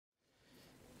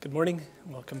Good morning.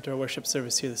 Welcome to our worship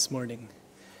service here this morning.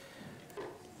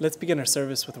 Let's begin our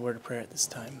service with a word of prayer at this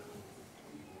time.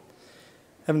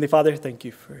 Heavenly Father, thank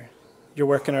you for your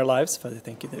work in our lives. Father,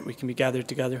 thank you that we can be gathered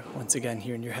together once again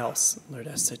here in your house. Lord,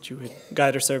 I ask that you would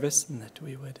guide our service and that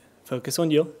we would focus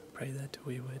on you. Pray that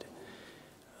we would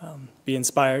be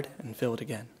inspired and filled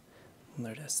again.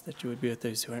 Lord, I ask that you would be with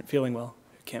those who aren't feeling well,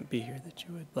 who can't be here, that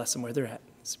you would bless them where they're at.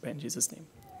 In Jesus' name,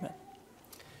 amen.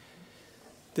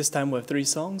 This time we'll have 3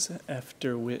 songs,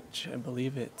 after which I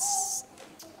believe it's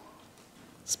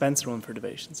Spencer one for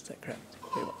devotions. Is that correct?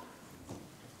 Very well.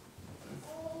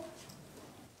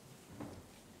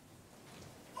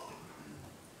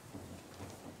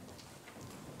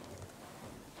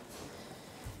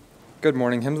 Good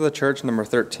morning. Hymn of the Church, number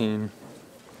 13.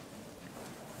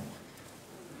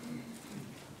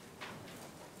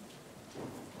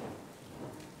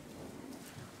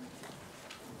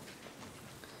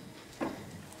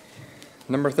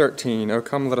 Number 13, O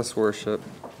come, let us worship.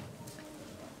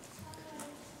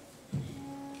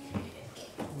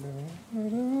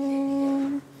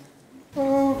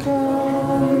 O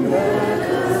come, let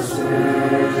us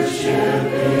worship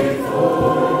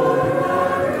before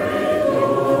our great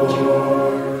Lord.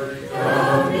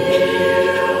 Come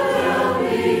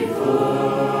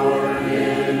before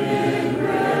Him in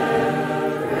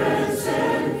reverence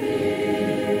and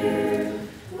fear,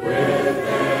 with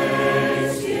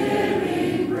thanksgiving,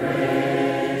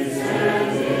 praise,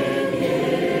 and in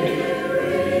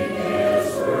hearing His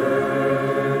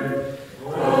word. O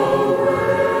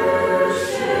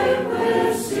worship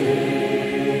with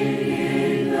singing,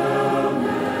 the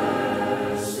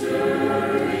Master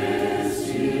is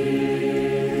here.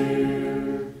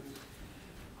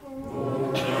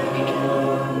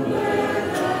 Come,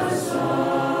 let us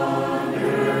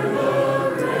honor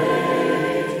the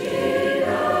great King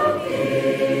of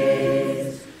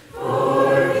Kings,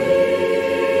 for He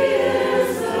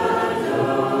is the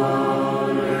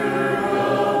donor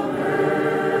of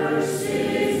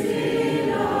mercies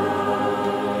divine.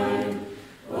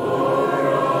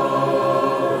 O'er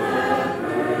all that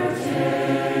pertaineth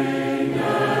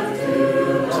to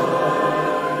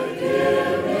life,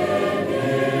 give in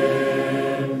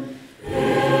Him.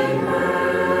 In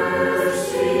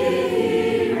mercy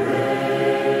He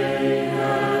reigneth,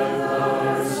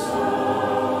 our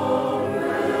sovereign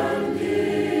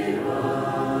divine.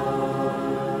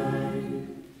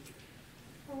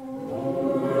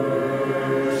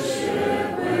 Worship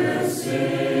with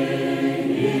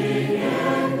singing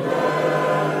and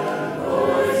glad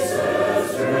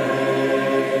voices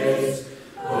raise.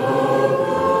 O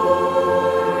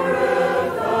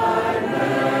glorify,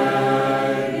 magnify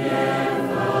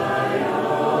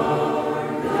our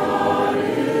God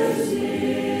is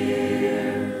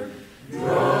near.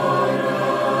 Draw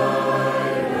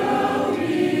nigh now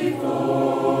before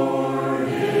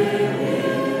Him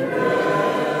in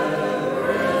reverence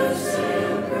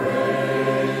and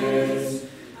praise.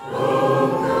 O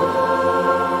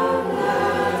come,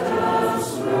 let us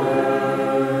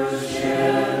worship,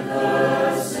 the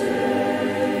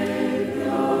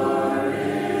Savior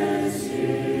is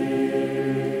here.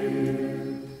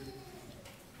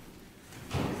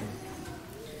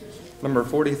 Number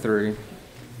 43.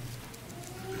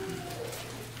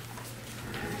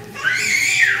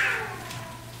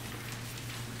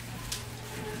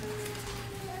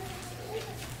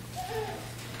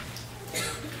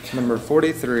 Number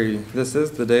 43. This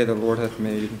is the day the Lord hath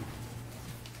made.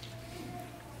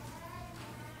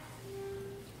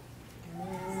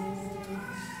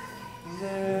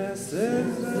 This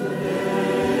is the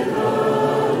day the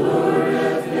Lord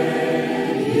hath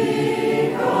made.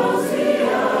 He calls the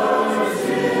hours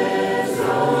His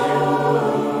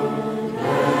own.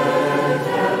 Let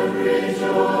them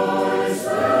rejoice,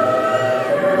 let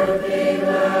earth be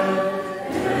glad,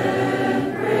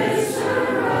 and praise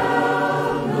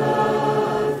surround the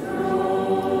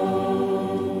throne.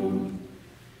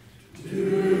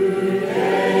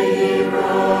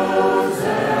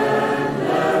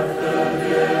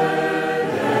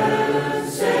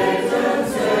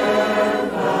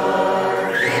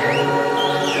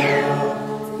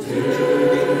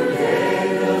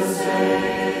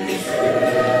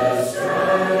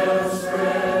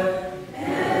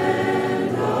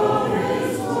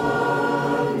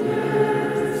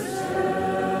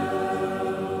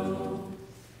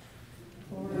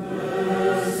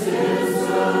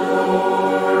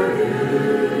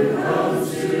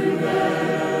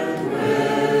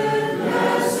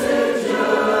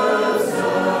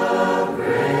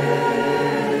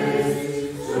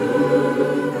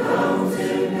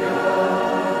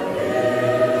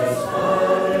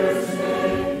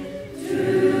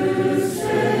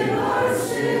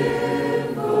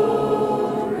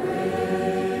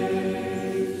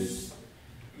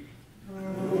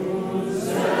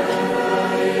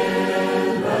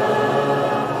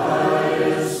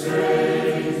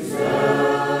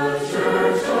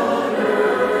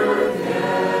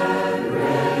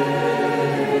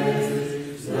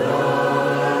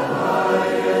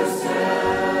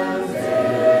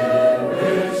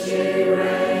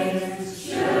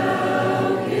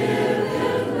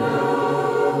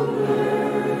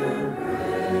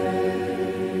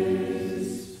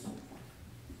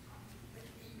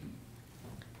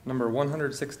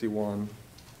 161.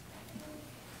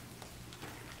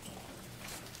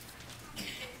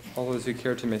 All those who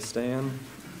care to may stand.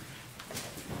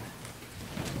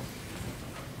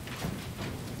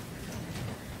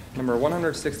 Number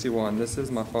 161, This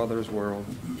is My Father's World.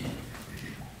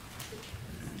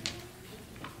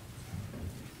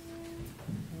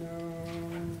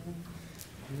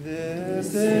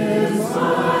 This is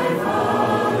my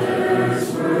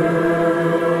Father's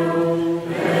world,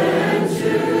 and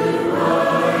to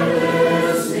my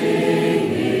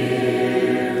listening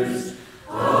ears,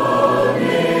 all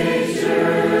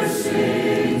nature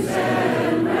sings,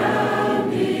 and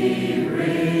round me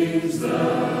rings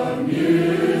the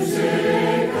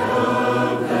music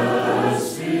of the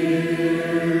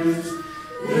spheres.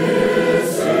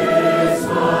 This is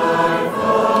my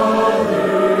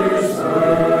Father's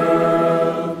world.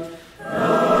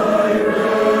 I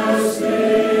rest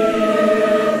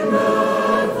in the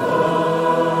thought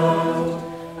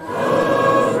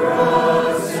of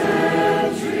rocks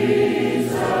and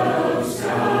trees, of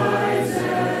skies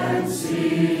and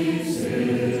seas,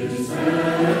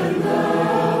 and the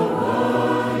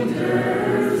wonders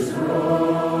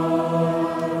wrought.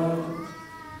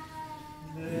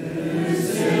 This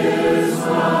is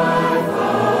my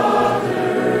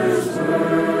Father's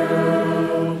world.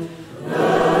 The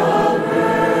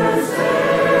birds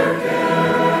their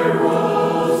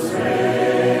carols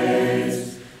raise,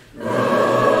 the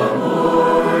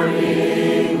morning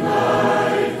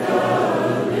light, the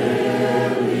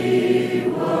lily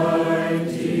white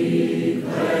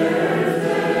declare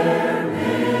their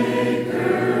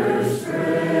Maker's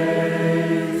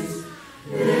praise.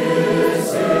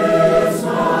 This is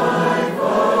my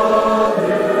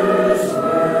Father's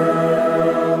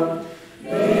world.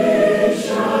 It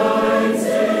shines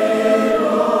in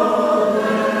all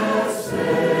that's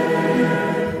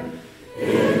fair.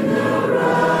 In the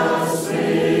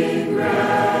rustling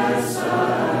grass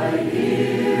I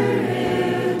hear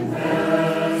Him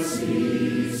pass.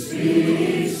 He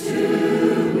speaks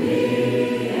to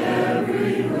me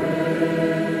everywhere.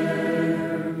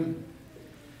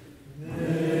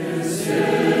 This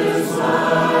is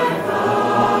my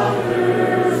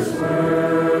Father's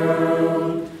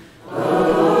world.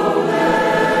 Oh,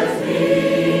 let me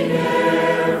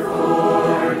ne'er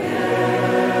forget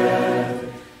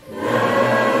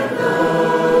that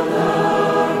though the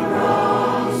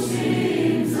wrong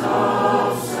seems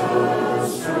oft so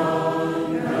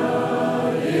strong,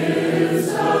 God is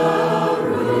a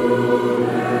ruler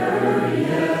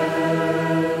yet.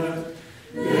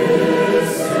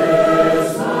 This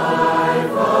is my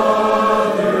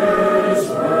Father's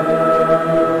world. The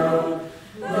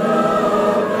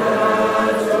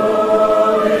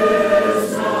battle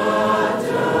is not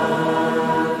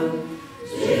done.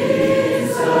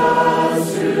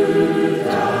 Jesus who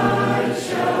died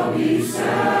shall be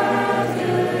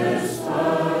satisfied,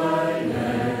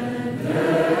 and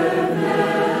heaven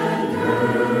and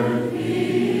earth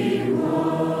be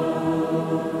one.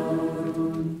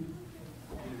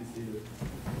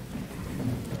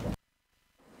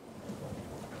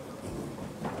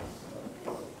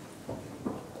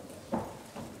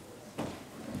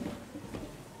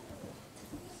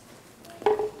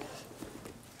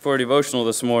 For a devotional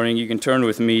this morning, you can turn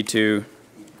with me to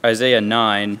Isaiah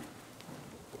 9.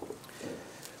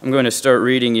 I'm going to start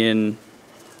reading in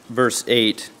verse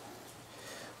 8.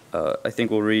 I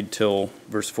think we'll read till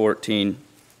verse 14.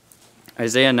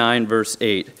 Isaiah 9, verse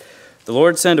 8. The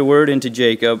Lord sent a word into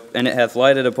Jacob, and it hath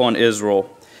lighted upon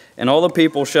Israel. And all the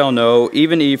people shall know,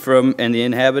 even Ephraim and the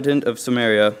inhabitant of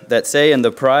Samaria, that say in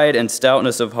the pride and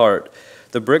stoutness of heart,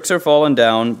 the bricks are fallen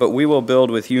down, but we will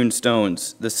build with hewn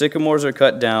stones. The sycamores are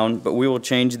cut down, but we will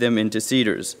change them into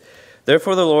cedars.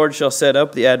 Therefore the Lord shall set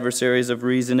up the adversaries of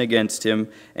reason against him,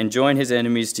 and join his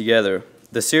enemies together,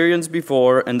 the Syrians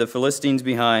before, and the Philistines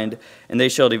behind, and they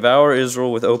shall devour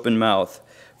Israel with open mouth.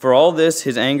 For all this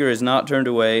his anger is not turned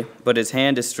away, but his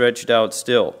hand is stretched out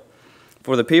still.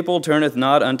 For the people turneth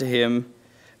not unto him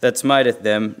that smiteth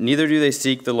them, neither do they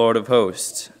seek the Lord of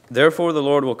hosts. Therefore the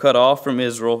Lord will cut off from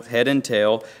Israel head and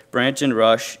tail, branch and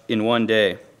rush in one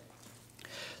day.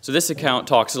 So this account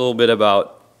talks a little bit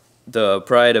about the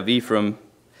pride of Ephraim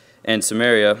and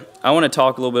Samaria. I want to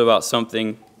talk a little bit about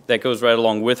something that goes right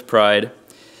along with pride,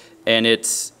 and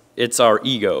it's our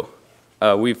ego.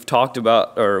 We've talked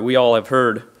about, or we all have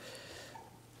heard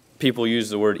people use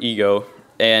the word ego,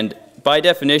 and by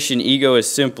definition, ego is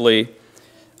simply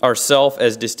ourself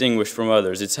as distinguished from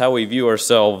others. It's how we view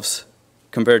ourselves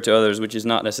compared to others, which is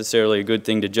not necessarily a good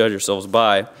thing to judge ourselves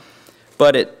by,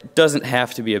 but it doesn't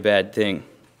have to be a bad thing.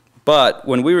 But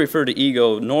when we refer to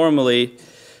ego, normally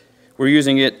we're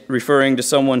using it referring to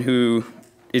someone who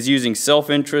is using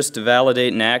self-interest to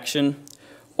validate an action,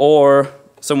 or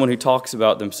someone who talks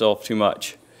about themselves too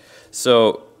much.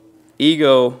 So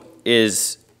ego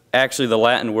is actually the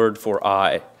Latin word for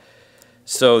I.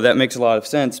 So that makes a lot of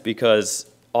sense, because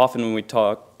often when we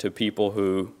talk to people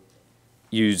who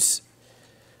use,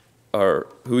 or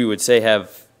who we would say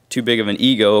have too big of an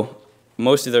ego,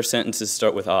 most of their sentences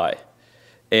start with I.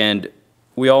 And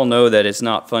we all know that it's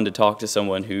not fun to talk to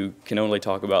someone who can only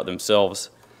talk about themselves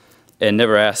and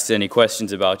never asks any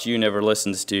questions about you, never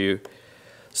listens to you.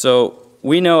 So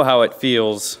we know how it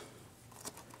feels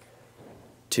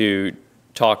to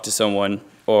talk to someone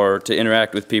or to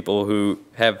interact with people who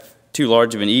have too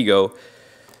large of an ego.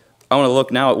 I want to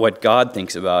look now at what God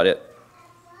thinks about it.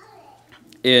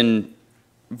 In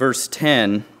verse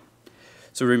 10,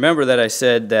 so remember that I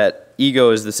said that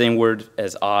ego is the same word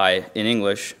as I in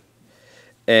English.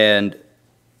 And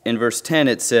in verse 10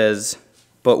 it says,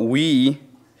 "But we,"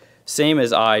 same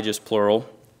as I, just plural,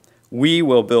 "we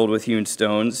will build with hewn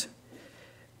stones."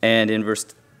 And in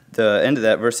the end of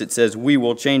that verse it says, "We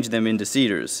will change them into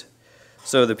cedars."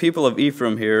 So the people of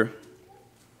Ephraim here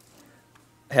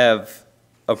have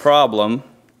a problem,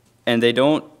 and they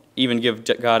don't even give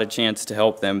God a chance to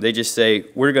help them. They just say,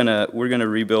 we're gonna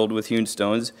rebuild with hewn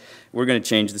stones. We're gonna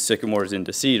change the sycamores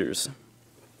into cedars.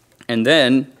 And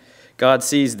then God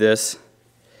sees this,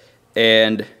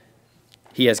 and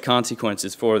he has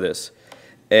consequences for this.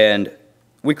 And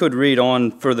we could read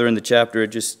on further in the chapter. It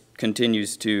just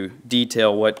continues to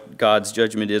detail what God's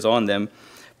judgment is on them.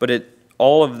 But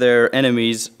all of their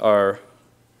enemies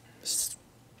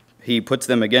he puts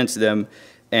them against them,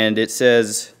 and it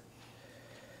says,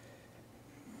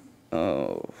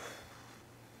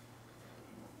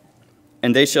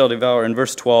 and they shall devour, in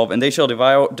verse 12, and they shall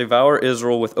devour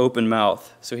Israel with open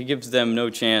mouth. So he gives them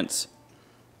no chance.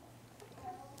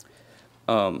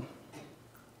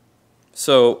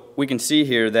 So we can see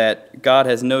here that God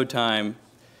has no time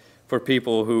for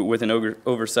people with an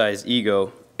oversized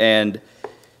ego, and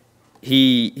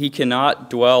he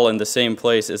cannot dwell in the same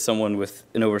place as someone with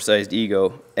an oversized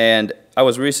ego. And I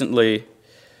recently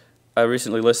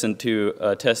listened to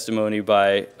a testimony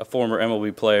by a former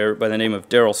MLB player by the name of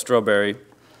Darryl Strawberry,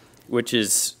 which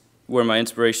is where my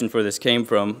inspiration for this came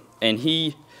from. And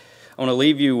I want to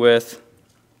leave you with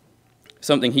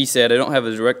something he said. I don't have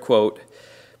a direct quote,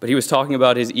 but he was talking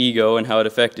about his ego and how it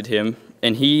affected him.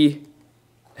 And he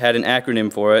had an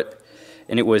acronym for it,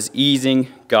 and it was easing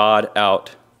God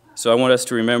out. So I want us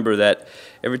to remember that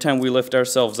every time we lift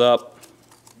ourselves up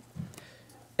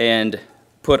and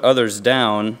put others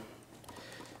down,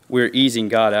 we're easing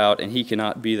God out, and he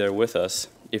cannot be there with us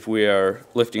if we are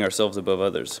lifting ourselves above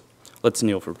others. Let's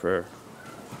kneel for prayer.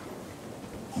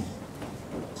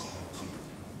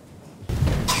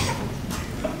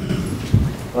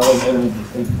 Father in heaven,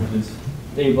 thank you for this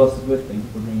day blessed us with. Thank you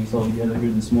for bringing us all together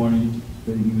here this morning.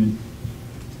 Pray that you would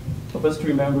help us to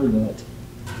remember that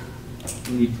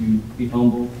we need to be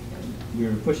humble.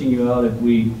 We're pushing you out if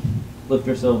we lift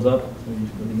ourselves up. So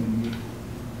just pray that you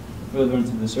furtherance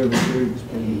of the service here, just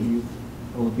pray that you,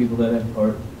 all the people that have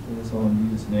part, for us all in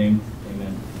Jesus' name.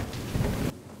 Amen.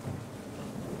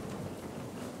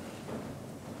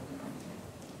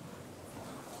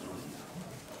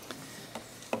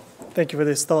 Thank you for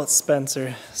this thought,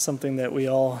 Spencer. Something that we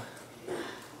all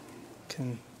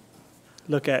can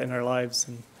look at in our lives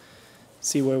and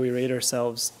see where we rate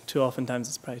ourselves. Too oftentimes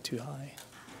it's probably too high.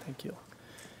 Thank you.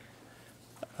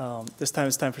 This time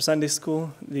it's time for Sunday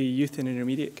school. The youth and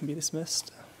intermediate can be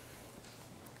dismissed.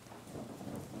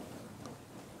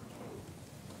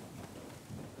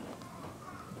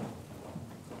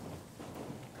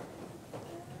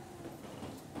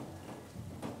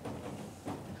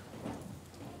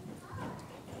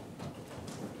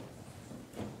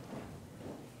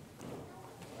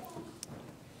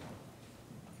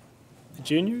 The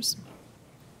juniors.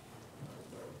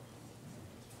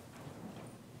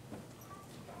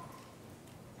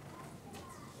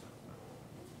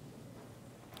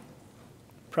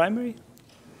 Primary?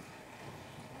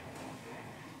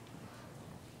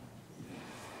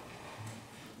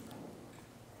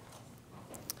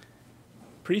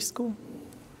 Preschool?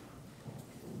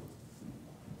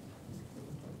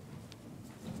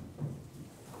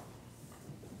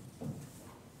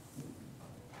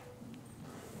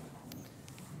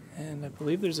 And I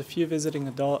believe there's a few visiting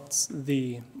adults.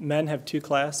 The men have 2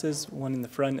 classes, one in the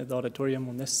front of the auditorium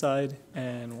on this side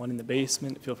and one in the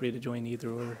basement. Feel free to join either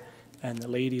or. And the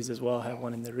ladies as well have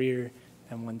one in the rear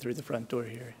and one through the front door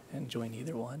here, and join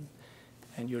either one.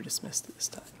 And you're dismissed at this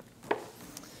time.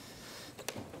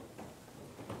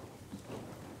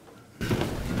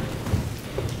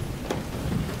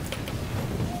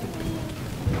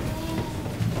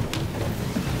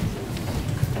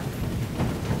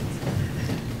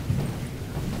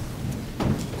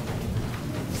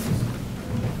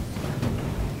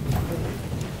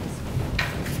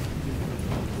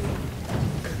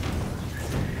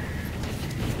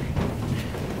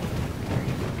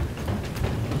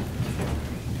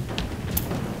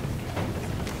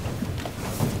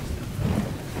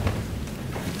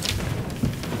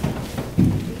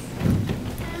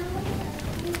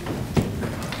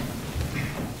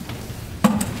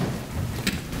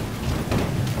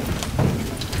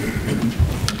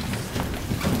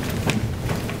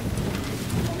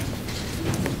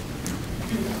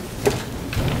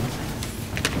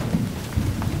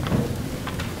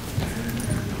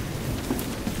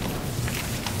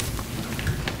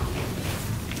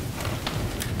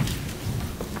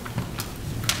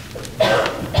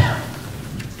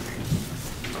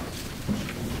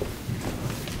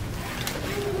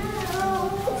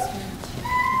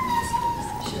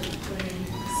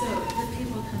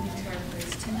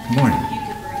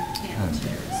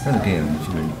 Brother Galen, if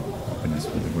you would open us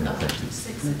with the word of prayer, please.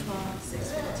 6 o'clock,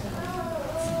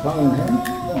 6:15. Father in heaven, I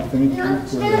thank you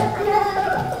for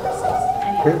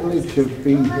the privilege of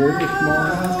being here this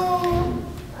morning.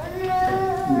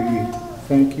 We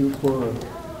thank you for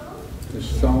the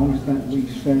songs that we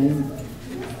sing.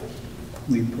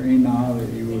 We pray now that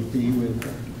you will be with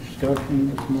our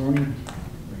discussion this morning.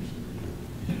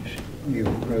 Be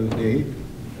with Brother Dave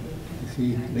as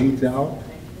he leads out.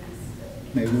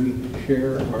 May we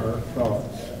share our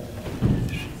thoughts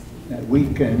that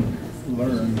we can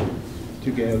learn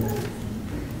together.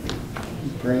 We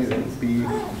pray that it be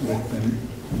with the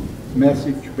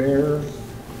message bearer,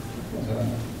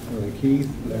 Brother Keith,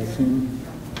 bless him,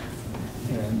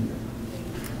 and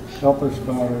help us,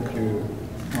 Father, to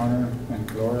honor and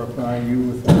glorify you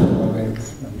with our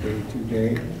lives from day to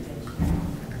day.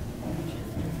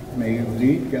 May you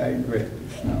lead, guide, and direct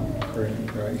us now. I pray in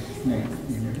Christ's name.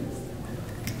 Amen.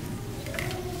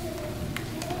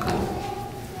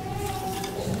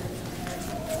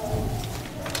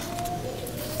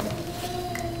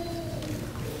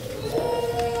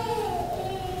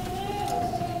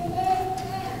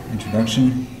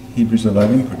 Introduction. Hebrews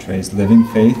 11 portrays living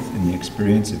faith in the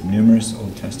experience of numerous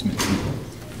Old Testament people.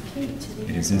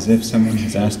 It is as if someone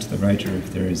has asked the writer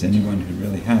if there is anyone who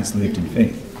really has lived in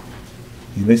faith.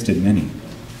 He listed many.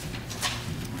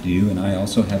 Do you and I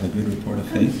also have a good report of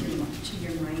faith?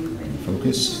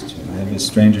 Focus to live as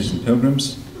strangers and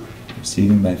pilgrims,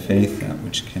 receiving by faith that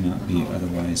which cannot be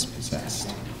otherwise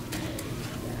possessed.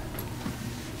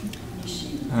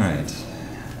 All right.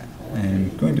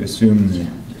 I'm going to assume that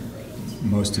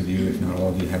most of you, if not all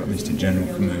of you, have at least a general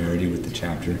familiarity with the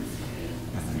chapter.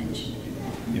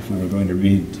 If we were going to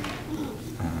read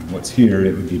what's here,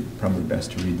 it would be probably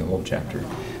best to read the whole chapter.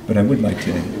 But I would like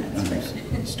to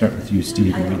start with you,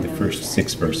 Steve, and read the first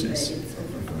 6 verses.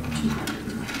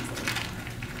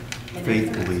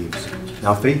 Faith believes.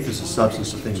 Now faith is the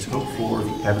substance of things hoped for,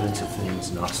 the evidence of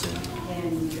things not seen.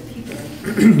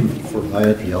 For by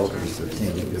it the elders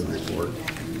obtained a good report.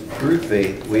 Through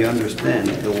faith we understand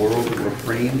that the world were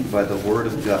framed by the word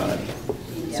of God,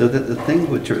 so that the things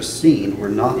which are seen were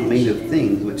not made of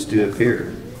things which do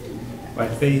appear. By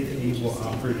faith Abel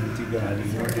offered unto God a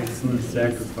more excellent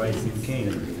sacrifice than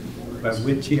Cain, by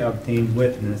which he obtained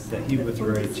witness that he was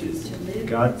righteous,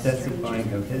 God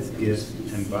testifying of his gifts,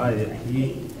 and by it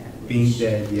he, being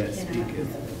dead, yet speaketh.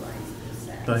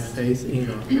 By faith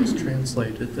Enoch was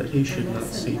translated that he should not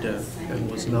see death, and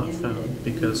was not found,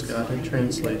 because God had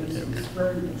translated him.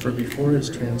 For before his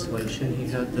translation he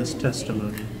had this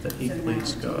testimony, that he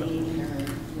pleased God.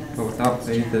 But without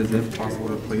faith it is impossible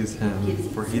to please him.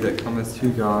 For he that cometh to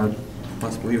God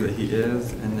must believe that he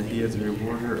is, and that he is a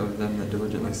rewarder of them that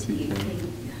diligently seek him.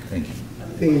 Thank you.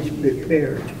 Things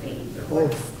prepared.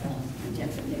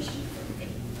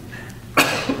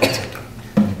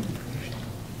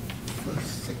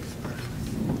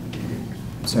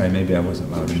 Sorry, maybe I wasn't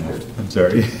loud enough. I'm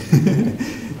sorry.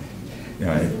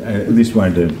 Yeah, I at least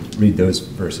wanted to read those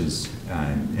verses,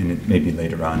 and it maybe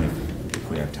later on, if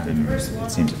we have time, or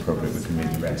it seems appropriate, we can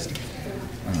read the rest.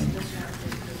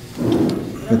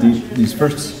 But these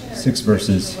first 6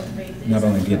 verses not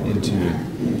only get into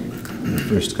the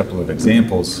first couple of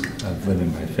examples of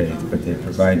living by faith, but they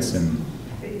provide some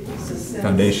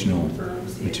foundational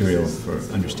material for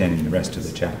understanding the rest of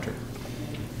the chapter.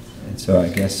 And so I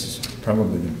guess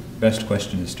probably the best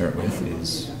question to start with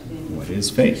is, what is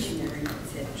faith?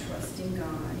 Trusting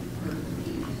God, or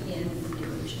believing in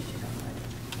devotion to God,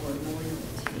 or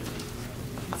loyalty.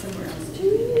 Somewhere else too,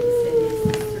 it said it's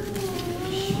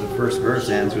certainty. The first verse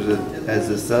answers it as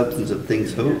the substance of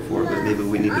things hoped for, but maybe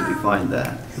we need to define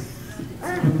that.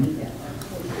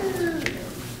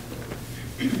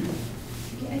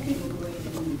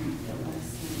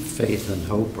 Faith and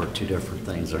hope are 2 different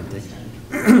things, aren't they?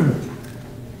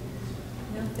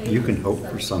 You can hope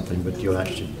for something, but you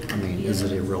actually, is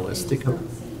it a realistic hope?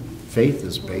 Faith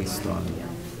is based on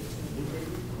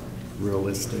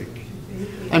realistic.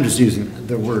 I'm just using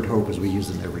the word hope as we use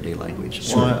it in everyday language.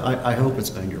 Sure. Well, I hope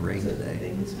it's going to rain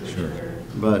today. Sure.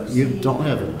 But you don't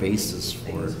have a basis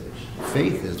for it.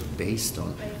 Faith is based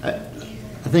on, I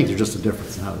think there's just a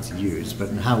difference in how it's used, but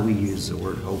in how we use the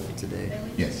word hope today.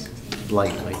 Yes.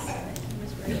 Lightly.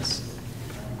 Yes.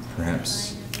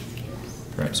 Perhaps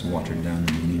watered down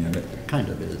the meaning of it. Kind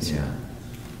of is. Yeah.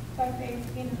 By faith,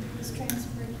 Enoch was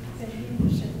transferred that he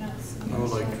should not see. I would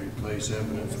like to replace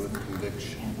evidence with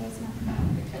conviction. And was not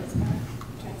found because God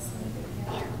translated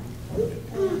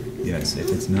him. Yes,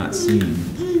 if it's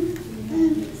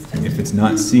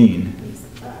not seen,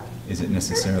 is it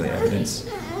necessarily evidence?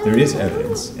 There is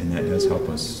evidence, and that does help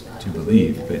us to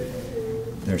believe, but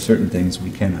there are certain things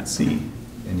we cannot see,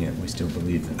 and yet we still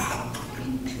believe them.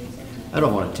 I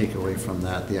don't want to take away from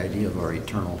that the idea of our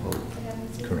eternal hope.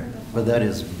 Correct. But that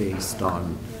is based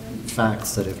on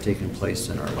facts that have taken place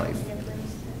in our life.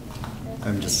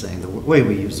 I'm just saying the way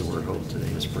we use the word hope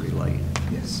today is pretty light.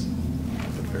 Yes.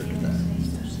 Compared to that.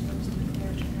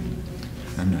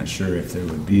 I'm not sure if there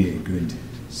would be a good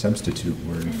substitute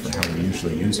word for how we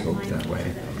usually use hope that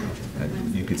way.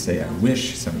 You could say, I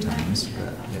wish sometimes,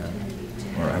 but,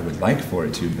 or I would like for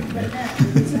it to, but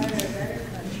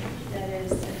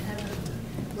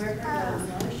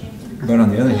But on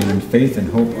the other hand, faith and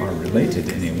hope are related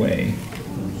in a way.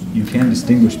 You can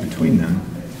distinguish between them,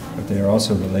 but they are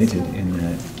also related in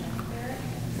that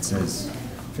it says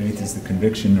faith is the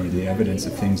conviction or the evidence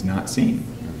of things not seen.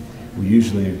 We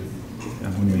usually,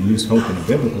 when we use hope in a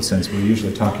biblical sense, we're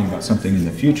usually talking about something in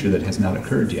the future that has not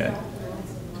occurred yet,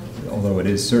 although it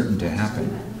is certain to happen.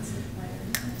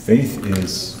 Faith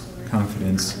is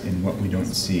confidence in what we don't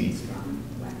see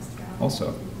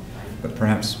also. But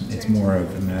perhaps it's more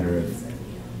of a matter of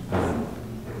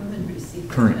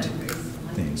current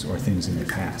things or things in the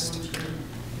past,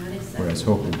 whereas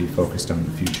hope would be focused on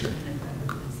the future.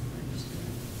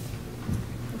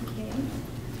 Okay.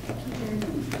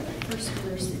 First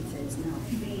verse it says, now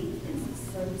faith is the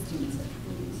substance of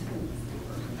things hoped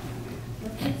for.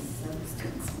 What does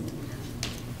substance mean?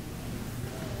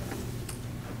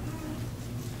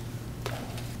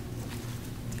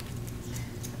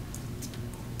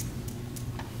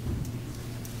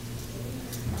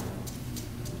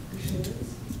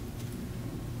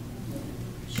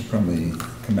 We'll probably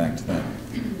come back to that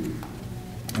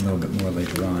a little bit more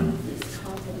later on.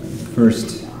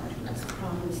 First,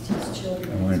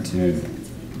 I wanted to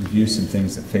review some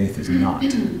things that faith is not.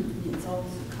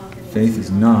 Faith is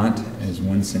not, as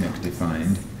one cynic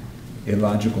defined,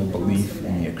 illogical belief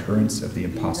in the occurrence of the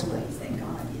impossible.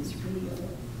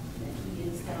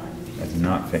 That's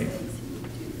not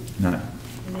faith, not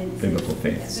biblical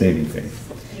faith, saving faith.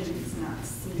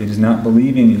 It is not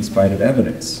believing in spite of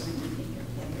evidence.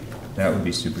 That would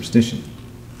be superstition.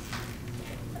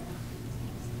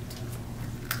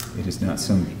 It is not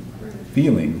some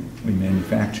feeling we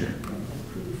manufacture.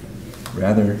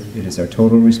 Rather, it is our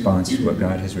total response to what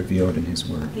God has revealed in His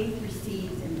Word.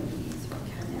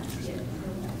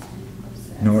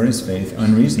 Nor is faith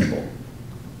unreasonable.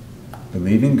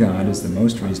 Believing God is the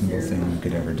most reasonable thing we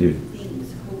could ever do.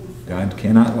 God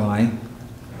cannot lie.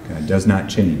 God does not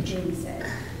change.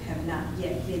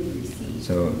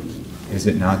 So, is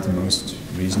it not the most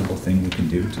reasonable thing we can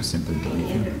do to simply believe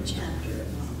Him?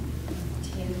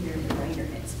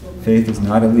 Faith is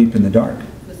not a leap in the dark.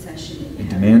 It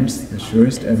demands the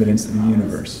surest evidence of the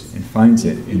universe and finds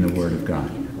it in the Word of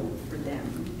God.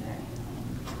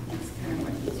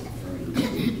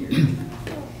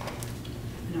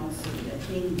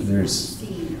 There's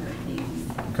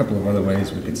a couple of other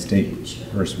ways we could state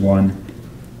verse 1.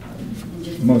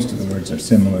 Most of the words are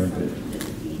similar, but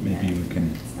maybe we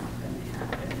can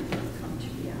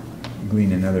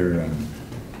glean another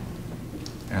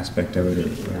aspect of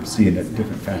it or see a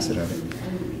different facet of it.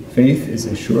 Faith is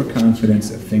a sure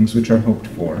confidence of things which are hoped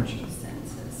for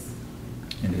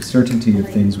and a certainty of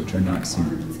things which are not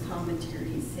seen.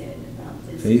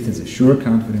 Faith is a sure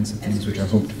confidence of things which are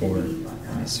hoped for and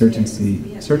a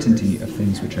certainty of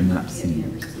things which are not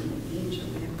seen.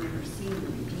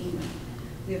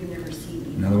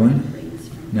 Another one.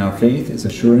 Now faith is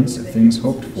assurance of things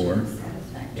hoped for,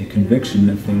 a conviction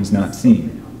of things not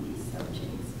seen.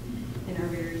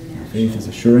 Faith is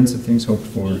assurance of things hoped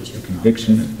for, a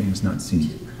conviction of things not seen.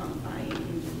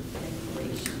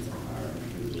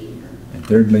 And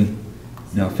thirdly,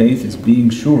 now faith is being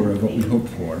sure of what we hope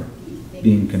for,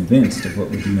 being convinced of what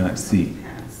we do not see.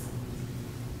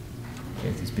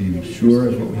 Faith is being sure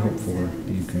of what we hope for,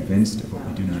 being convinced of what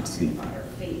we do not see.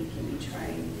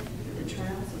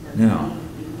 Now,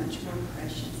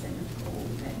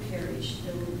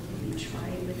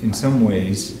 in some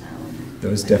ways,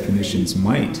 those definitions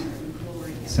might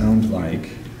sound like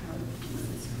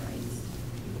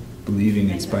believing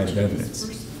in spite of evidence.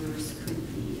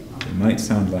 It might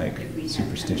sound like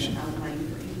superstition.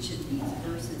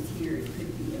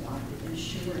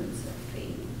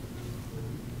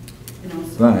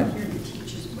 But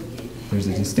there's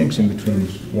a distinction between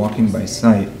walking by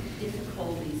sight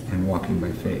and walking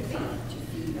by faith.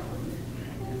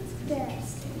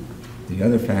 The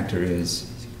other factor is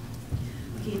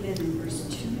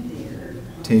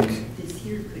take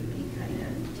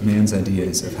man's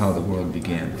ideas of how the world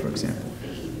began, for example,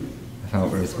 of how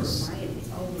earth was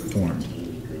formed.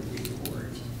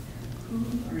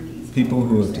 People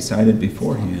who have decided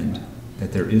beforehand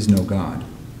that there is no God,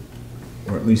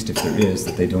 or at least if there is,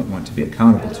 that they don't want to be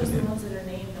accountable to him.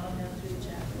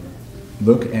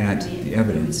 Look at the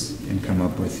evidence and come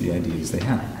up with the ideas they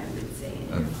have.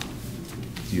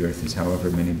 The earth is however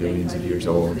many billions of years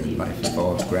old, and life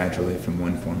evolves gradually from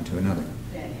one form to another.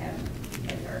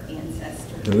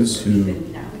 Those who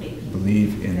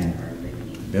believe in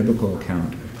the biblical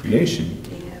account of creation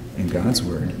in God's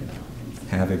Word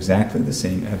have exactly the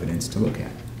same evidence to look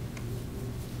at.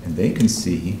 And they can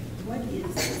see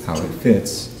how it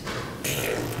fits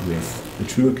with the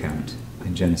true account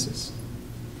in Genesis.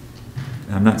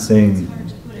 And I'm not saying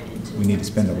we need to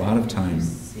spend a lot of time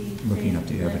looking up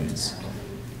the evidence,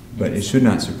 but it should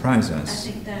not surprise us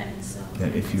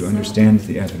that if you understand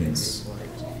the evidence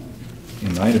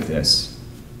in light of this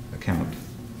account,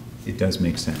 it does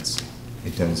make sense.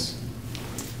 It does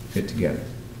fit together.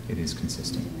 It is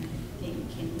consistent.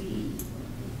 Can we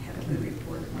have a good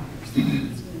report of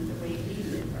ourselves, the way we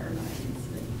live our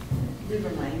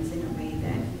lives in a way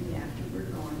that even after we're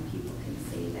gone, people can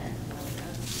say that about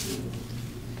us too.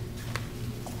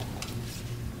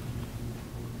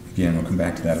 Again, we'll come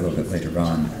back to that a little bit later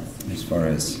on as far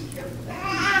as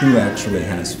who actually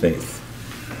has faith,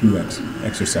 who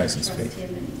exercises faith.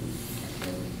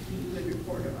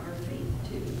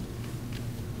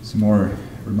 Some more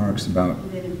remarks about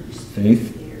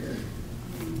faith.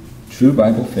 True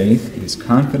Bible faith is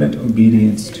confident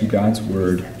obedience to God's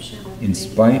Word in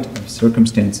spite of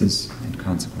circumstances and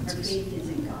consequences.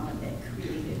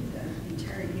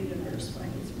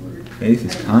 Faith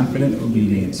is confident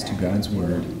obedience to God's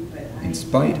Word in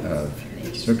spite of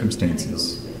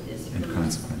circumstances and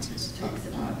consequences.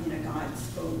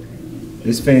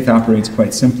 This faith operates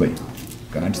quite simply.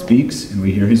 God speaks and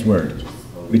we hear His Word.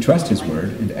 We trust His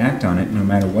Word and act on it no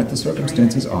matter what the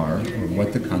circumstances are or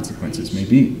what the consequences may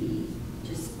be.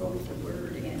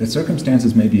 The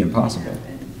circumstances may be impossible,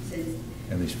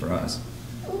 at least for us,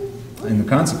 and the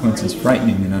consequences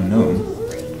frightening and unknown,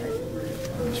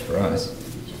 at least for us.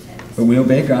 But we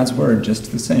obey God's Word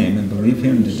just the same and believe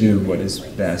Him to do what is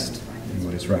best and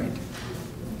what is right.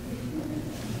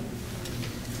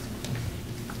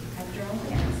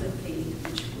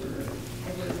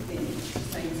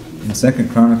 In 2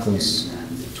 Chronicles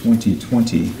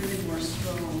 20:20,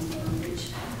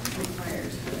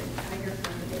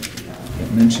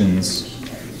 it mentions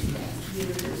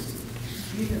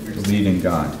believing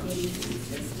God.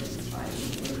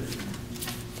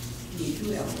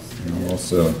 And I'll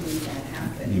also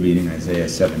be reading Isaiah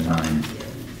 7:9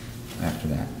 after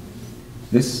that.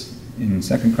 This, in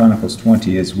 2 Chronicles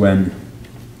 20, is when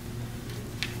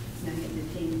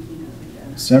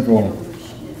several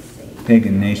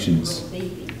pagan nations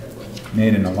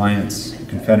made an alliance, a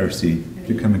confederacy,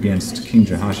 to come against King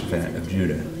Jehoshaphat of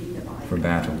Judah for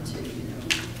battle.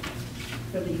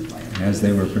 And as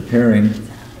they were preparing,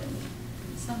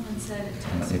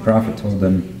 a prophet told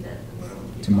them,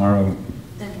 tomorrow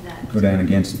go down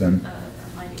against them,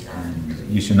 and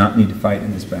you shall not need to fight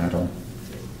in this battle.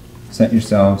 Set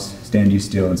yourselves, stand you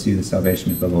still, and see the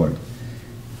salvation of the Lord.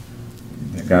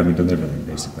 That God would deliver them,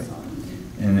 basically.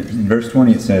 And in verse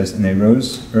 20 it says, and they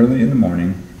rose early in the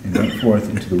morning and went forth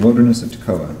into the wilderness of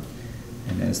Tekoa.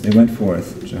 And as they went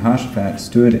forth, Jehoshaphat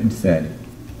stood and said,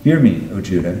 hear me, O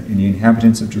Judah, and ye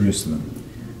inhabitants of Jerusalem.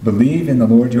 Believe in the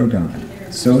Lord your God,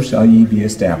 so shall ye be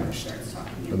established.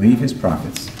 Believe his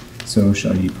prophets, so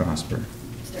shall ye prosper.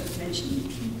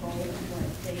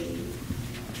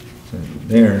 So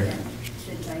there,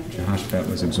 Jehoshaphat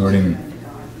was exhorting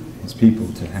his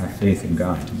people to have faith in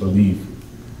God, to believe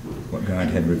what God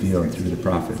had revealed through the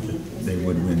prophet, that they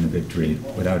would win the victory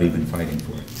without even fighting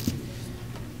for it.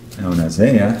 Now in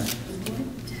Isaiah,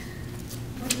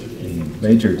 the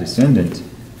later descendant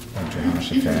of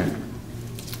Jehoshaphat,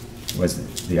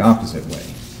 was the opposite way.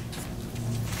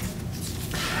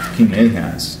 King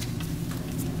Ahaz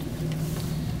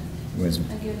was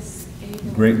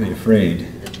greatly afraid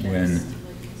when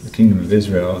the kingdom of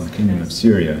Israel and the kingdom of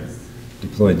Syria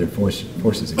deployed their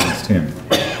forces against him.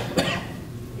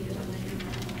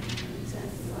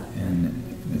 And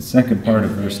the second part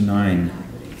of verse 9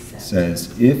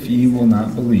 says, if ye will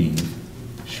not believe,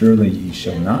 surely ye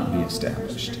shall not be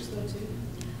established.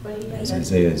 As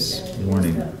Isaiah is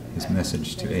warning his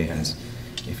message to Ahaz,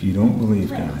 if you don't believe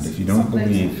God, if you don't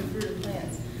believe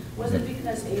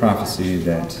the prophecy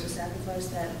that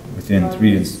within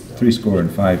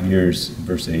 65 years,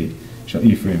 verse 8, shall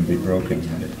Ephraim be broken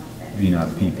and it be not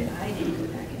a people.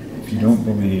 If you don't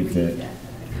believe that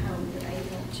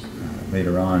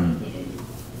later on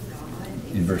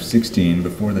in verse 16,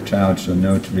 before the child shall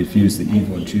know to refuse the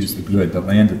evil and choose the good, the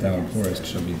land that thou abhorrest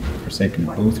shall be forsaken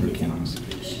of both her kings.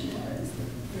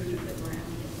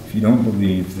 If you don't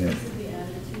believe that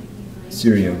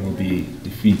Syria will be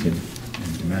defeated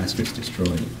and Damascus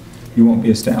destroyed. You won't be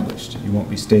established. You won't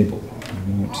be stable.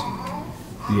 You won't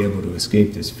be able to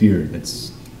escape this fear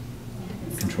that's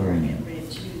controlling you.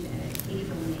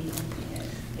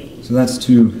 So that's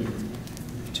two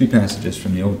passages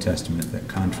from the Old Testament that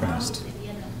contrast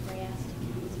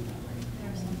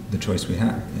the choice we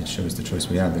have. It shows the choice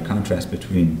we have, the contrast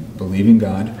between believing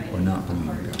God or not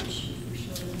believing God.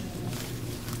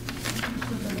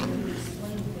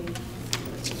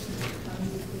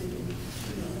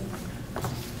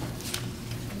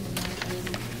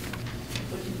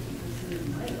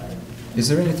 Is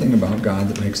there anything about God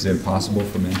that makes it impossible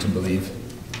for men to believe?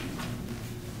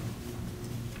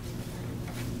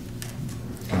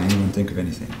 Can anyone think of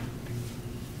anything?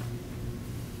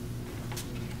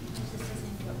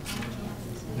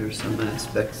 There's some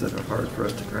aspects that are hard for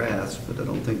us to grasp, but I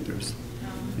don't think there's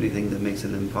anything that makes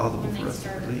it impossible for us to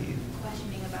believe.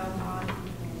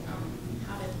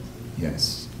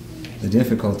 Yes. The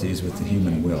difficulty is with the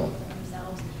human will.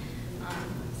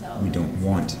 We don't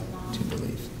want to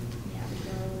believe.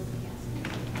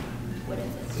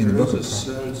 In the book of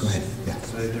sense, go ahead. Yeah.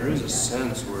 There is a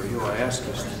sense where he'll ask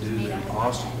us to do the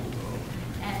impossible,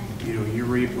 though. You know, you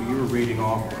were reading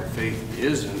off what faith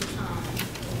isn't.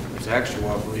 It's actually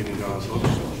what believing God looks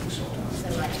like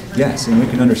sometimes. Yes, and we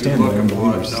can understand why Look at what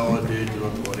unbelievers Noah think. did,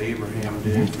 look at what Abraham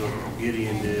did, look at what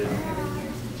Gideon did.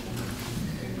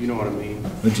 You know what I mean?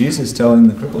 But Jesus is telling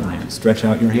the crippled man, stretch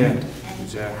out your hand.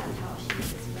 Exactly.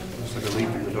 It's like a leap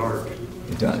in the dark.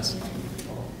 It does.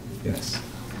 Yes.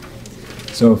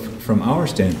 So from our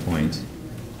standpoint,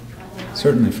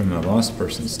 certainly from a lost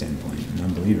person's standpoint, an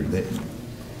unbeliever,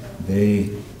 they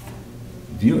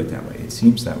view it that way. It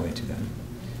seems that way to them.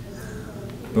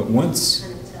 But when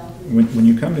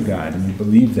you come to God and you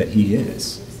believe that He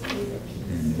is,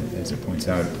 and as it points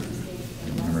out, I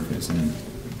don't remember if it's in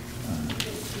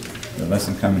the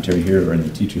lesson commentary here or in the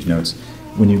teacher's notes,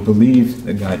 when you believe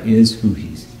that God is who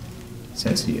He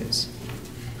says He is,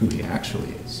 who He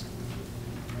actually is,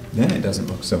 then it doesn't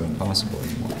look so impossible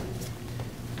anymore.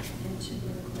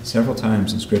 Several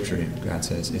times in Scripture, God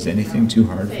says, is anything too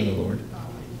hard for the Lord?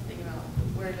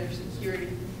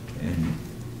 And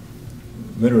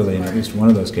literally, in at least one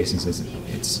of those cases,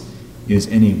 is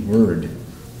any word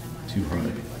too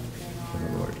hard for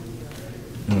the Lord?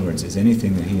 In other words, is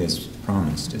anything that He has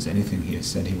promised, is anything He has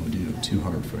said He will do too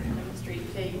hard for Him?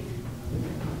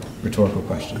 Rhetorical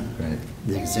question. Go ahead.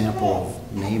 The example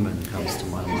of Naaman comes to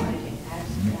my mind.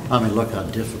 I mean, look how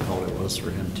difficult it was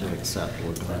for him to accept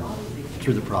what God,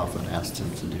 through the prophet, asked him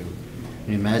to do.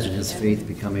 And imagine his faith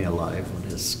becoming alive when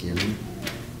his skin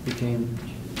became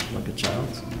like a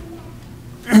child's.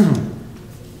 I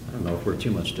don't know if we're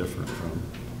too much different from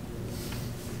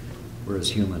we're as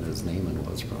human as Naaman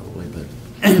was probably, but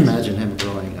imagine him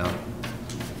growing up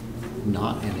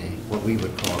not in what we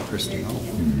would call a Christian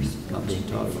home, not being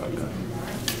taught about God.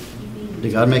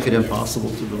 Did God make it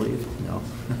impossible to believe? No.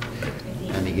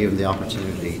 And He gave him the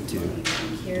opportunity to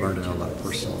learn to know that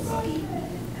personal God.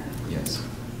 Yes.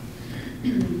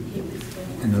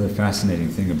 Another fascinating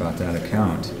thing about that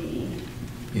account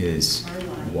is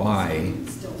why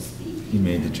he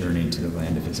made the journey to the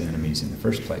land of his enemies in the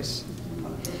first place.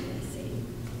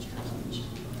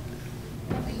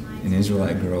 An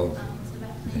Israelite girl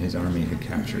that his army had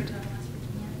captured.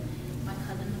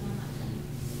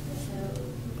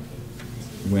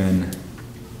 When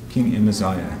King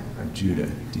Amaziah of Judah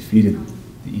defeated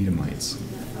the Edomites,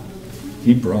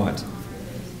 he brought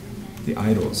the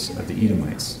idols of the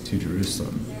Edomites to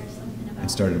Jerusalem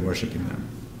and started worshiping them.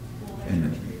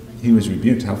 And he was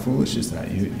rebuked. How foolish is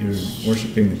that? You're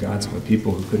worshiping the gods of a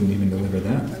people who couldn't even deliver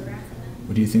them.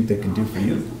 What do you think they can do for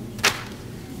you?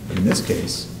 But in this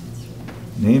case,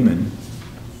 Naaman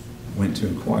went to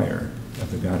inquire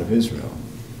of the God of Israel,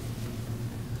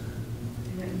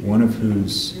 one of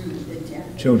whose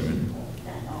children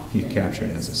he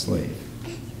captured as a slave.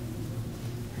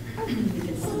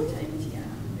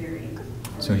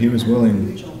 So he was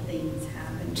willing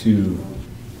to,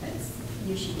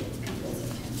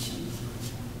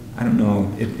 I don't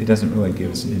know, it doesn't really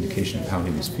give us an indication of how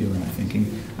he was feeling or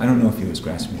thinking. I don't know if he was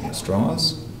grasping at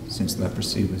straws, since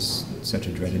leprosy was such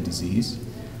a dreaded disease,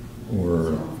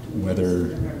 or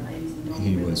whether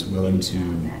he was willing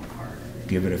to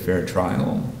give it a fair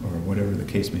trial, or whatever the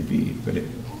case may be. But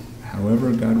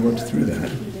however God worked through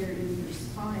that,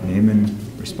 Naaman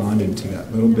responded to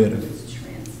that little bit of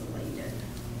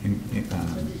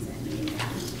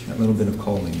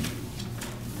calling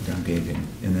God gave him,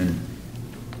 and then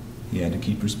he had to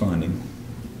keep responding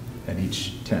at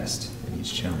each test, at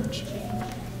each challenge.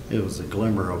 It was a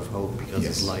glimmer of hope because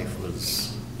Yes. his life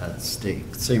was at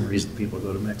stake. Same reason people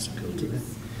go to Mexico today.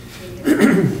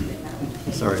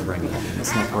 Sorry to bring that in.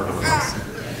 That's not part of the lesson.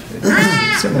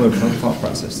 Similar thought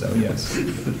process, though, yes.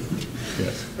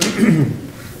 Yes.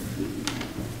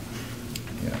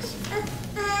 Yes.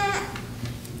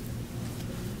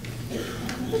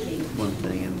 One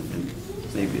thing, and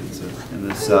maybe it's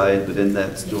an aside, but in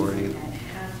that story,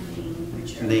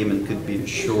 Naaman could be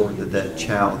assured that that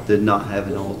child did not have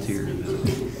an ulterior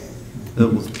motive.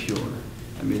 It was pure.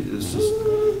 I mean, it's just,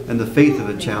 and the faith of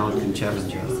a child can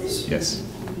challenge us. Yes.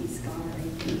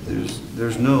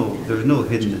 There's no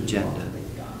hidden agenda.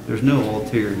 There's no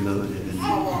ulterior motive, and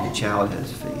the child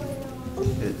has faith.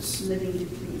 It's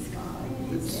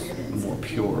more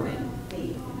pure.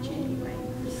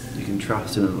 You can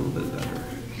trust in it a little bit better.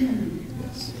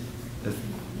 Yes.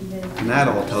 And that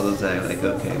all tells us that, like,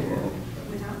 okay, well,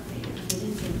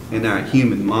 in our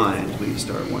human minds, we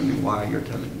start wondering why you're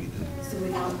telling me that.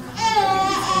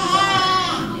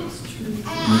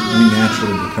 We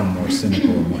naturally become more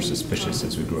cynical and more suspicious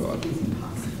as we grow up.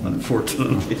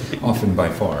 Unfortunately. Often by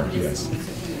far, yes.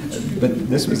 But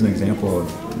this was an example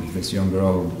of this young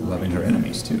girl loving her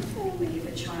enemies, too.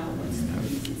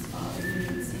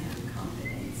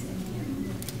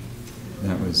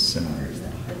 That was,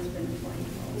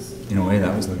 in a way,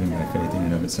 that was living by faith in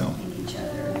and of itself.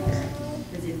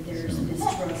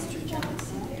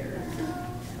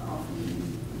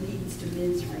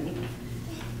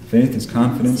 Faith is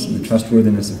confidence in the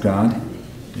trustworthiness of God.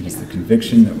 It is the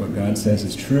conviction that what God says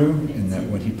is true and that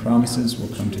what he promises will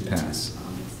come to pass.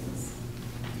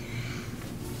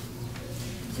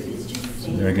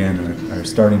 So there again, our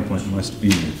starting point must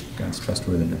be God's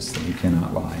trustworthiness, that he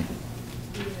cannot lie,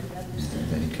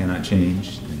 that he cannot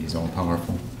change, that he's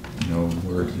all-powerful. No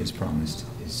word he has promised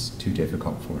is too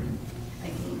difficult for him.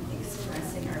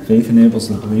 Faith enables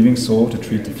the believing soul to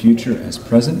treat the future as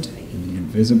present and the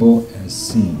invisible as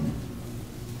seen.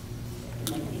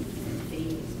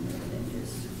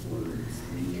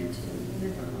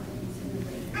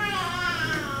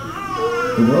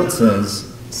 The world says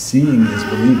seeing is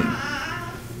believing.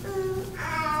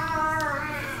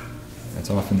 That's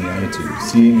often the attitude.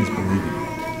 Seeing is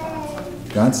believing.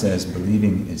 God says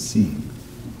believing is seeing.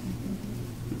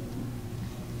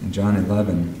 In John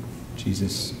 11,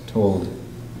 Jesus told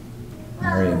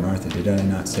Mary and Martha, "Did I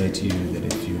not say to you that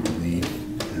if you believe,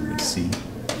 you would see?"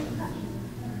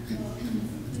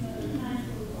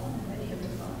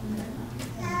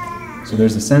 So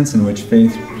there's a sense in which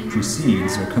faith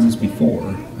precedes or comes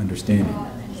before understanding.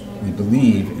 We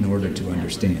believe in order to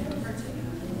understand.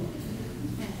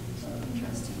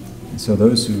 And so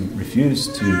those who refuse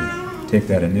to take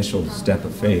that initial step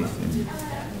of faith and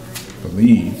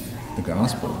believe the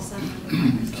gospel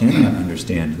cannot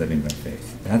understand living by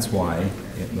faith. That's why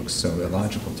it looks so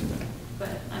illogical to them.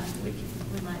 But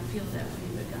we might feel that way,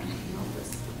 but God can help us.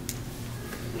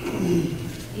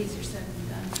 Easier said than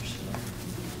done, for sure.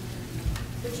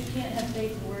 But you can't have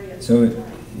faith and worry about So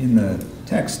in the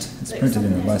text, it's printed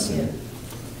in the lesson,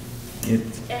 it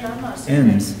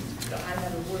ends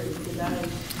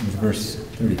with verse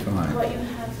 35.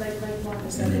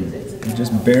 And it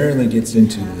just barely gets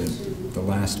into the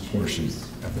last portion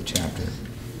of the chapter.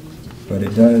 But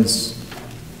it does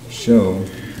show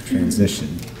the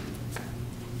transition.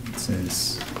 It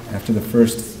says, after the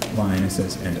first line, it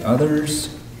says, "And others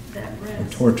were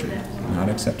tortured, not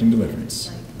accepting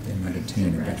deliverance, they might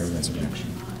obtain a better resurrection."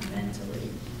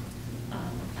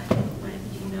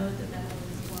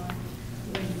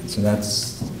 So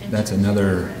that's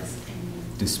another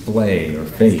display or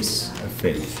face of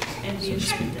faith, so to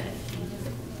speak.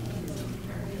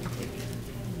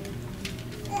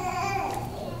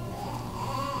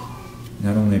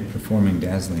 Not only performing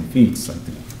dazzling feats like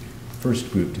the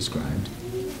first group described,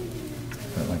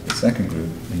 but like the second group,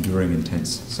 enduring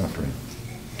intense suffering.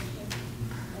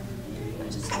 And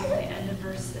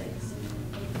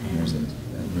there's a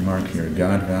remark here,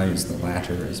 God values the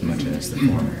latter as much as the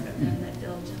former.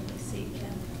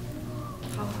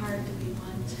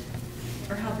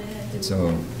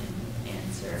 So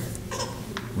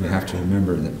we have to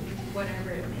remember that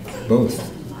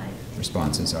both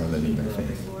responses are living by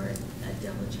faith.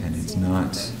 And it's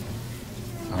not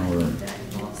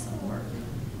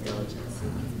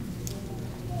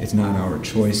our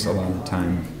choice a lot of the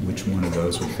time which one of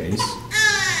those we face,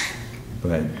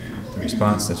 but the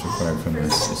response that's required from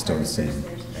us is still the same,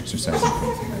 exercising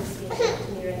faith in God.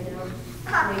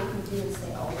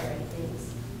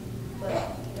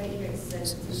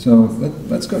 So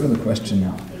let's go to the question,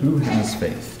 who has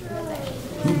faith?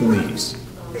 Who believes?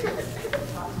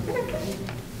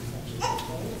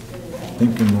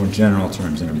 Think in more general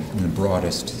terms, in the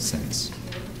broadest sense.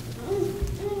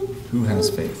 Who has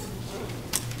faith?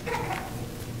 I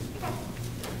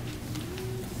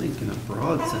think in a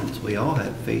broad sense, we all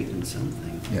have faith in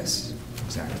something. Yes,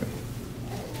 exactly.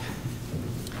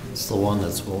 It's the one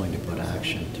that's willing to put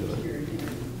action to it.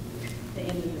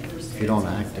 If you don't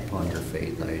act upon your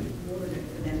faith,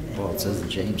 well, it says in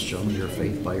James, show me your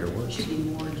faith by your works.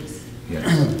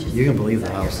 Yes. You can believe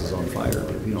the house is on fire,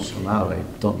 but if you don't come out, I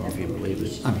don't know if you believe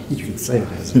it. I mean, you can say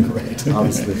it isn't. Right.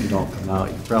 Obviously, if you don't come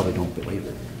out, you probably don't believe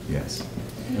it. Yes.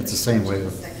 It's the same way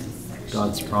with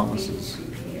God's promises.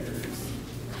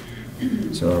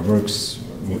 So our works,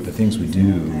 the things we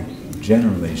do,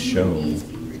 generally show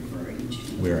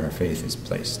where our faith is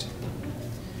placed.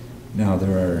 Now,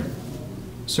 there are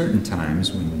certain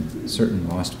times when certain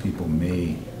lost people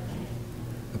may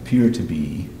appear to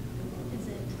be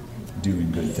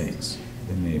doing good things.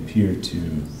 They may appear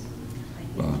to,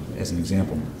 well, as an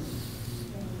example,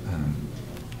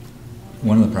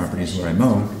 one of the properties where I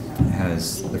mow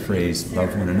has the phrase,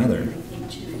 love one another,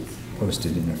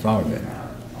 posted in their flower bed.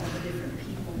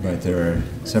 But there are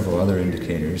several other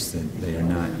indicators that they are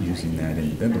not using that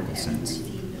in a biblical sense,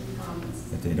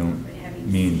 that they don't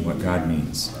mean what God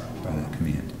means by that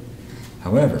command.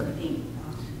 However,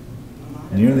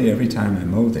 nearly every time I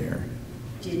mow there,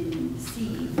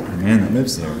 the man that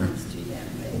lives there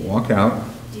will walk out,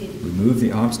 remove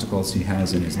the obstacles he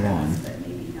has in his lawn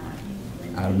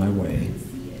out of my way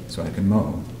so I can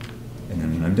mow, and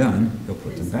then when I'm done, he'll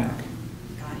put them back.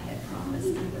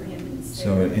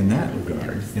 So in that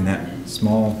regard, in that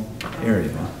small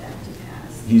area,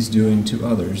 he's doing to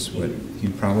others what he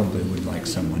probably would like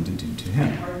someone to do to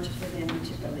him.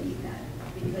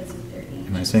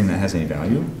 Am I saying that has any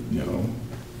value? No.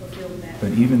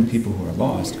 But even people who are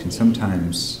lost can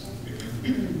sometimes,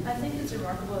 I think it's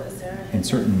remarkable that Sarah in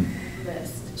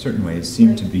certain ways,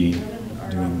 seem to be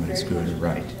doing what is good or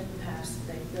right.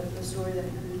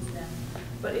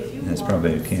 And that's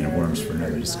probably a can of worms for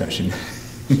another discussion.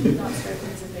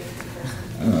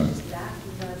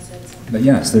 But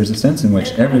yes, there's a sense in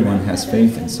which everyone has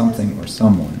faith in something or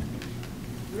someone.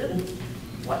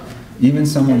 Even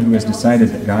someone who has decided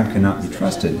that God cannot be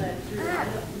trusted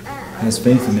has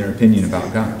faith in their opinion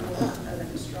about God.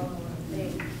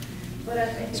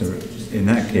 So in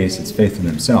that case, it's faith in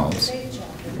themselves,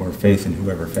 or faith in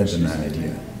whoever fed them that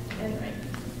idea.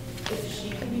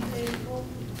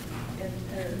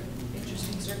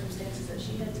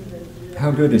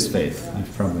 How good is faith?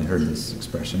 You've probably heard this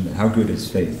expression, but how good is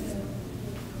faith?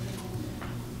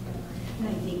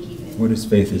 What is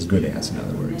faith as good as, in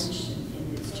other words?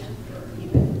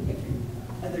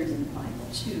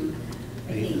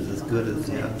 Faith is as good as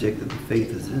the object that the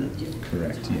faith is in.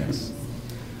 Correct, yes.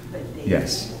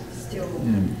 Yes.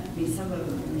 And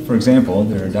for example,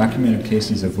 there are documented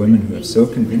cases of women who have so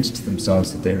convinced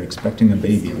themselves that they are expecting a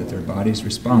baby that their bodies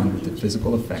respond with the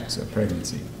physical effects of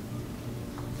pregnancy.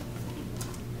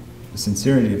 The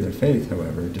sincerity of their faith,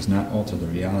 however, does not alter the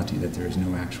reality that there is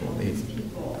no actual baby.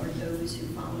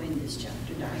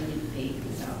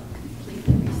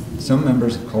 Some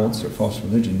members of cults or false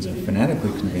religions are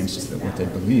fanatically convinced that what they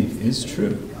believe is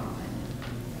true.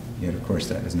 Yet, of course,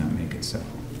 that does not make it so.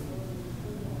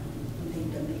 They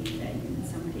believe that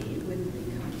someday it would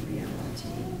become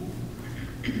reality.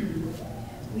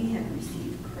 We have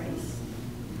received Christ,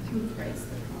 through Christ,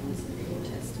 the promise of the Old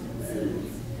Testament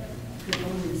saints. Could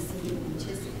only see and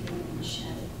anticipate in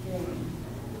shadow form.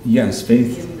 Yes,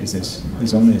 faith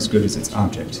is only as good as its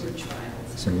object.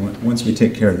 So once we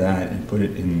take care of that and put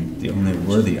it in the only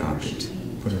worthy object,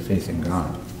 put our faith in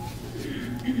God,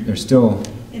 there's still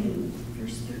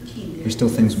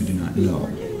things we do not know.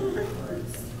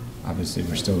 Obviously,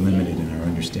 we're still limited in our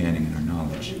understanding and our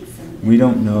knowledge. We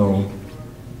don't know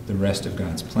the rest of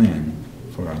God's plan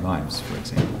for our lives, for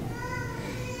example.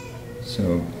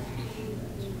 So,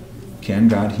 can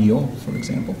God heal, for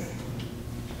example?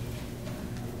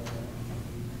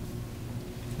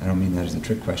 I don't mean that as a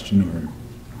trick question or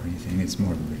anything. It's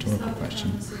more of a rhetorical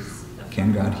question.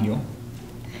 Can God heal?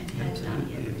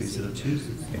 Absolutely, if he so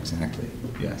chooses. Exactly,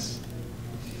 yes.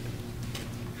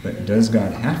 But does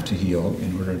God have to heal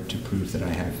in order to prove that I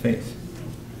have faith?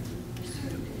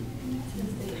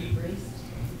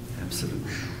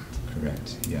 Absolutely.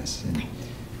 Correct, yes.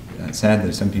 And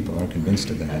sadly, some people are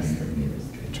convinced of that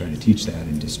and try to teach that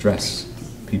and distress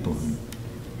people who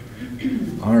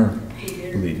are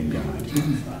believing God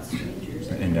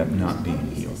but end up not being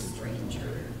healed.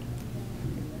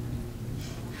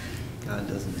 God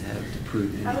doesn't have to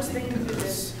prove anything to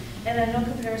us. And I know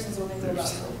comparisons only go about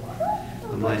so far.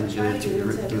 Reminds you of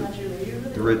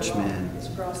the rich man.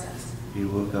 He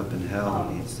woke up in hell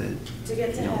and he said,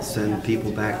 send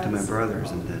people back to my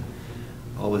brothers. And then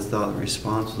always thought the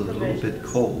response was a little bit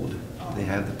cold. They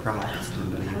have the prophets to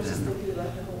believe them.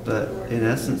 But in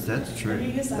essence, that's true.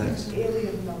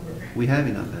 We have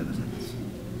enough evidence.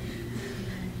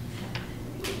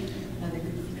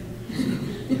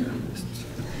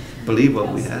 Believe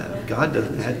what we have. God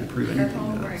doesn't have to prove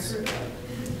anything to us.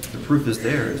 The proof is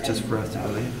there. It's just for us to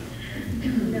believe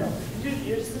it.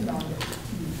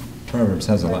 Proverbs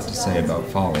has a lot to say about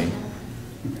folly,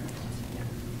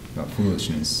 about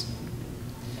foolishness,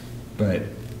 but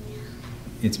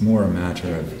it's more a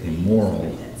matter of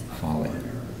immoral folly.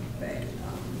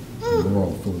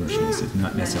 Moral foolishness is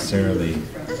not necessarily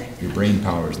your brain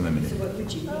power is limited.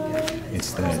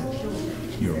 It's that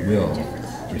your will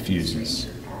refuses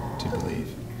to believe.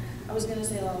 I was going to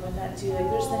say along with that too, like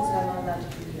there's things that I'm not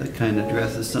allowed to do. That kind of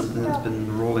addresses something that's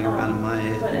been rolling around in my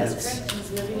head, and that's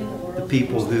the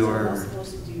people who are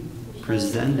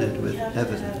presented with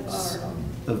evidence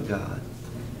of God,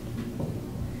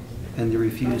 and they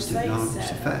refuse to acknowledge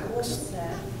the facts.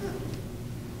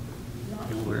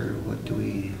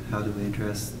 How do we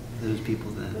address those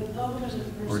people then?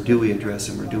 Or do we address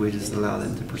them, or do we just allow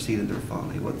them to proceed in their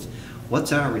folly?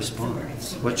 What's our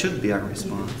response? What should be our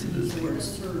response to those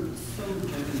things?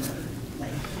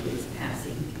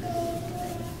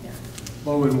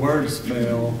 Well, when words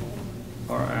fail,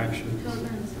 our actions,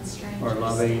 our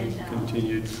loving,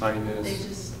 continued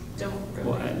kindness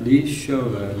will at least show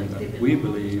them that we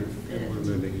believe and we're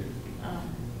living it.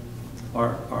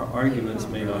 Our arguments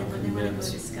may not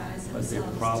convince, but they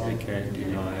probably can't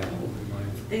deny a holy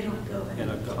life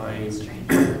and a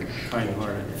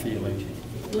kind-hearted feeling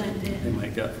they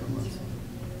might get from us.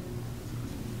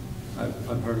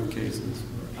 I've heard of cases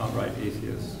where outright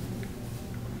atheists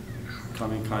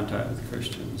come in contact with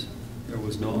Christians. There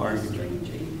was no argument,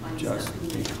 just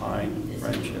a kind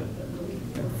friendship,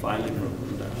 and finally broke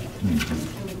them down.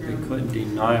 They couldn't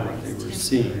deny what they were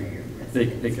seeing.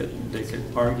 They could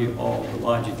argue all the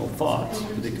logical thoughts,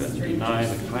 but they couldn't deny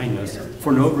the kindness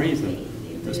for no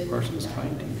reason. This person is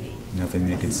kind to me. Nothing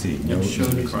they could see. No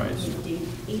showed Christ.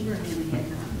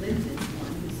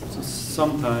 So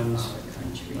sometimes,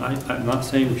 I'm not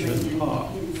saying we shouldn't talk,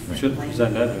 we shouldn't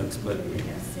present evidence, but I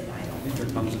think there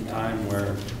comes a time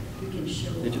where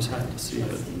they just have to see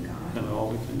it, and all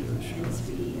we can do is show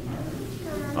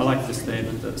it. I like the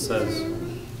statement that says,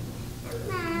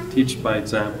 teach by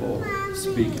example,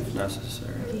 speak if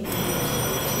necessary.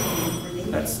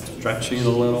 That's stretching it a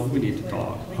little. We need to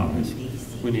talk, obviously.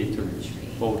 We need to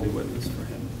boldly witness for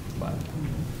him. But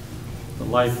the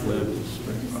life lived is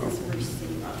very powerful.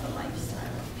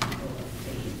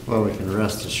 Well, we can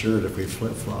rest assured if we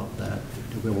flip-flop that,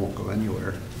 we won't go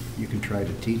anywhere. You can try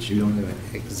to teach, you don't have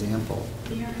an example.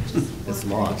 It's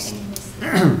lost.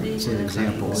 So the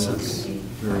example is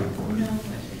very important.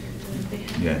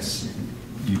 Yes,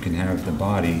 you can have the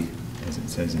body, as it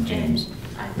says in James,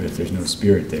 but if there's no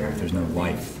spirit there, if there's no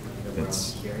life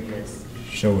that's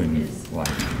showing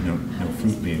life, no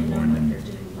fruit being born, then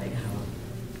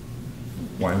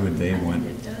why would they want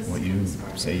what you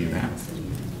say you have?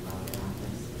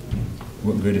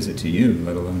 What good is it to you,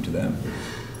 let alone to them?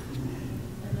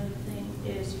 Another thing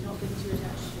is you don't get too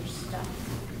attached to your stuff.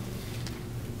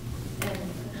 And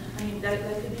I mean, that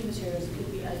could be materials, it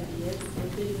could be ideas, it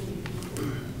could be people.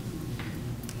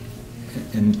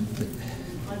 And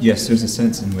yes, there's a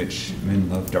sense in which men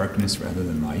love darkness rather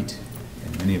than light,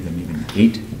 and many of them even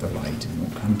hate the light and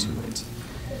won't come to it.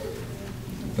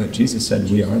 But Jesus said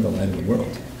we are the light of the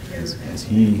world. As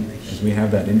we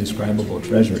have that indescribable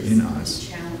treasure in us,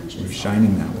 we're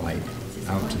shining that light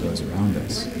out to those around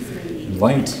us. And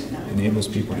light enables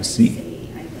people to see.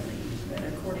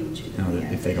 Now,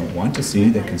 if they don't want to see,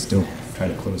 they can still try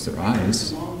to close their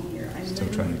eyes, still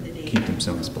try to keep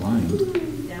themselves blind.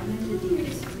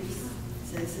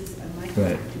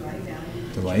 But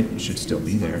the light should still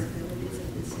be there.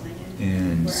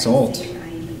 And salt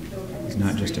is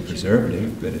not just a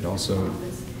preservative, but it also,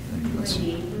 unless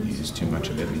you use too much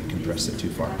of it, you compress it too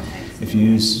far. If you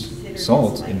use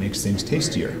salt, it makes things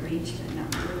tastier.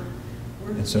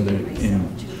 And so it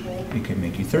can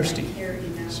make you thirsty.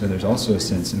 So there's also a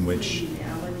sense in which,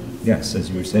 yes, as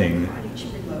you were saying,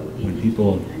 when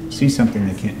people see something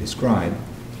they can't describe,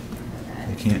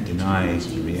 they can't deny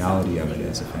the reality of it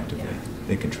as effectively.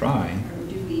 They can try,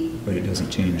 but it doesn't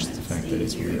change the fact that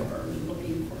it's real,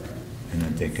 and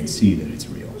that they can see that it's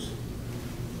real.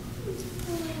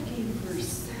 Okay,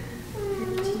 verse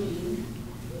 15.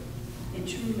 And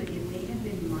truly, if they had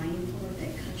been mindful of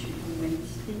that country from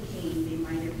whence they came, they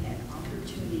might have had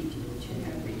opportunity to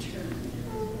have returned.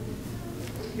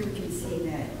 Here we can see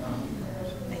that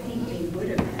I think they would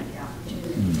have had the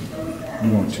opportunity to go back. we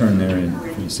won't turn there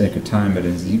for the sake of time, but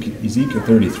in Ezekiel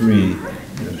 33,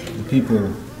 the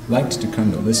people liked to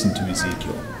come to listen to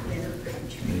Ezekiel.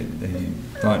 They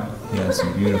thought he had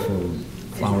some beautiful,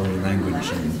 flowery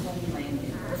language, and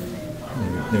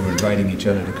they were inviting each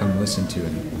other to come listen to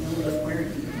him.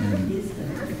 And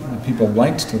the people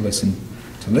liked to listen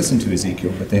to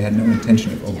Ezekiel, but they had no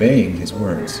intention of obeying his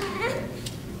words.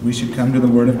 We should come to the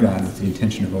Word of God with the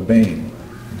intention of obeying,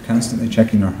 and constantly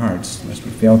checking our hearts, lest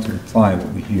we fail to apply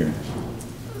what we hear.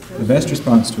 The best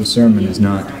response to a sermon is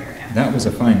not, "That was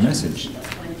a fine message,"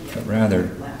 but rather,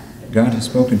 "God has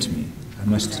spoken to me. I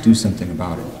must do something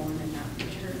about it."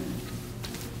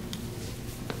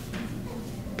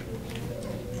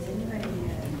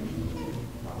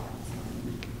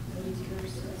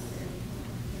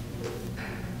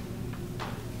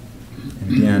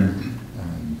 And again,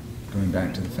 going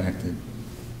back to the fact that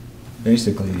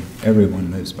basically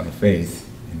everyone lives by faith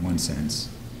in one sense.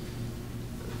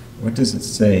 What does it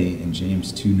say in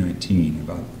James 2:19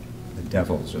 about the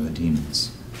devils or the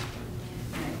demons?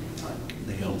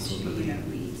 They also believe.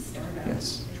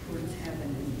 Yes.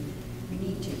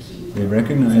 They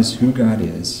recognize who God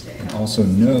is and also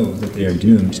know that they are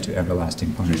doomed to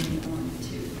everlasting punishment.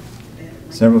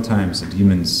 Several times the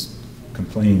demons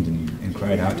complained and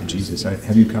cried out to Jesus,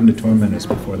 "Have you come to torment us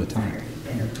before the time?"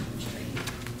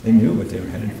 They knew what they were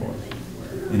headed for.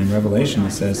 And in Revelation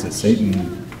it says that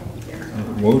Satan,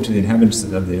 woe to the inhabitants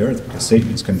of the earth, because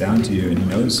Satan has come down to you and he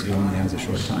knows he only has a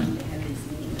short time.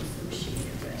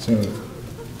 So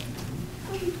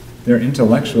their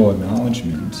intellectual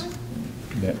acknowledgement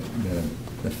that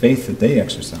the faith that they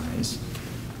exercise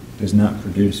does not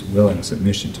produce willing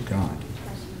submission to God.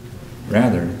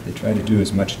 Rather, they try to do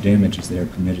as much damage as they are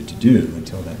permitted to do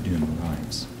until that doom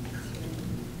arrives.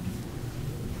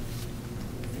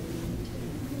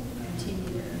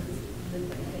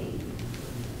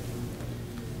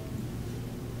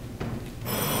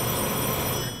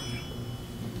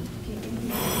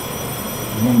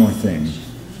 One more thing.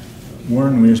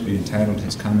 Warren Wiersbe entitled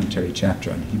his commentary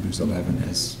chapter on Hebrews 11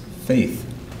 as "Faith,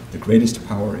 the Greatest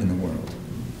Power in the World."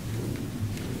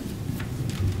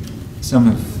 Some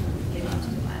have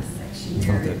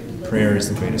thought that prayer is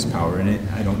the greatest power, and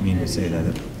I don't mean to say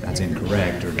that that's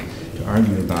incorrect or to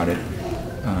argue about it,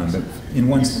 but in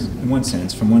one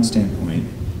sense, from one standpoint,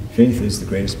 faith is the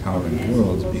greatest power in the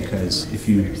world, because if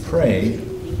you pray,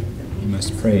 you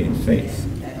must pray in faith.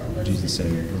 Jesus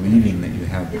said, believing that you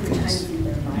have the things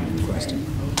you requested.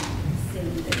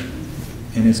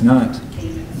 And it's not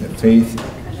that faith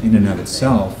in and of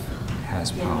itself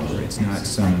has power. It's not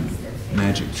some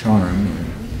magic charm or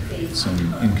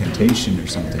some incantation or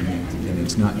something, and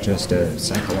it's not just a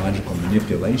psychological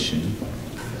manipulation,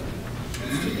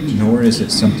 nor is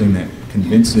it something that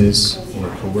convinces or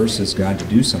coerces God to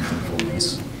do something for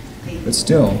us. But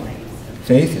still,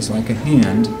 faith is like a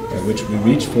hand by which we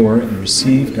reach for and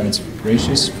receive God's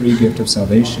gracious free gift of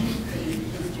salvation,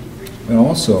 but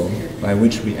also by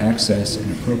which we access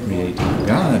and appropriate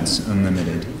God's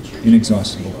unlimited,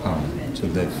 inexhaustible power to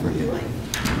live for Him.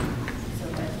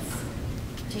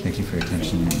 Thank you for your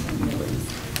attention.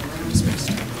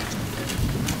 Dismissed.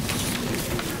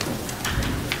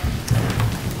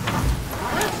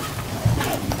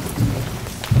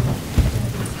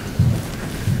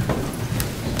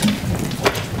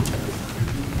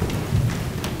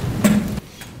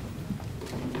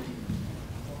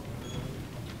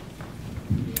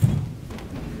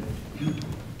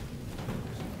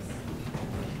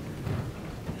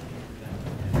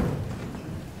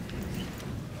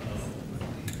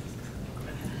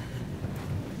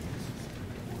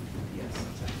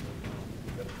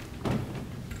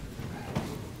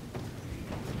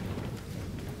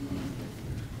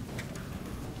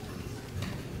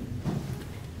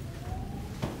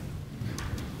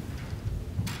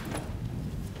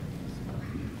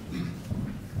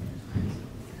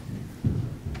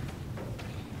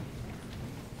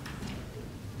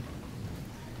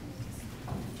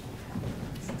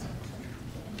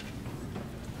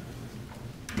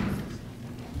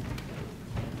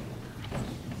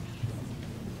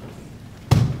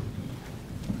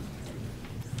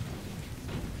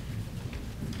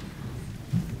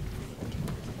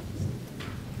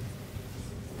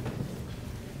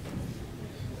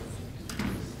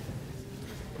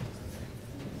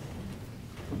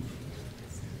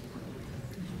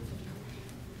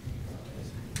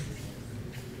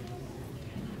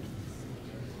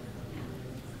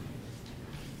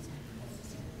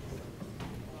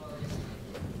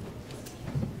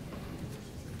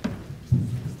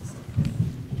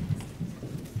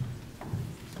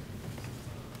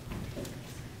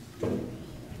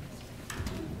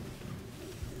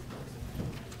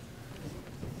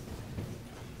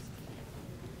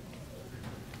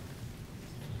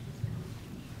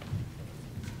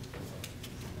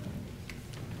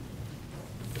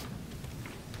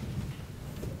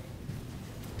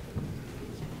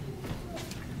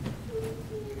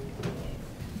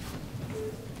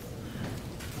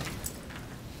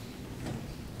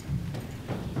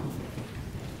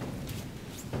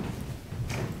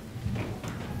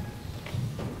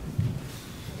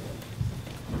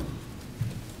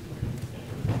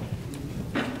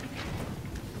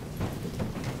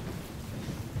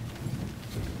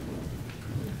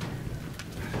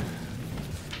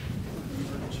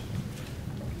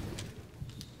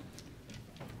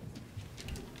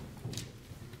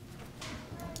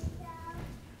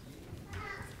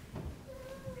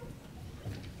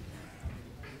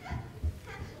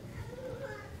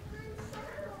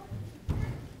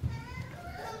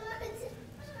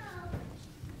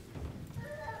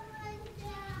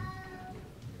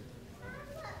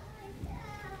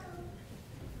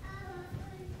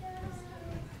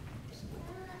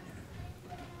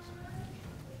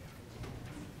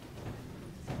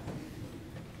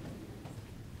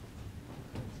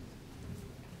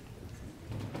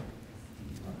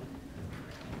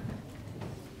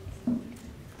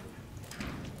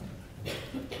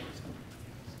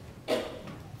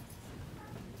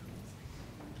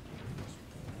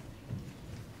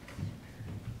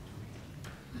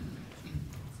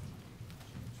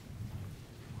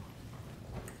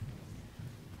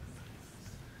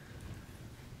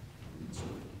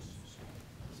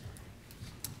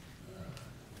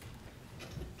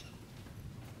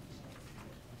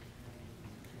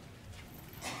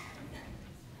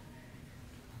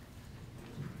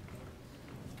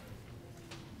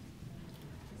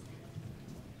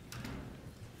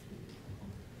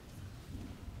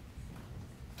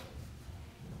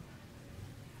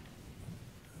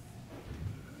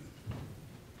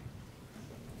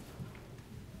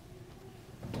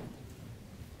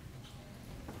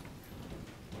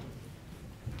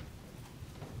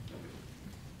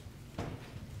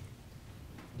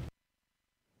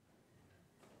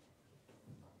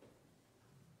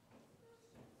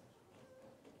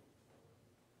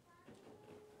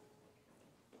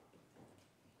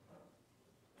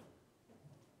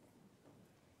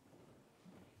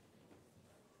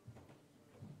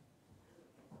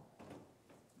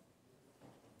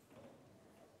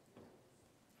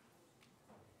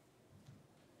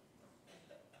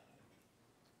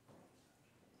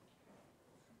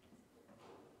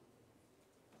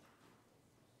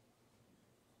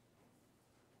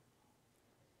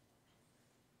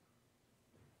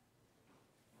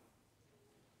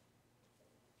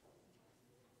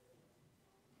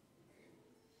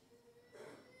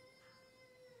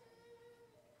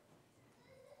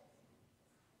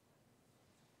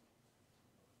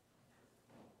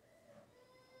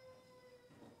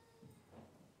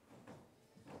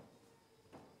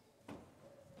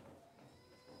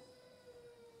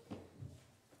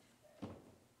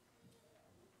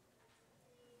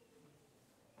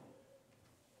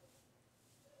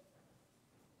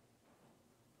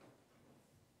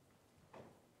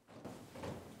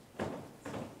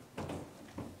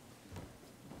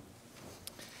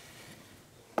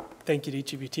 Thank you to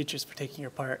each of you teachers for taking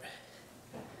your part.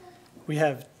 We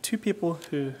have two people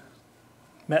who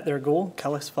met their goal.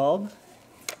 Kellis Falb,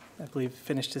 I believe,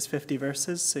 finished his 50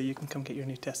 verses, so you can come get your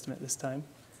New Testament this time.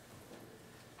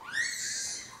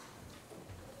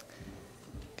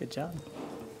 Good job.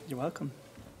 You're welcome.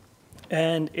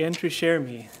 And Andrew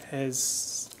Sheremy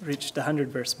has reached the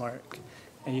 100-verse mark,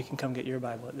 and you can come get your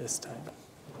Bible at this time.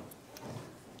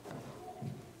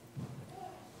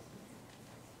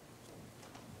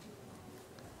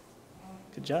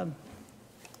 Good job.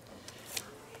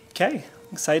 Okay,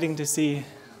 exciting to see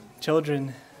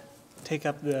children take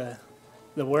up the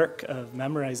work of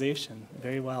memorization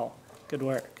very well. Good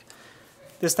work.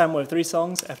 This time we'll have 3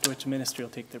 songs, after which ministry will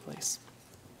take their place.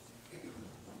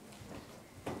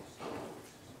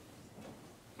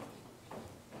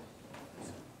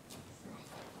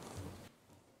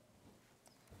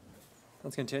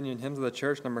 Let's continue in Hymns of the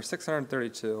Church, number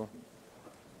 632.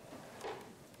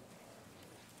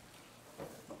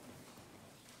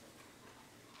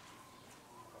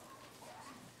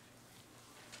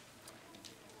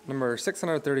 Number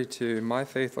 632, My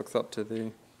Faith Looks Up to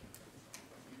Thee.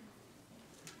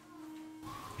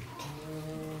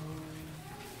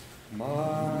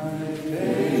 My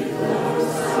faith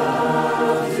looks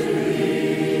up to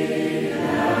Thee,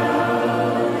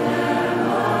 thou Lamb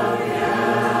of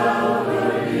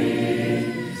Calvary,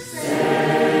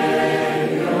 Savior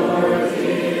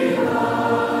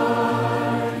divine.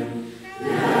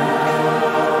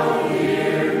 Now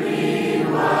hear me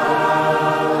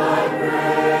while I pray.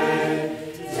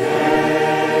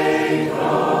 Take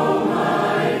all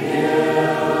my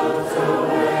guilt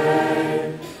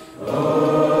away. Let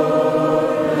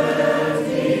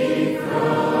me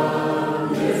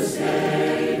from this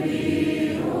day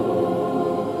be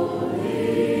wholly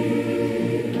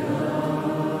thine.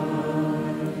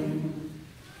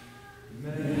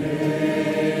 May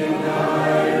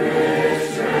thy rich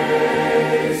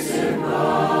grace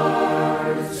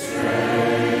impart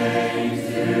strength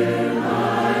to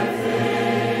my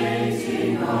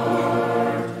fainting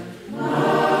heart,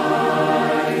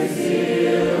 my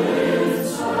zeal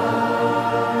inspire,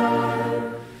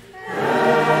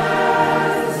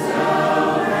 as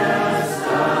thou hast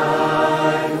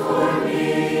died for me.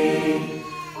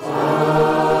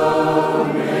 Oh,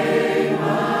 may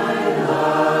my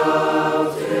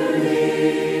love to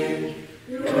Thee,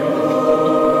 pure,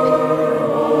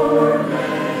 warm,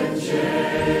 and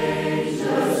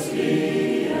changeless,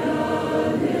 be a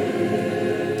living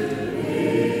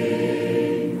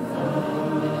fire.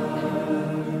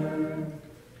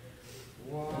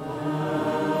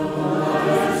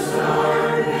 Once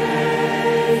dark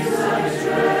days I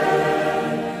tread,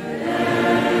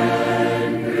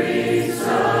 and griefs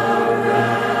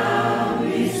around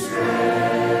me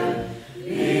spread,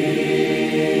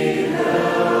 be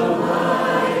Thou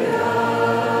my guide.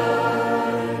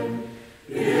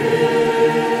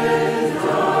 If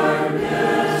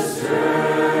darkness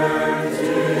turn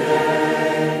to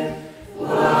day,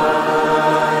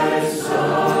 wipe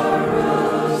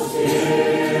sorrow's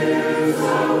tears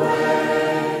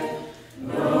away,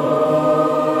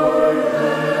 nor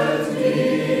let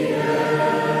me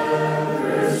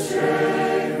ever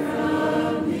stray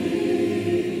from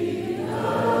Thee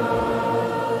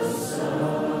aside.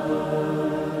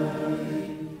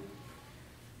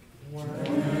 When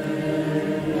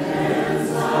ends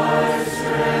thy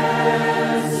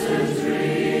strength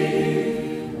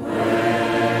dream,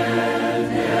 when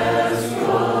death's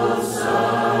cold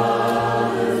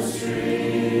solid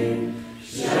stream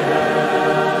shall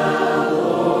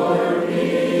o'er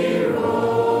me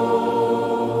roll,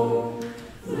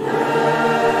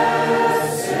 blessed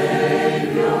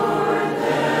Savior,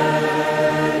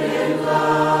 then in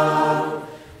love,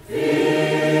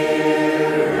 fear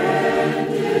and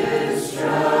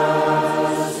distrust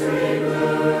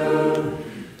remove.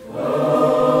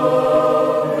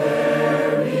 Oh, bear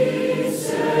me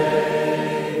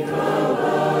safe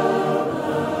above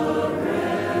the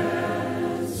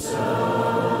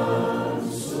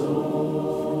ransomed soul.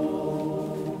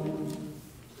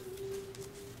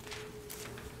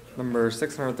 Number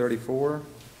 634.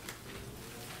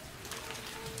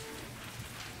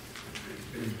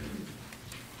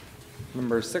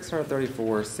 Number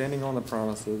 634, Standing on the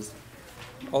Promises.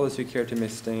 All those who care to may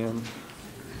stand.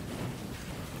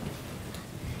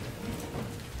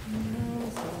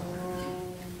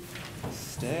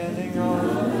 Standing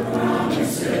on the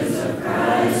Promises of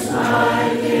Christ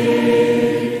my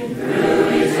King, through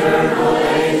eternal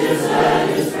ages let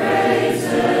His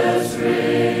praises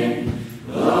ring.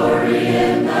 Glory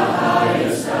in the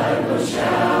highest I will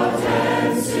shout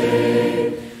and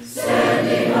sing,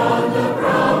 standing on the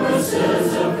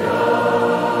promises of God.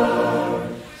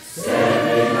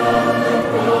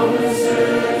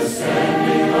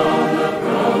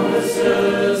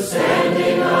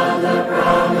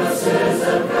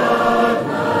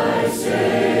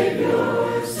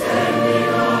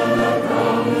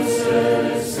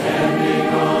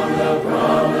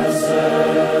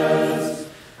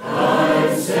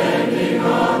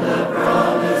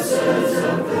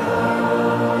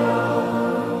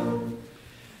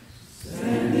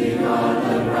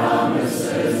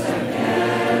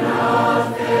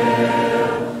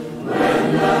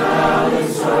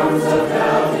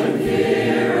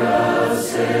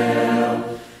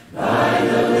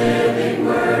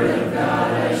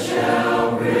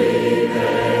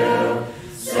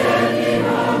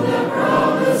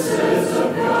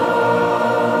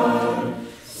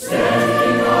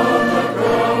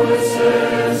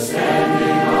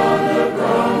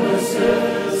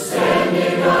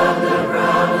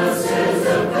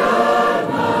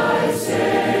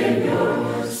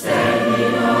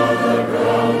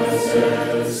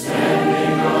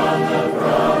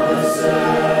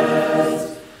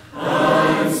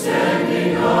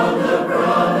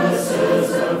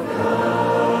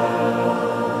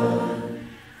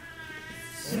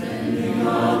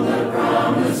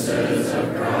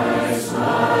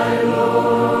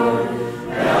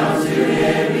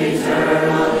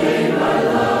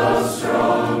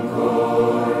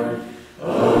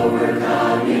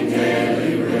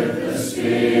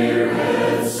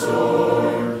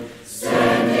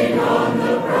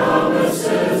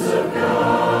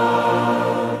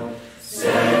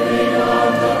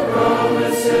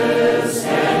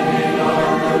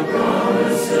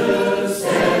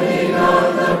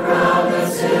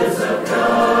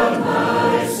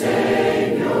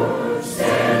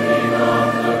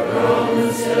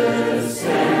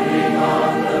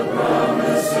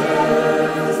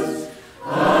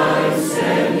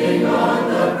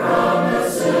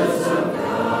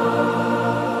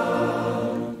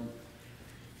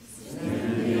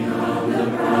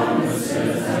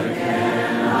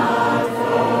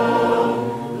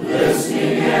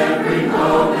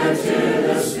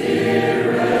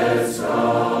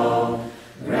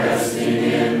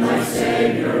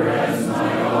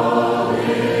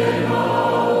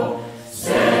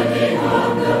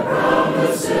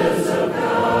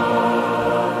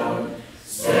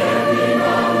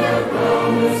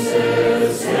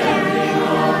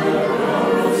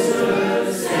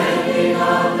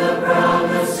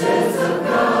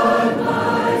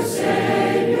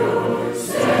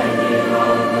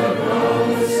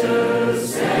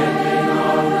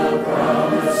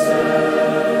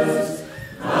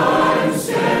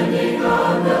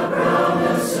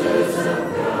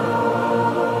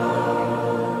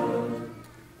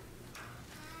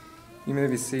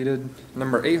 be seated.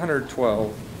 Number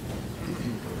 812.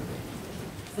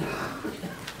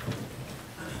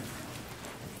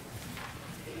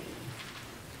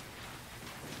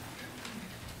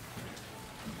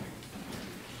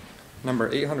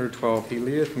 Number 812, He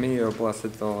leadeth me, O blessed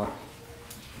thought.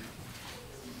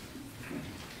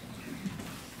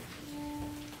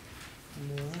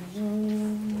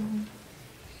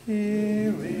 He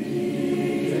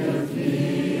leadeth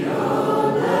me,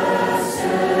 O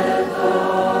blessed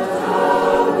thought,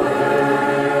 O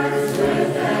words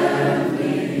with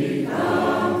heavenly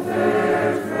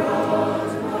comfort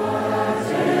fraught,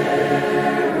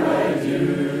 whate'er I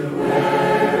do,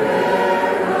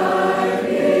 where'er I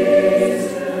be,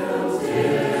 still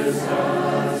 'tis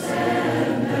God's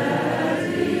hand that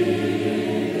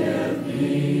leadeth me.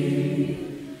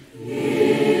 He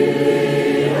leadeth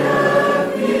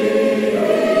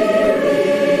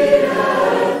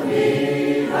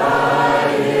me by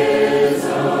His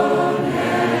own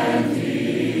hand.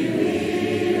 He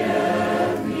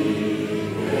leadeth me,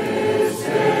 His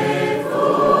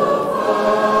faithful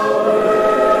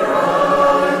follower I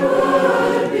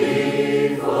would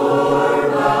be,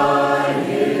 for by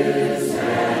His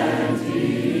hand He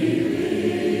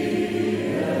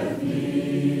leadeth me.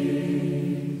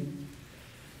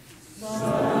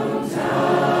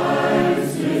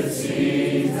 Sometimes with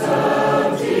scenes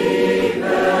of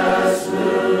deepest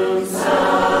gloom,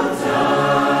 sometimes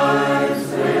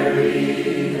where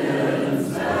Eden's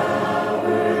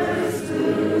bowers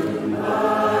bloom,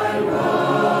 by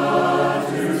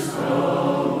waters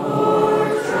calm or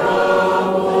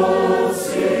troubled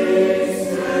seas,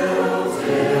 still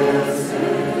 'tis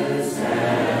His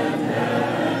hand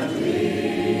that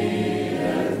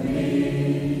leadeth me.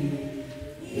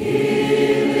 He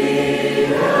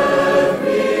leadeth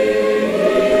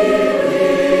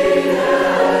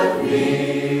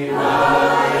me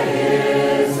by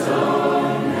His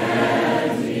own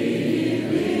hand. He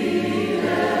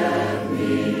leadeth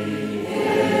me,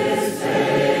 His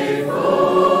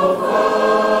faithful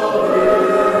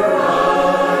follower I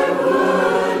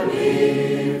would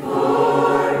be,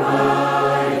 for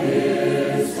by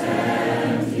His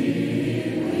hand He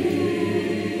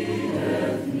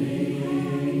leadeth me.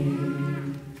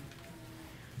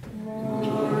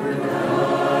 Lord, I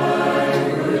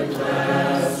would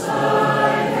clasp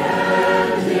Thy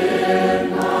hand in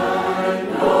mine,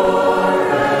 nor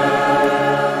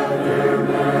ever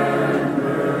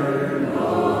murmur,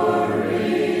 nor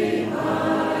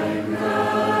repine,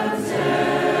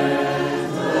 content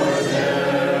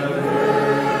whatever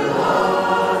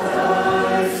lot I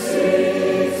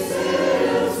see,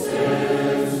 still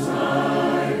 'tis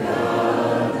my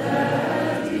God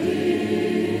that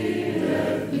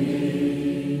leadeth me.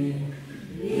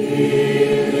 He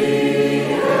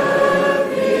leadeth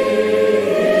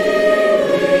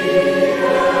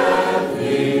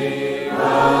me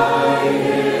by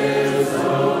His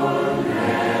own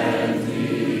hand. He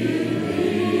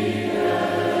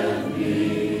leadeth me,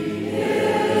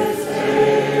 His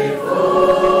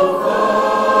faithful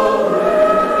follower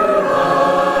I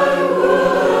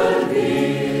would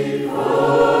be,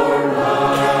 for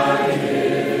by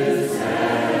His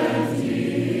hand He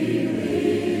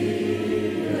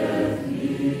leadeth me.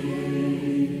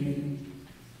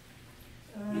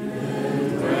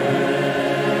 And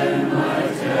when my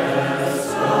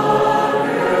task on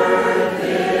earth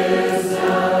is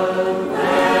done,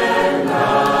 when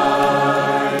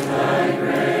by Thy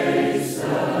grace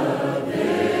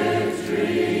the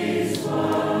victory's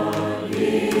won,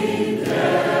 in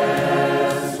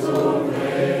death's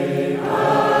away,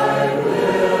 I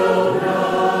will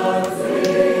not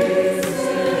flee,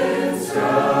 since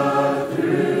God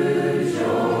through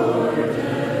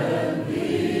Jordan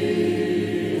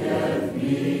leadeth me.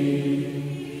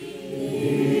 He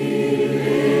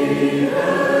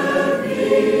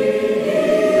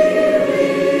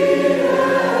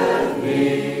leadeth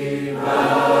me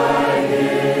by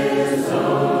His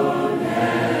own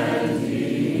hand.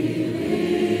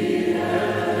 He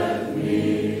leadeth me,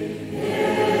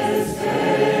 His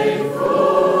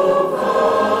faithful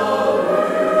follower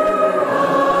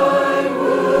I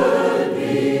would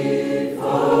be,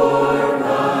 for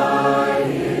by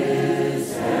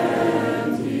His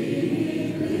hand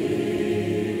He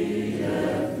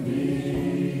leadeth me.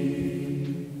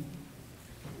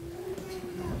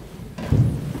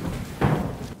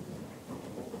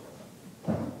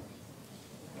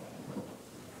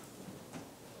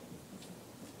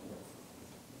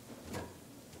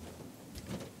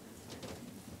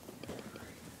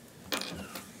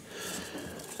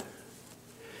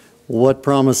 What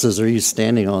promises are you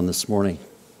standing on this morning?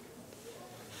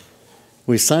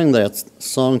 We sang that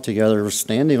song together,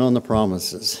 Standing on the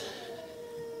Promises.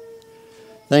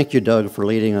 Thank you, Doug, for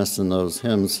leading us in those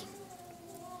hymns.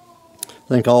 I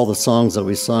think all the songs that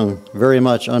we sung very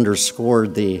much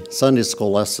underscored the Sunday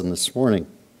school lesson this morning.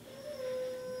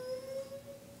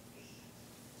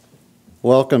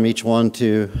 Welcome each one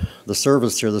to the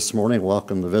service here this morning.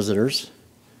 Welcome the visitors.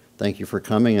 Thank you for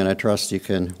coming, and I trust you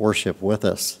can worship with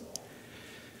us.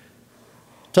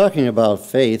 Talking about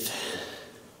faith,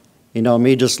 you know,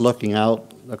 me just looking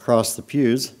out across the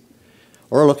pews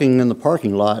or looking in the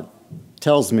parking lot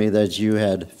tells me that you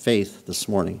had faith this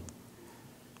morning.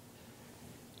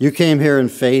 You came here in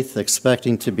faith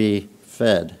expecting to be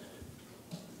fed.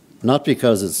 Not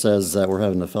because it says that we're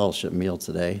having a fellowship meal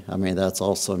today. I mean, that's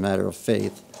also a matter of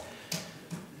faith.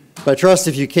 But I trust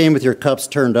if you came with your cups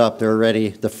turned up, they're already,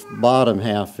 the bottom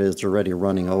half is already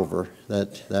running over.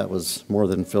 That was more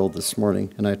than filled this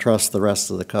morning. And I trust the rest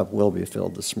of the cup will be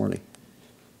filled this morning.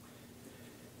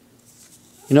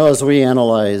 You know, as we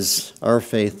analyze our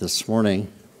faith this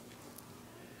morning,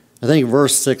 I think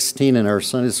verse 16 in our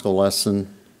Sunday school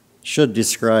lesson should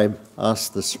describe us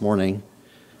this morning.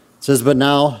 It says, but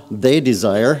now they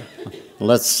desire,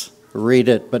 let's read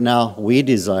it, but now we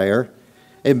desire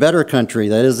a better country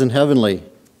that is in heavenly.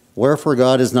 Wherefore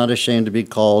God is not ashamed to be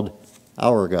called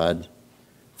our God,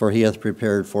 for he hath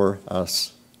prepared for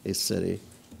us a city.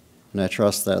 And I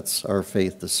trust that's our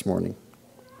faith this morning.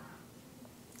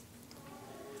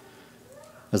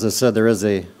 As I said, there is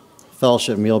a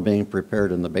fellowship meal being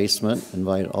prepared in the basement. I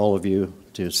invite all of you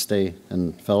to stay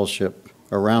and fellowship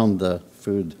around the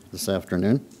food this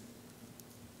afternoon.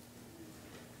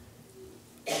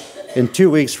 In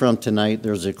 2 weeks from tonight,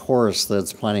 there's a chorus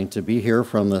that's planning to be here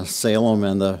from the Salem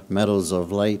and the Meadows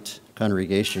of Light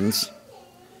congregations.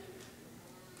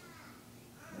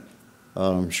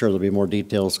 I'm sure there'll be more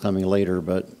details coming later,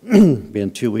 but be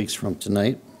in 2 weeks from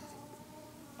tonight.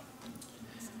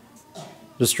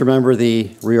 Just remember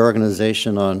the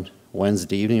reorganization on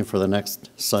Wednesday evening for the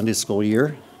next Sunday school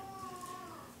year.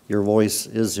 Your voice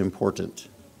is important.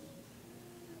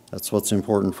 That's what's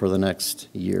important for the next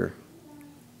year.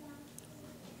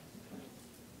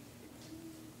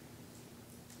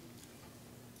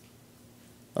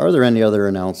 Are there any other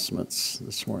announcements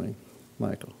this morning,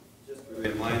 Michael? Just a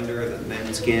reminder that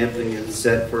men's camping is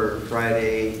set for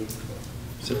Friday,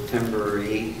 September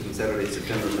 8th and Saturday,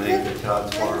 September 9th at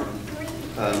Todd's Farm.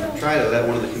 Try to let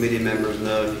one of the committee members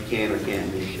know if you can or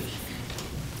can't make it.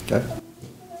 Okay.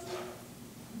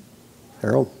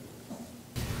 Harold?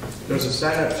 There's a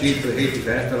sign-up sheet for the Haiti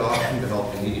benefit auction to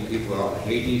help the needy people out in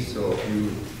Haiti, so if you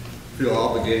feel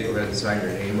obligated, go ahead and sign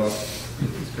your name up.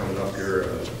 It's coming up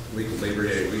here week of Labor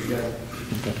Day weekend.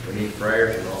 We need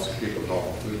prayers and also people help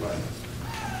with food line.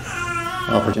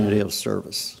 Opportunity of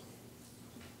service.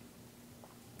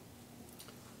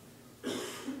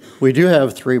 We do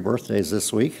have 3 birthdays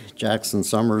this week. Jackson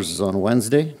Summers is on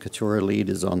Wednesday, Katura Lead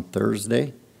is on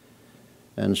Thursday,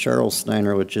 and Cheryl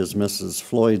Steiner, which is Mrs.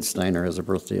 Floyd Steiner, has a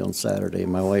birthday on Saturday.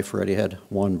 My wife already had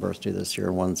 1 birthday this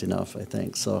year, one's enough, I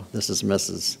think. So this is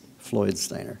Mrs. Floyd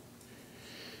Steiner.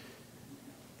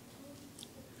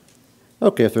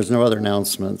 Okay, if there's no other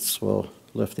announcements, we'll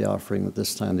lift the offering at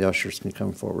this time. The ushers can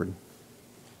come forward.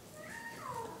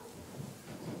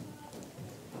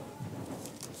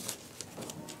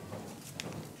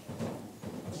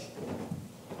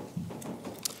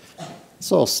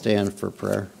 Let's all stand for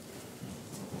prayer.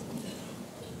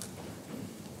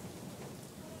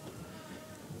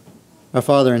 Our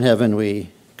Father in heaven,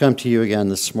 we come to you again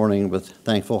this morning with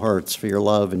thankful hearts for your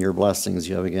love and your blessings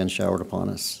you have again showered upon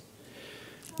us.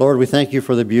 Lord, we thank you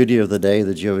for the beauty of the day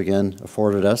that you have again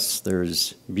afforded us.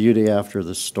 There's beauty after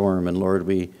the storm, and Lord,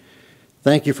 we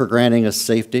thank you for granting us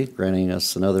safety, granting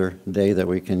us another day that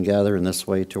we can gather in this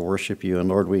way to worship you. And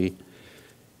Lord, we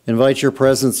invite your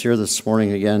presence here this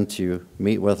morning again to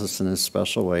meet with us in a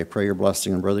special way. Pray your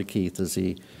blessing on Brother Keith as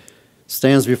he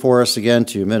stands before us again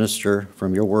to minister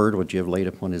from your word what you have laid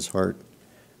upon his heart.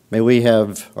 May we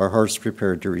have our hearts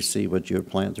prepared to receive what you have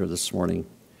planned through this morning.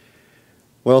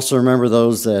 We also remember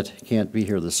those that can't be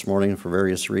here this morning for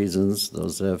various reasons,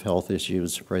 those that have health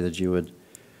issues. Pray that you would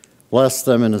bless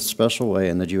them in a special way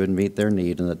and that you would meet their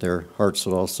need and that their hearts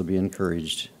would also be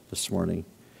encouraged this morning.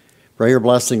 Pray your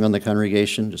blessing on the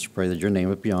congregation. Just pray that your name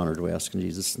would be honored. We ask in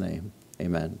Jesus' name.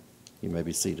 Amen. You may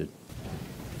be seated.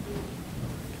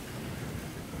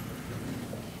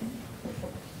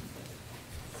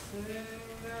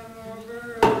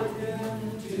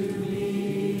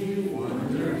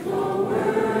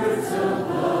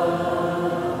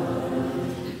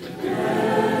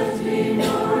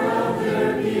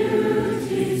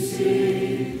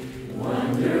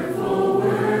 Wonderful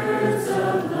words of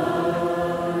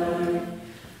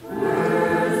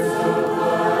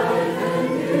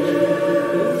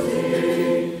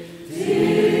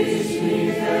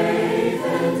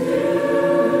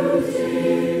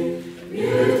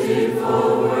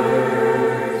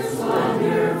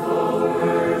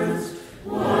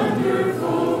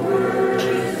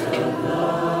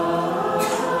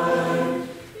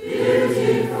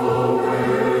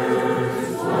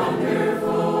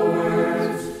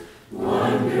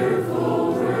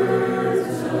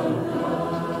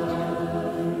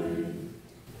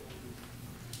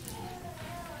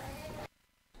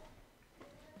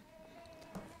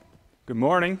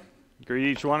morning.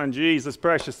 Greet each one in Jesus'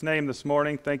 precious name this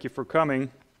morning. Thank you for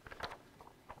coming.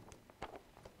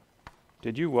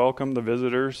 Did you welcome the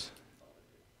visitors?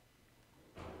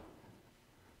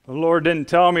 The Lord didn't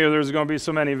tell me there was going to be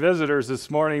so many visitors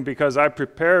this morning because I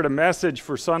prepared a message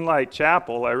for Sunlight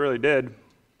Chapel. I really did.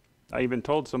 I even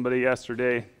told somebody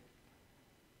yesterday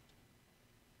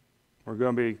we're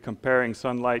going to be comparing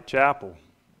Sunlight Chapel.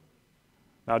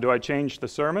 Now, do I change the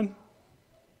sermon?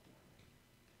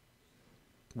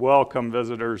 Welcome,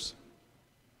 visitors.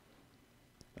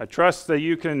 I trust that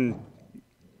you can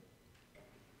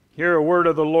hear a word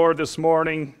of the Lord this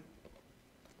morning.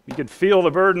 You can feel the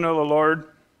burden of the Lord.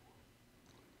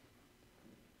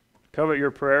 Covet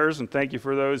your prayers, and thank you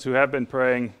for those who have been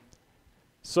praying.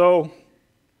 So,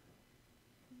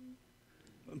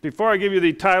 before I give you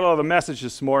the title of the message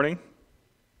this morning,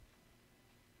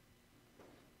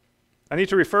 I need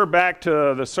to refer back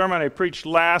to the sermon I preached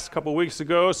last couple weeks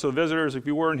ago. So visitors, if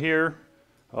you weren't here,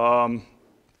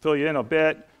 fill you in a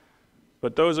bit.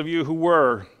 But those of you who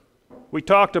were, we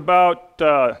talked about,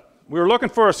 we were looking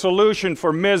for a solution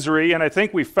for misery, and I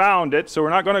think we found it, so we're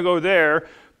not going to go there.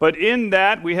 But in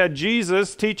that, we had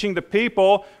Jesus teaching the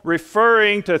people,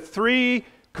 referring to 3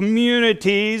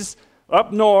 communities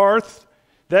up north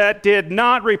that did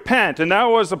not repent, and that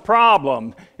was a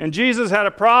problem. And Jesus had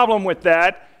a problem with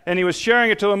that, and he was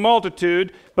sharing it to the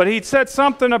multitude, but he said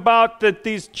something about that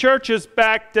these churches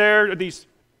back there, these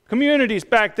communities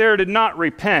back there did not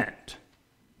repent.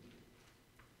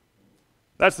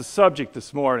 That's the subject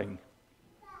this morning.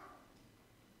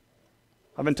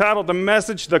 I've entitled the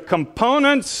message, The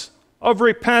Components of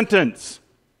Repentance.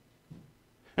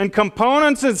 And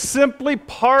components is simply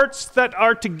parts that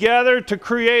are together to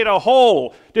create a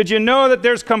whole. Did you know that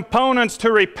there's components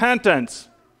to repentance?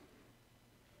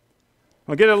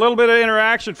 I'll get a little bit of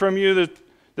interaction from you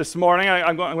this morning.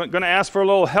 I'm going to ask for a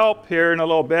little help here in a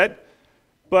little bit.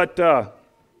 But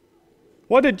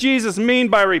what did Jesus mean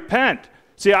by repent?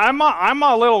 See, I'm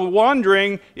a little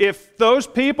wondering if those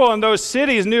people in those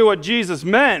cities knew what Jesus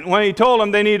meant when he told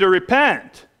them they need to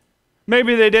repent.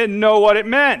 Maybe they didn't know what it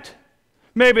meant.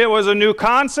 Maybe it was a new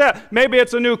concept. Maybe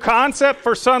it's a new concept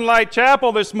for Sunlight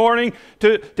Chapel this morning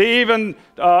to even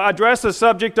address the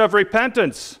subject of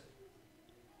repentance.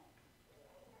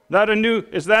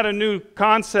 Is that a new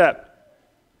concept?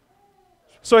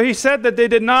 So he said that they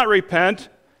did not repent.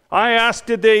 I asked,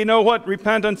 did they know what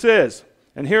repentance is?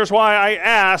 And here's why I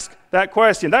ask that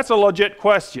question. That's a legit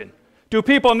question. Do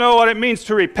people know what it means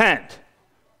to repent?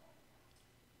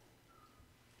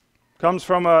 Comes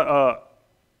from a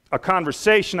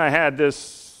conversation I had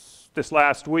this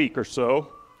last week or so.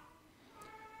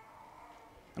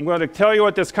 I'm going to tell you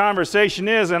what this conversation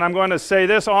is, and I'm going to say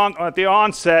this at the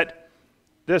onset.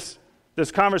 This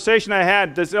conversation I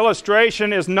had, this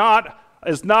illustration is not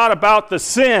about the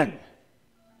sin.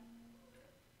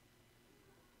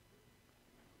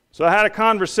 So I had a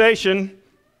conversation,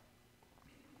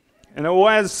 and it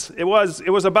was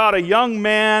about a young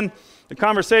man. The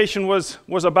conversation was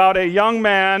about a young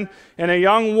man and a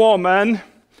young woman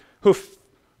who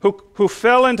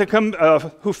fell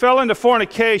into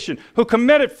fornication, who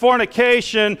committed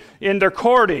fornication in their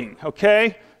courting.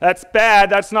 Okay, that's bad.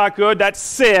 That's not good. That's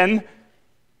sin.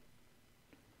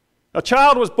 A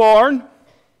child was born.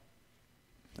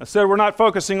 I said we're not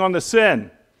focusing on the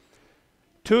sin.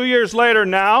 2 years later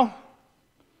now,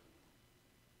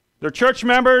 they're church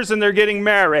members and they're getting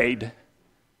married.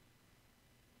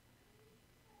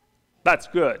 That's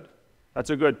good.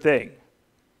 That's a good thing.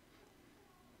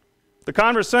 The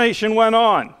conversation went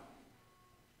on.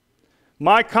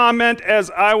 My comment as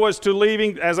I was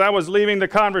leaving the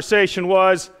conversation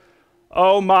was,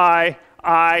 "Oh my,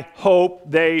 I hope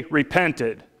they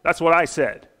repented." That's what I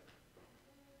said.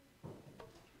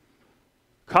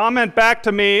 Comment back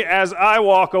to me as I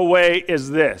walk away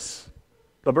is this: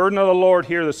 the burden of the Lord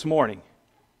here this morning.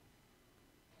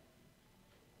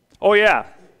 Oh yeah,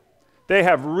 they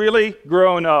have really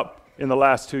grown up in the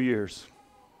last 2 years.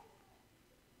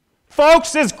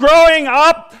 Folks, is growing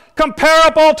up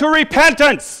comparable to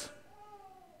repentance?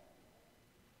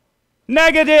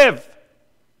 Negative.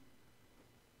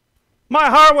 My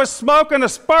heart was smoking, a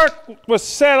spark was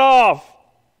set off.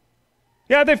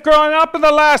 Yeah, they've grown up in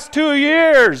the last 2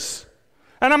 years.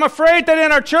 And I'm afraid that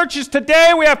in our churches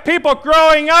today we have people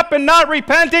growing up and not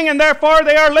repenting, and therefore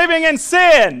they are living in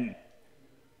sin.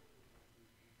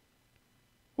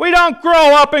 We don't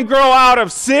grow up and grow out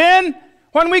of sin.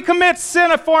 When we commit sin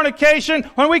of fornication,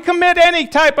 when we commit any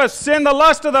type of sin, the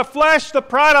lust of the flesh, the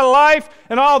pride of life,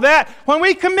 and all that, when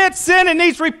we commit sin, it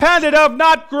needs repented of,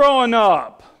 not growing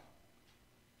up.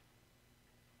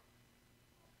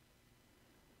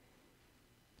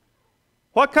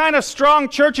 What kind of strong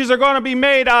churches are going to be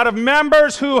made out of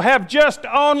members who have just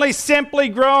only simply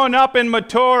grown up and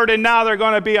matured and now they're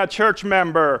going to be a church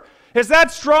member? Is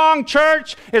that strong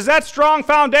church? Is that strong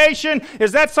foundation?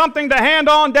 Is that something to hand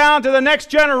on down to the next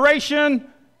generation?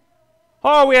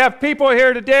 Oh, we have people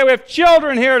here today. We have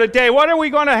children here today. What are we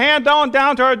going to hand on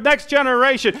down to our next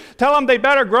generation? Tell them they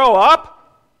better grow up?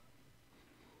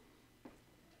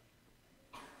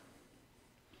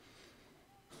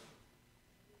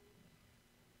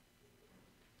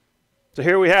 So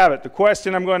here we have it. The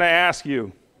question I'm going to ask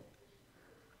you.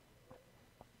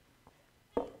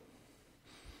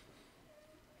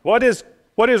 What is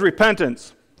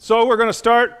repentance? So we're going to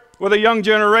start with a young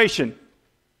generation.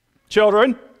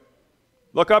 Children,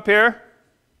 look up here.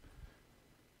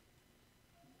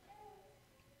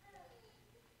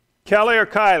 Kelly or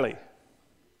Kylie?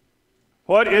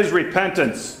 What is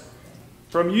repentance?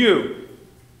 From you.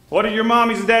 What did your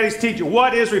mommies and daddies teach you?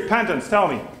 What is repentance? Tell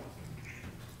me.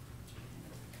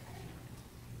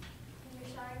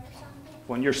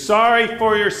 When you're sorry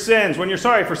for your sins. When you're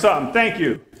sorry for something. Thank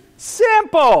you.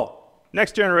 Simple.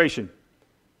 Next generation.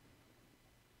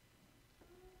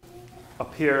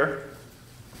 Up here.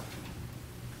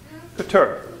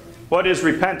 Couture. What is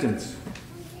repentance?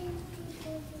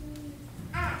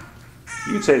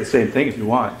 You can say the same thing if you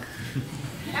want.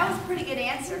 That was a pretty good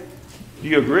answer. Do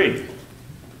you agree?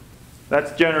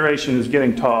 That generation is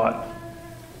getting taught.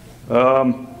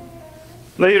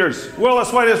 Leaders.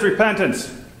 Willis, what is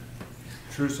repentance?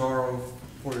 True sorrow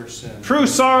for your sins. True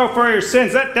sorrow for your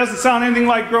sins. That doesn't sound anything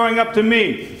like growing up to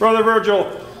me. Brother Virgil,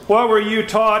 what were you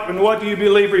taught and what do you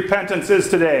believe repentance is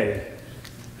today?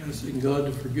 Asking God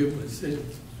to forgive my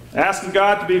sins. Asking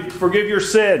God to forgive your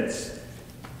sins.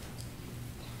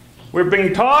 We're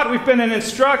being taught, we've been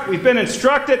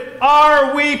instructed.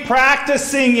 Are we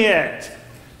practicing it?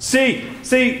 See,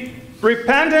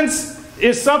 repentance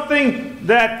is something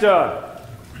that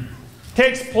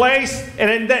takes place,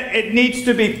 and it needs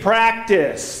to be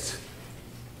practiced.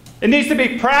 It needs to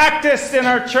be practiced in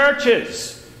our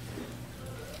churches.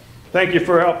 Thank you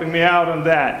for helping me out on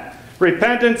that.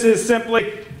 Repentance is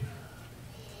simply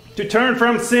to turn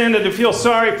from sin and to feel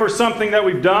sorry for something that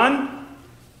we've done.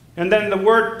 And then the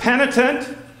word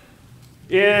penitent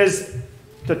is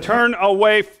to turn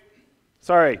away,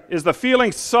 is the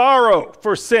feeling sorrow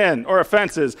for sin or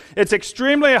offenses. It's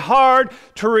extremely hard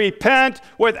to repent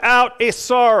without a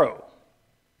sorrow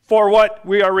for what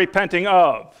we are repenting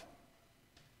of.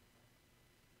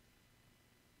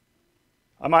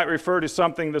 I might refer to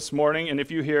something this morning, and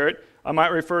if you hear it, I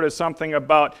might refer to something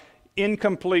about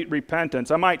incomplete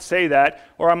repentance. I might say that,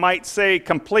 or I might say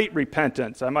complete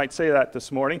repentance. I might say that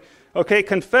this morning. Okay,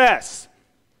 confess.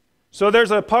 So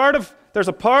there's a part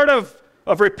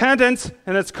of repentance,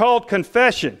 and it's called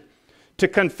confession. To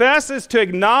confess is to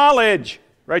acknowledge.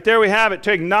 Right there we have it.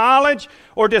 To acknowledge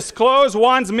or disclose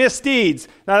one's misdeeds.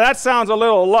 Now that sounds a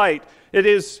little light. It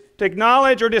is to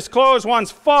acknowledge or disclose one's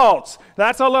faults.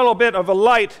 That's a little bit of a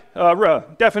light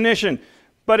definition.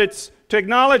 But it's to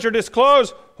acknowledge or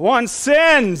disclose one's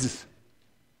sins.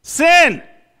 Sin.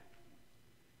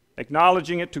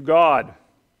 Acknowledging it to God.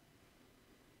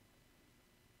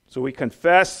 So we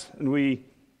confess and we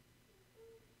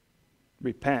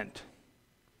repent.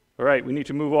 All right, we need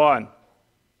to move on.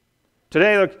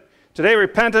 Today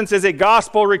repentance is a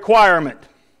gospel requirement.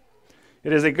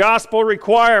 It is a gospel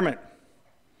requirement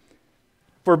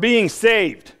for being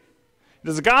saved. It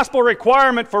is a gospel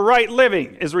requirement for right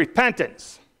living, is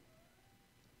repentance.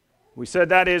 We said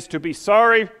that is to be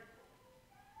sorry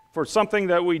for something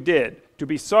that we did, to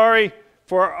be sorry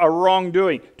for a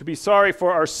wrongdoing, to be sorry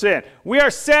for our sin. We are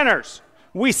sinners.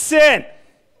 We sin.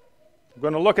 We're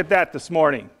going to look at that this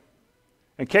morning.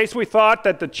 In case we thought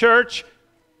that the church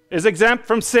is exempt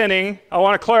from sinning, I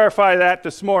want to clarify that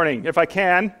this morning, if I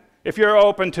can, if you're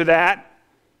open to that.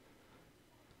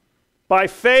 By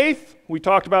faith, we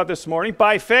talked about this morning,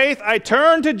 by faith I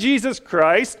turn to Jesus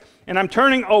Christ, and I'm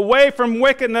turning away from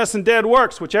wickedness and dead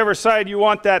works, whichever side you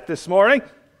want that this morning.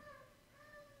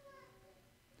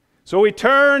 So we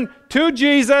turn to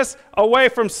Jesus, away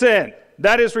from sin.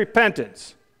 That is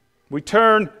repentance. We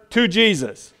turn to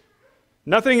Jesus.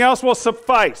 Nothing else will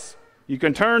suffice. You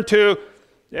can turn to,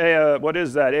 what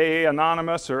is that, AA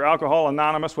Anonymous or Alcohol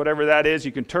Anonymous, whatever that is.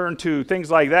 You can turn to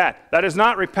things like that. That is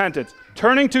not repentance.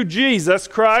 Turning to Jesus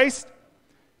Christ,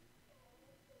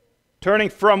 turning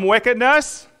from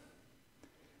wickedness,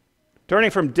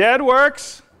 turning from dead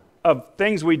works of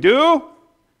things we do,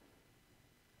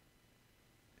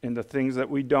 and the things that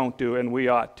we don't do and we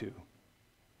ought to.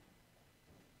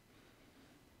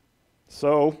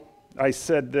 So, I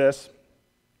said this.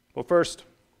 Well, first,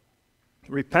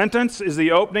 Repentance is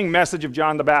the opening message of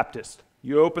John the Baptist.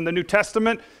 You open the New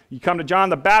Testament, you come to John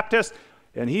the Baptist,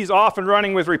 and he's off and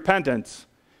running with repentance.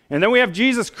 And then we have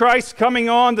Jesus Christ coming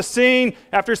on the scene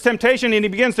after his temptation, and he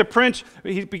begins to preach,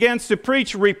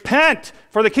 repent,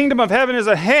 for the kingdom of heaven is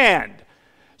at hand.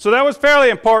 So that was fairly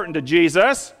important to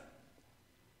Jesus.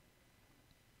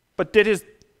 But did his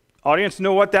audience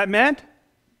know what that meant?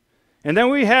 And then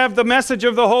we have the message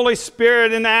of the Holy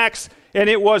Spirit in Acts, and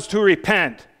it was to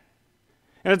repent.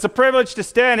 And it's a privilege to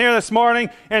stand here this morning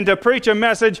and to preach a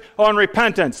message on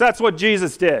repentance. That's what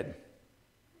Jesus did.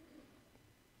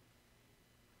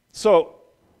 So,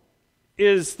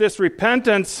 is this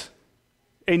repentance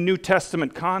a New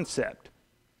Testament concept?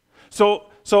 So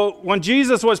when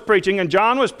Jesus was preaching and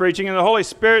John was preaching and the Holy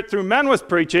Spirit through men was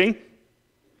preaching,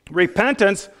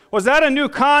 repentance, was that a new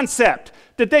concept?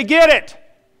 Did they get it?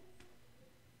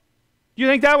 You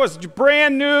think that was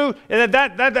brand new and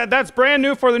that's brand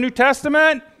new for the New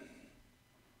Testament?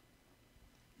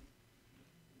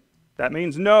 That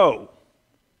means no.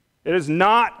 It is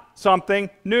not something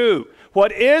new.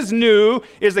 What is new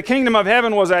is the kingdom of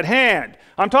heaven was at hand.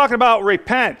 I'm talking about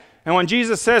repent. And when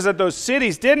Jesus says that those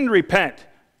cities didn't repent,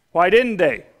 why didn't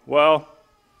they? Well,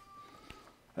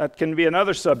 that can be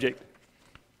another subject.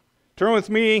 Turn with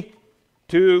me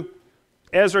to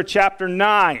Ezra chapter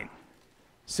 9.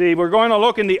 See, we're going to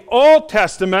look in the Old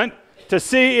Testament to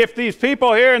see if these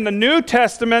people here in the New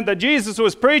Testament that Jesus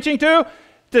was preaching to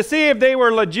see if they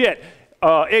were legit,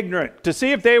 ignorant, to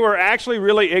see if they were actually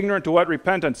really ignorant to what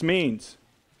repentance means.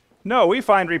 No, we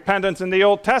find repentance in the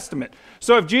Old Testament.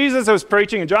 So if Jesus was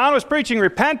preaching and John was preaching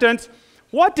repentance,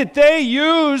 what did they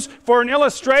use for an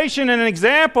illustration and an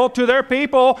example to their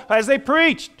people as they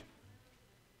preached?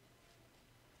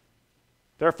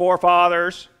 Their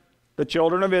forefathers, the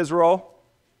children of Israel,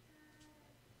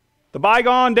 the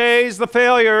bygone days, the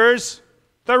failures,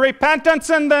 the repentance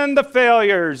and then the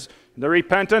failures, the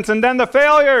repentance and then the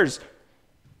failures.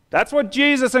 That's what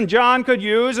Jesus and John could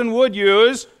use and would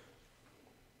use,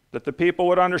 that the people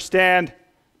would understand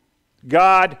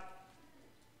God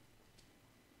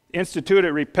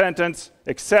instituted repentance,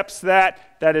 accepts that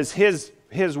is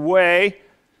his way,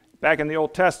 back in the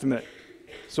Old Testament.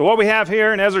 So what we have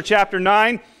here in Ezra chapter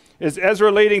 9 is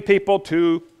Ezra leading people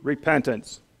to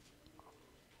repentance.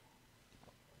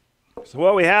 So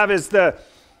what we have is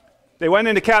they went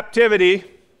into captivity.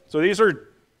 So these are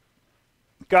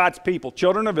God's people,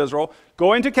 children of Israel,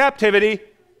 go into captivity,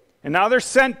 and now they're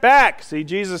sent back. See,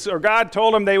 Jesus or God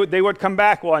told them they would come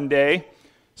back one day.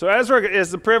 So Ezra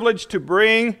is the privilege to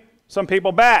bring some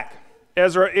people back.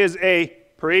 Ezra is a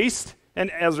priest, and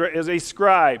Ezra is a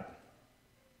scribe.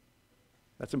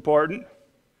 That's important.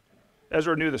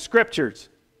 Ezra knew the scriptures.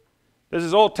 This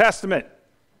is Old Testament.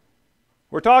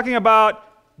 We're talking about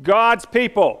God's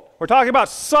people. We're talking about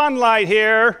sunlight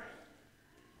here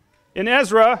in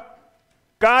Ezra.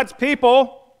 God's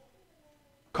people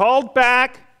called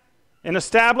back and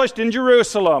established in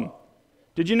Jerusalem.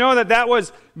 Did you know that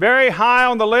was very high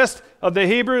on the list of the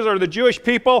Hebrews or the Jewish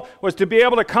people, was to be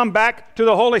able to come back to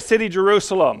the holy city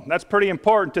Jerusalem? That's pretty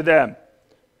important to them.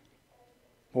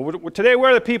 Well, today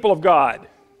we're the people of God.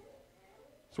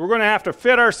 So we're going to have to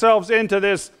fit ourselves into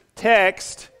this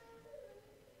text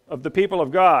of the people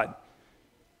of God.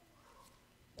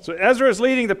 So Ezra is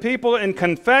leading the people in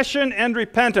confession and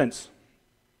repentance.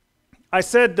 I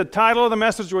said the title of the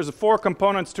message was the 4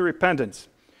 components to repentance.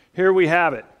 Here we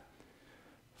have it.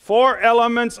 4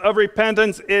 elements of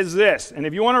repentance is this. And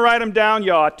if you want to write them down,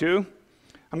 you ought to.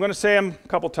 I'm going to say them a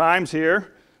couple times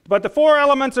here. But the 4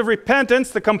 elements of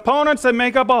repentance, the components that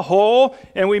make up a whole,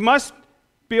 and we must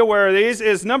be aware of these,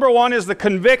 is number 1 is the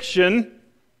conviction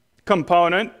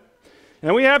component.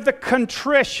 And we have the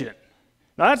contrition.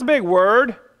 Now that's a big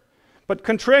word, but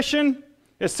contrition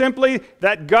is simply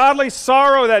that godly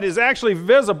sorrow that is actually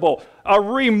visible. A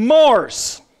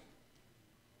remorse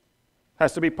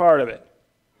has to be part of it.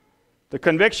 The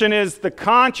conviction is the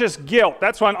conscious guilt.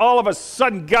 That's when all of a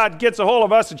sudden God gets a hold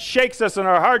of us and shakes us and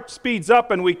our heart speeds up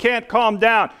and we can't calm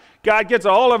down. God gets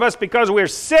a hold of us because we're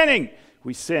sinning.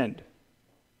 We sinned.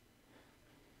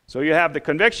 So you have the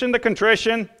conviction, the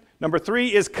contrition. Number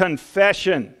 3 is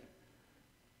confession.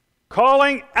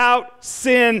 Calling out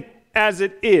sin as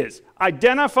it is.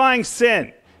 Identifying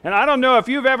sin. And I don't know if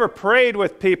you've ever prayed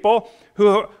with people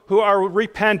who are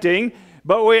repenting,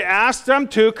 but we ask them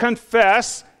to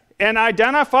confess and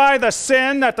identify the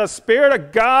sin that the Spirit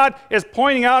of God is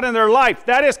pointing out in their life.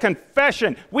 That is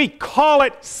confession. We call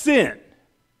it sin.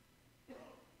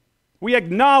 We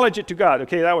acknowledge it to God.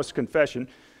 Okay, that was confession.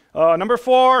 Number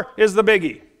 4 is the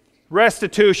biggie.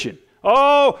 Restitution.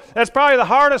 Oh, that's probably the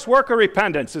hardest work of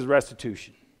repentance is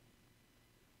restitution.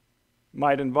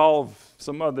 might involve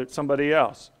somebody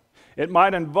else. It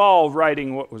might involve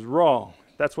righting what was wrong.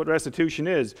 That's what restitution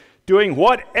is. Doing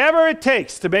whatever it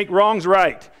takes to make wrongs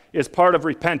right is part of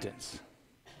repentance.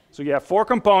 So you have 4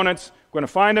 components. We're going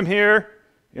to find them here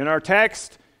in our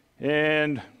text,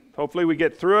 and hopefully we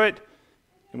get through it.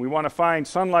 And we want to find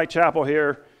Sunlight Chapel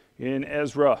here in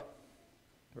Ezra. All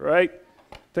right?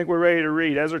 I think we're ready to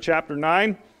read Ezra chapter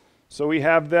 9. So we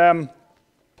have them.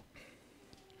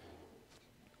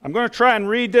 I'm going to try and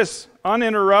read this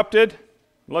uninterrupted,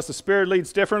 unless the Spirit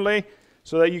leads differently,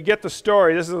 so that you get the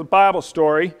story. This is a Bible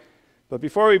story. But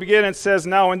before we begin, it says,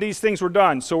 now when these things were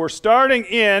done. So we're starting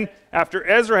in after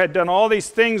Ezra had done all these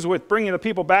things with bringing the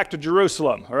people back to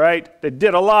Jerusalem. All right? They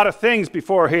did a lot of things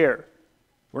before here.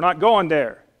 We're not going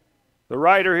there. The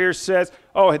writer here says,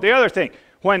 oh, the other thing,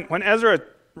 when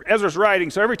Ezra's writing,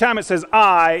 so every time it says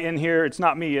I in here, it's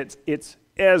not me, it's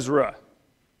Ezra.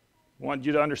 I want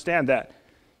you to understand that.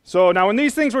 So now when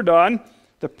these things were done,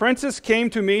 the princes came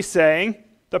to me saying,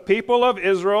 the people of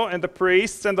Israel and the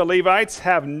priests and the Levites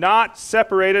have not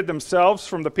separated themselves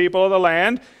from the people of the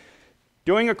land,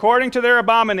 doing according to their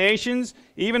abominations,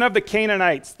 even of the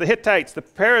Canaanites, the Hittites, the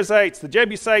Perizzites, the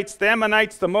Jebusites, the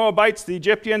Ammonites, the Moabites, the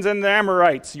Egyptians, and the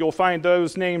Amorites. You'll find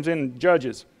those names in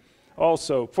Judges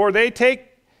also. For they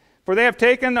have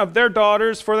taken of their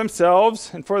daughters for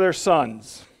themselves and for their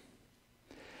sons,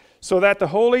 so that the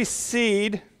holy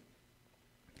seed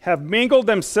have mingled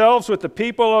themselves with the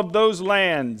people of those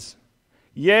lands.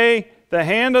 Yea, the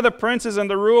hand of the princes and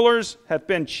the rulers hath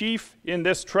been chief in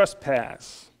this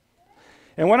trespass.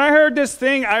 And when I heard this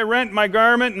thing, I rent my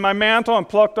garment and my mantle and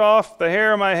plucked off the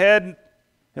hair of my head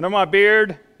and of my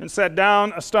beard and sat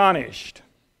down astonished.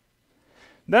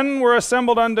 Then were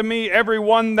assembled unto me every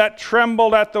one that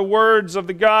trembled at the words of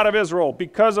the God of Israel,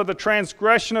 because of the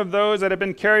transgression of those that had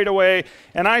been carried away.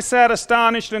 And I sat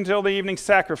astonished until the evening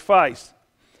sacrifice.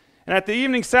 And at the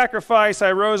evening sacrifice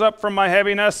I rose up from my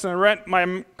heaviness and rent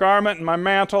my garment and my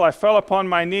mantle. I fell upon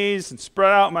my knees and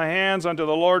spread out my hands unto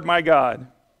the Lord my God,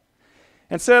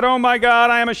 and said, O my God,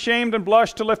 I am ashamed and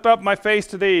blush to lift up my face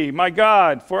to thee, my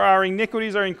God, for our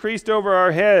iniquities are increased over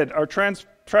our head, our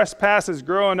trespasses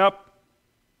growing up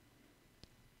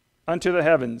unto the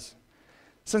heavens.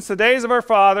 Since the days of our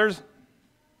fathers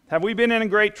have we been in a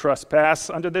great trespass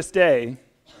unto this day,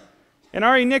 and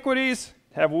our iniquities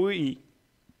have we,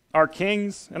 our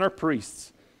kings and our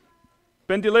priests,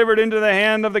 been delivered into the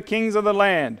hand of the kings of the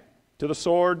land, to the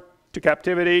sword, to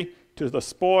captivity, to the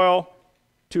spoil,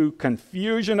 to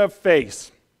confusion of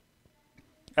face,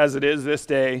 as it is this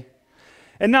day.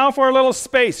 And now for a little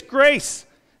space, grace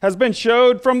has been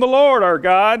showed from the Lord our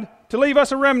God, to leave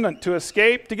us a remnant to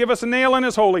escape, to give us a nail in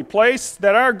his holy place,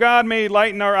 that our God may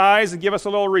lighten our eyes and give us a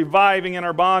little reviving in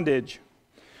our bondage.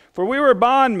 For we were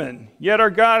bondmen, yet our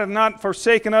God hath not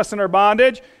forsaken us in our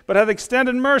bondage, but hath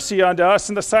extended mercy unto us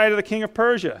in the sight of the king of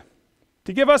Persia,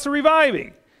 to give us a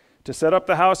reviving, to set up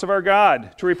the house of our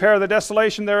God, to repair the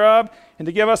desolation thereof, and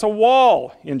to give us a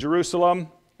wall in Jerusalem,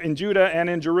 in Judah and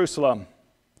in Jerusalem.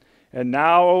 And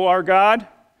now, O our God,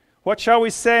 what shall we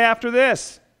say after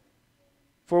this?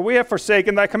 For we have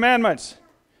forsaken thy commandments,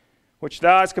 which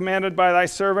thou hast commanded by thy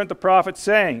servant the prophet,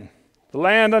 saying, the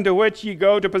land unto which ye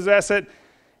go to possess it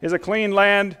is a clean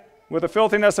land, with the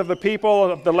filthiness of the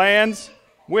people of the lands,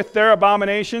 with their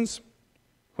abominations,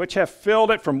 which have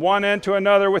filled it from one end to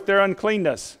another with their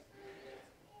uncleanness.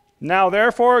 Now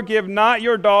therefore give not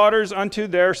your daughters unto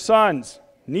their sons,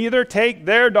 neither take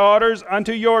their daughters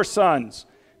unto your sons,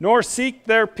 nor seek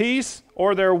their peace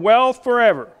or their wealth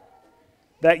forever,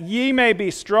 that ye may be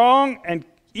strong and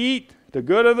eat the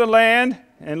good of the land,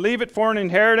 and leave it for an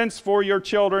inheritance for your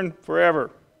children forever.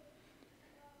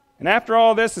 And after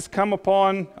all this has come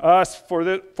upon us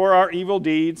for our evil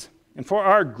deeds, and for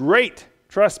our great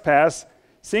trespass,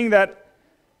 seeing that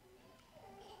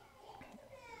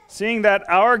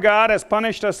our God has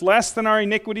punished us less than our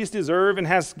iniquities deserve, and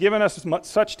has given us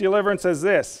such deliverance as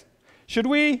this, should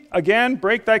we again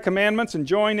break thy commandments and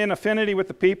join in affinity with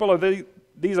the people of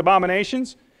these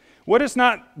abominations? Wouldst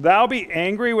not thou be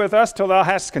angry with us till thou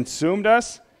hast consumed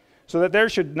us, so that there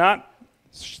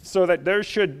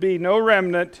should be no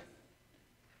remnant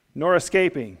nor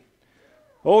escaping?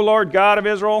 O Lord God of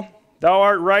Israel, thou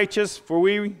art righteous, for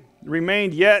we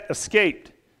remained yet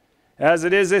escaped. As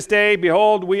it is this day,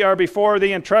 behold, we are before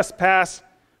thee in trespass,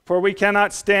 for we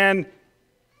cannot stand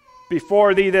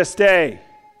before thee this day.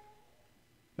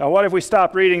 Now what if we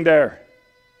stopped reading there?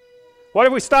 What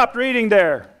if we stopped reading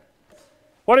there?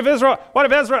 What if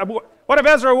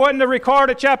Ezra wouldn't have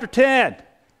recorded chapter 10?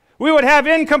 We would have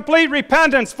incomplete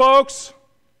repentance, folks.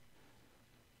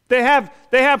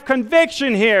 They have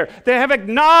conviction here. They have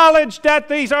acknowledged that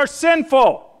these are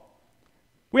sinful.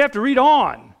 We have to read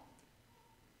on.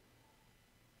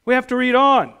 We have to read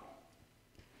on.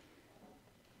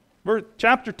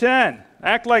 Chapter 10.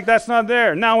 Act like that's not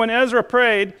there. Now when Ezra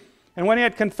prayed, and when he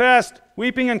had confessed,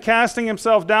 weeping and casting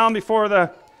himself down before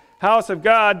the house of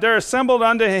God, there assembled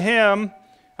unto him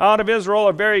out of Israel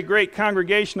a very great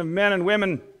congregation of men and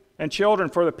women and children,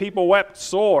 for the people wept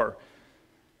sore.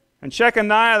 And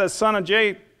Shechaniah the son of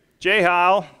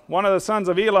Jehiel, one of the sons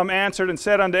of Elam, answered and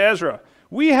said unto Ezra,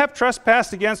 We have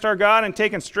trespassed against our God and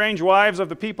taken strange wives of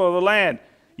the people of the land.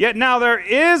 Yet now there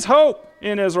is hope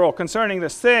in Israel concerning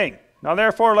this thing. Now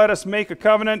therefore let us make a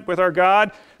covenant with our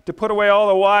God to put away all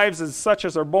the wives as such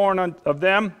as are born of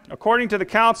them, according to the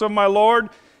counsel of my Lord,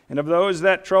 and of those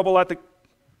that tremble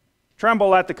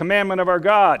at the commandment of our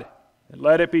God. And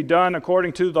let it be done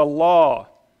according to the law.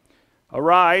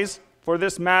 Arise, for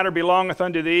this matter belongeth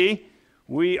unto thee.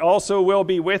 We also will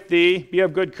be with thee. Be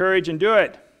of good courage and do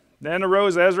it. Then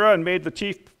arose Ezra and made the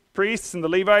chief priests and the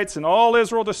Levites and all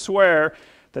Israel to swear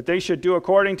that they should do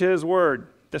according to his word,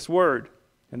 this word.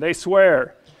 And they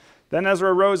swear. Then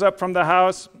Ezra rose up from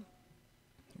before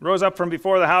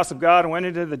the house of God and went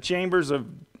into the chambers of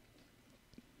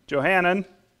Johanan,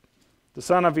 the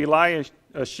son of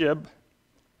Eliashib.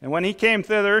 And when he came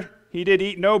thither, he did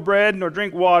eat no bread nor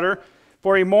drink water,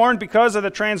 for he mourned because of the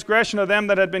transgression of them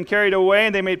that had been carried away.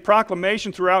 And they made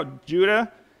proclamation throughout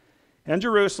Judah and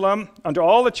Jerusalem unto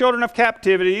all the children of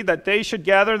captivity, that they should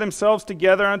gather themselves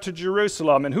together unto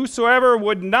Jerusalem. And whosoever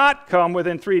would not come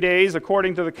within 3 days,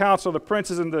 according to the counsel of the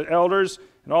princes and the elders,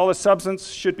 and all his substance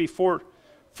should be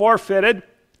forfeited,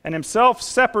 and himself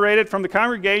separated from the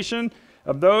congregation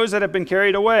of those that have been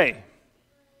carried away.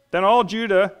 Then all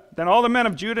the men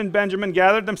of Judah and Benjamin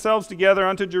gathered themselves together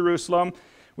unto Jerusalem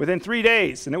within 3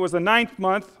 days. And it was the 9th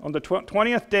month, on the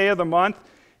 20th day of the month,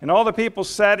 and all the people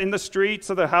sat in the streets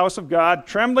of the house of God,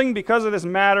 trembling because of this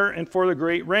matter and for the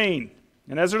great rain.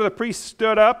 And Ezra the priest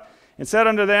stood up and said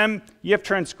unto them, Ye have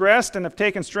transgressed and have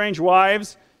taken strange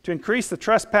wives to increase the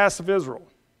trespass of Israel.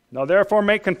 Now therefore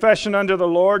make confession unto the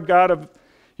Lord God of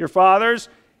your fathers,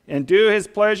 and do his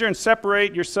pleasure, and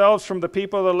separate yourselves from the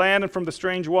people of the land and from the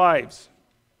strange wives.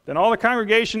 Then all the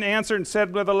congregation answered and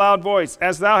said with a loud voice,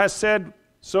 As thou hast said,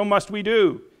 so must we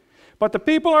do. But the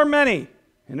people are many,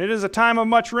 and it is a time of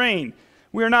much rain.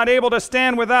 We are not able to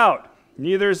stand without.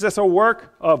 Neither is this a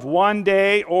work of 1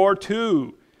 day or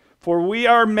 2. For we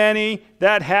are many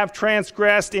that have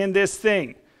transgressed in this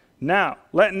thing. Now,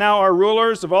 let now our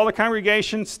rulers of all the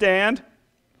congregation stand.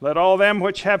 Let all them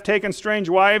which have taken strange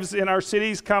wives in our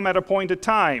cities come at appointed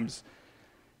times.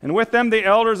 And with them the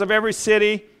elders of every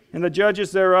city and the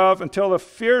judges thereof, until the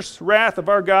fierce wrath of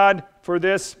our God for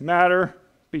this matter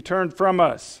be turned from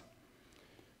us.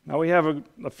 Now we have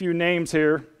a few names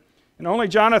here. And only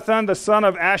Jonathan the son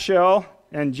of Ashel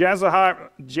and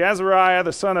Jazariah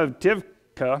the son of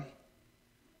Tivka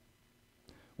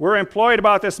were employed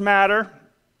about this matter,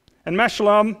 and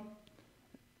Meshullam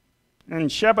and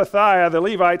Shebathiah the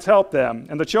Levites helped them.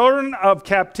 And the children of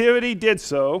captivity did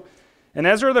so. And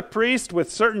Ezra the priest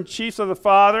with certain chiefs of the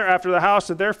father after the house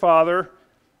of their father,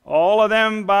 all of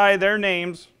them by their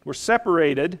names, were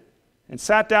separated and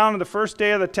sat down on the first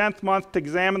day of the 10th month to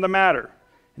examine the matter.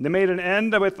 And they made an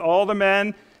end with all the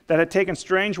men that had taken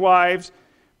strange wives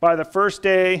by the first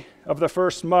day of the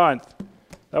first month.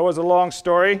 That was a long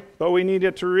story, but we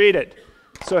needed to read it.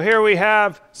 So here we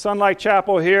have Sunlight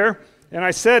Chapel here. And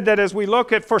I said that as we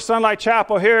look at for Sunlight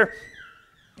Chapel here,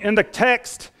 in the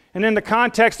text and in the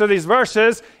context of these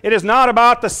verses, it is not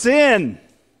about the sin.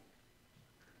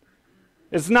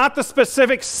 It's not the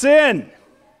specific sin.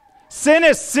 Sin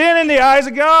is sin in the eyes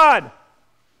of God.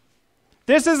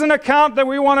 This is an account that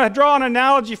we want to draw an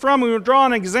analogy from. We will draw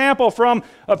an example from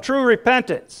of true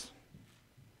repentance.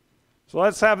 So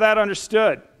let's have that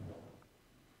understood.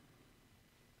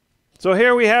 So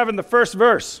here we have in the first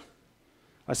verse,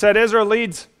 I said Israel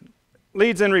leads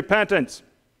in repentance.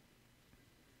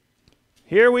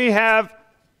 Here we have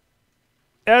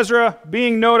Ezra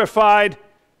being notified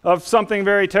of something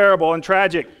very terrible and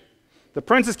tragic. The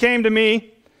princes came to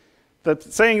me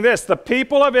saying this, the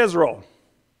people of Israel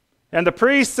and the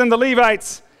priests and the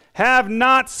Levites have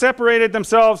not separated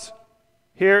themselves.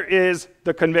 Here is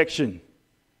the conviction.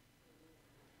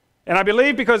 And I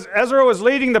believe because Ezra was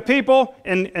leading the people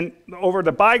and over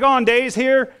the bygone days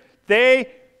here,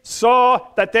 they saw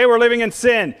that they were living in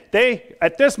sin.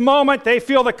 At this moment, they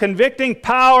feel the convicting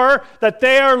power that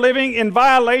they are living in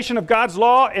violation of God's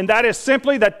law, and that is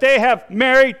simply that they have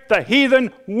married the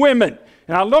heathen women.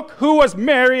 Now look who was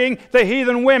marrying the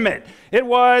heathen women. It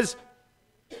was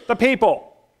the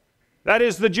people. That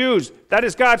is the Jews. That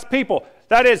is God's people.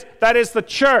 That is the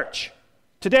church.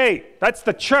 Today, that's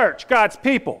the church, God's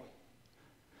people.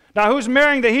 Now, who's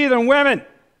marrying the heathen women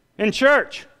in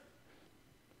church? It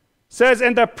says,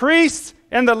 and the priests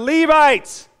and the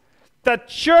Levites, the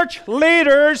church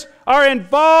leaders are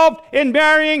involved in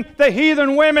marrying the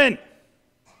heathen women.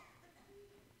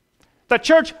 The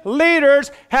church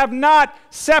leaders have not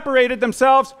separated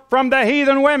themselves from the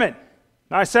heathen women.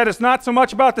 Now, I said it's not so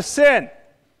much about the sin.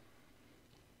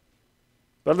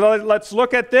 But let's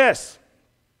look at this.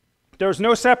 There's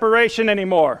no separation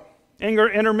anymore,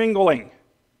 intermingling.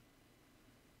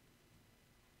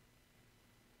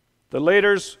 The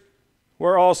leaders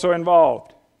were also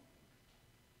involved.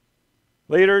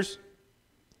 Leaders,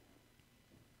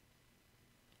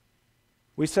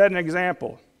 we set an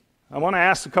example. I want to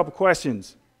ask a couple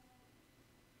questions.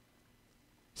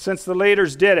 Since the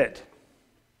leaders did it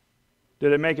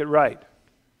make it right?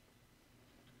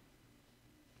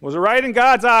 Was it right in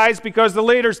God's eyes because the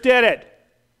leaders did it?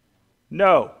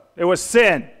 No, it was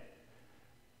sin.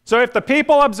 So if the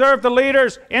people observe the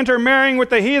leaders intermarrying with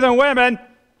the heathen women,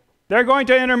 they're going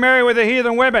to intermarry with the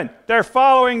heathen women. They're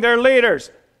following their leaders.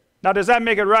 Now, does that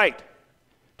make it right?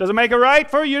 Does it make it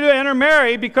right for you to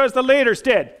intermarry because the leaders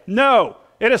did? No,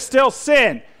 it is still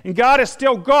sin, and God is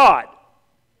still God.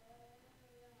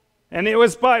 And it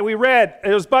was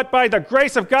but by the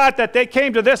grace of God that they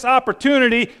came to this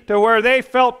opportunity to where they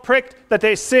felt pricked that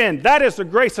they sinned. That is the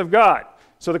grace of God.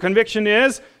 So the conviction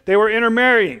is they were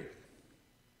intermarrying.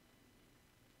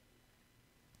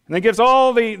 And it gives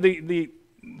all the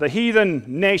heathen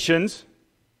nations,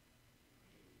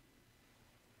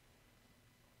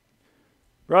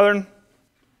 brethren,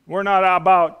 we're not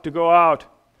about to go out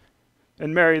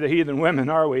and marry the heathen women,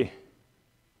 are we?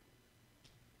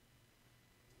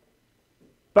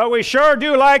 But we sure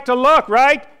do like to look,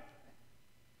 right?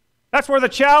 That's where the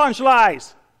challenge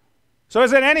lies. So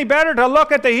is it any better to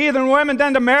look at the heathen women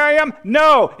than to marry them?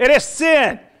 No, it is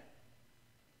sin.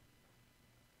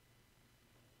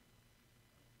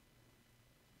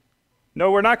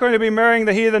 No, we're not going to be marrying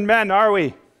the heathen men, are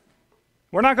we?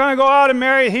 We're not going to go out and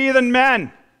marry heathen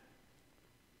men.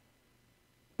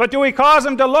 But do we cause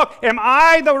him to look? Am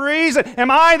I the reason?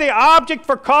 Am I the object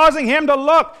for causing him to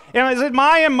look? And is it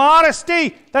my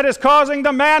immodesty that is causing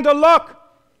the man to look?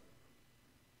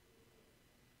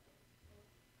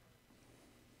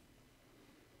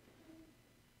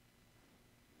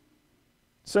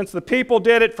 Since the people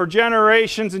did it for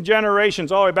generations and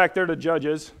generations, all the way back there to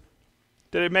Judges,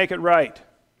 did it make it right?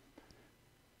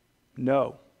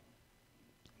 No.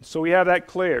 So we have that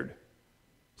cleared.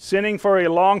 Sinning for a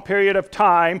long period of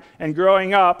time and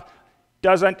growing up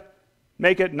doesn't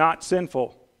make it not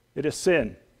sinful. It is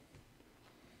sin.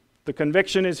 The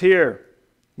conviction is here.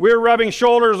 We're rubbing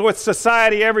shoulders with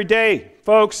society every day,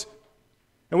 folks.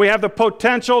 And we have the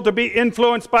potential to be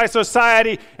influenced by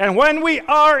society. And when we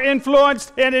are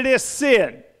influenced and it is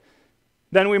sin,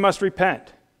 then we must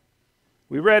repent.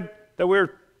 We read that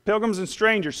we're pilgrims and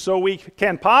strangers, so we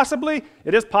can possibly,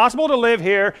 it is possible to live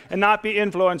here and not be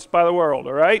influenced by the world,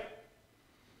 all right?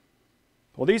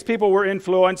 Well, these people were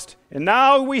influenced, and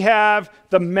now we have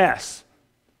the mess.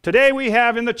 Today we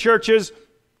have in the churches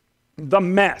the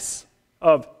mess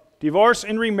of divorce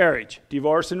and remarriage,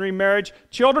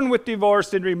 children with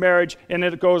divorce and remarriage, and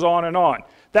it goes on and on.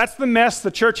 That's the mess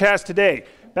the church has today.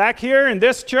 Back here in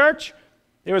this church,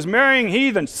 it was marrying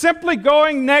heathens, simply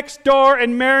going next door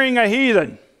and marrying a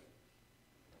heathen.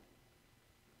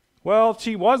 Well,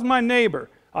 she was my neighbor.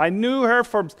 I knew her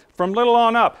from little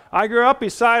on up. I grew up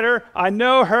beside her. I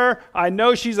know her. I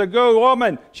know she's a good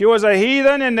woman. She was a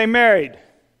heathen and they married.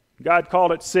 God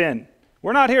called it sin.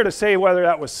 We're not here to say whether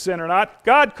that was sin or not.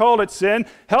 God called it sin,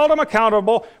 held them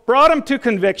accountable, brought them to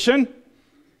conviction.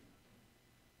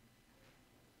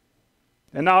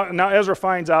 And now Ezra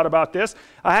finds out about this.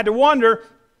 I had to wonder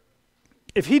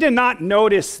if he did not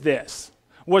notice this.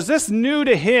 Was this new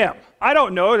to him? I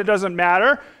don't know. It doesn't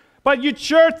matter. But you'd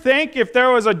sure think if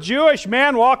there was a Jewish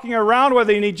man walking around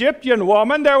with an Egyptian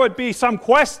woman, there would be some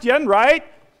question, right?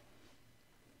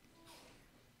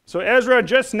 So Ezra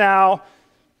just now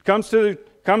comes to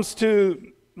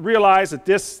realize that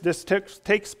this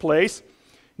takes place.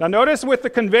 Now notice with the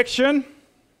conviction,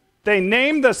 they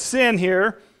name the sin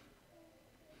here.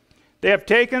 They have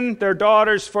taken their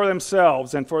daughters for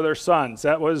themselves and for their sons.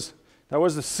 That was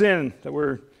the sin that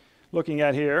we're looking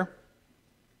at here.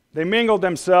 They mingled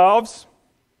themselves.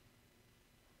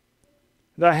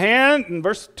 In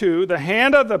verse 2, the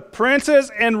hand of the princes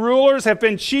and rulers have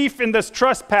been chief in this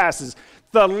trespasses.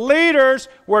 The leaders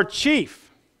were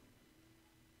chief.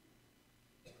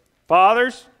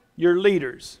 Fathers, you're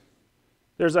leaders.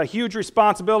 there's a huge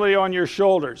responsibility on your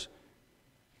shoulders.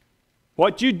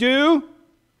 What you do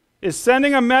is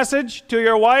sending a message to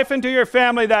your wife and to your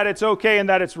family that it's okay and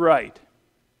that it's right.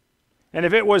 And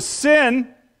if it was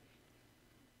sin,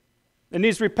 it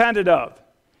needs repented of.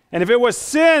 And if it was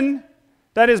sin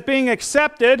that is being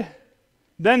accepted,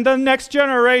 then the next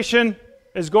generation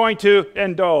is going to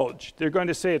indulge. They're going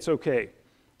to say it's okay.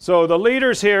 So the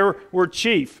leaders here were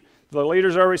chief. The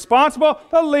leaders are responsible.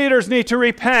 The leaders need to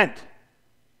repent.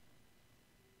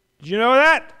 Did you know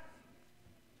that?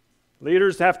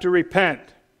 Leaders have to repent.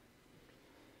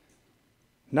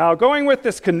 Now, going with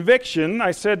this conviction,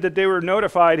 I said that they were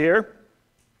notified here,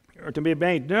 or to be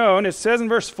made known. It says in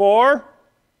verse 4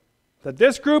 that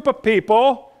this group of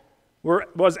people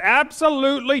was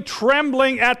absolutely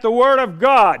trembling at the Word of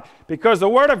God, because the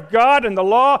Word of God and the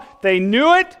law, they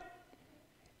knew it,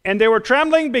 and they were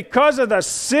trembling because of the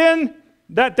sin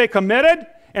that they committed,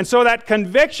 and so that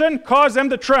conviction caused them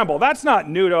to tremble. That's not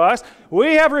new to us.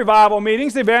 We have revival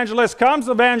meetings. The evangelist comes,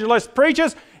 the evangelist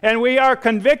preaches, and we are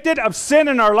convicted of sin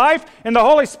in our life, and the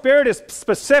Holy Spirit is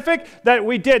specific that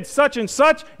we did such,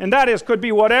 and that is, could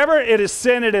be whatever. It is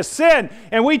sin,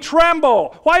 and we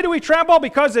tremble. Why do we tremble?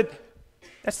 Because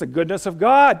that's the goodness of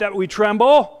God that we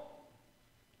tremble.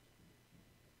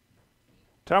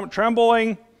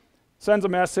 Trembling sends a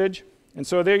message, and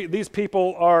so these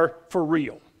people are for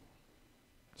real.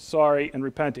 Sorry and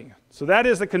repenting. So that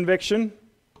is the conviction.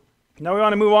 Now we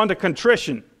want to move on to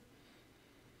contrition.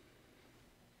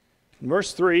 In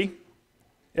verse 3,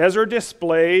 Ezra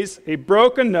displays a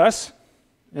brokenness,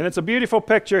 and it's a beautiful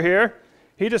picture here.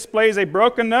 He displays a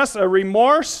brokenness, a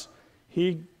remorse.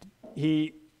 He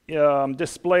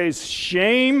displays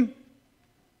shame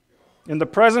in the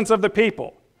presence of the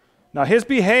people. Now his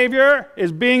behavior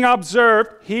is being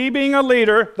observed. He being a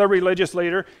leader, the religious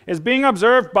leader, is being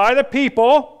observed by the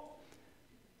people,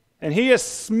 and he is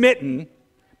smitten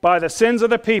by the sins of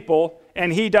the people,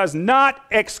 and he does not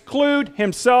exclude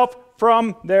himself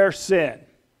from their sin.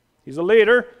 He's a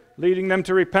leader, leading them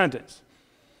to repentance.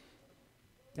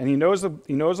 And he knows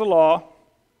the law,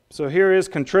 so here is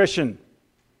contrition.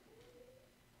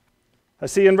 I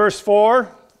see in verse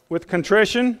 4, with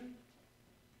contrition,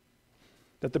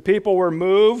 that the people were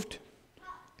moved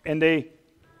and they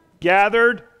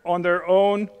gathered on their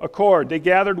own accord. They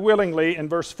gathered willingly in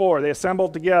verse 4. They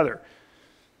assembled together.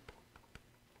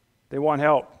 They want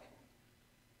help.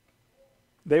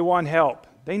 They want help.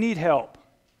 They need help.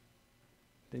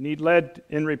 They need led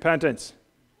in repentance.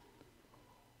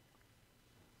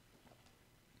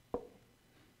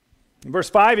 In verse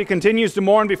 5, he continues to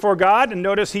mourn before God, and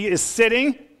notice he is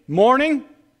sitting, mourning.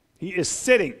 He is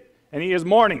sitting, and he is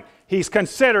mourning. He's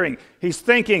considering, he's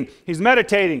thinking, he's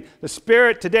meditating. The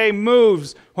Spirit today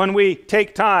moves when we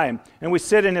take time and we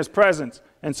sit in his presence.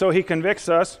 And so he convicts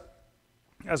us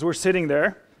as we're sitting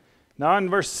there. Now in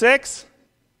verse 6,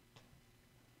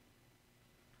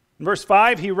 in verse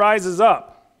 5, he rises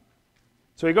up.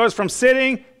 So he goes from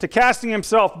sitting to casting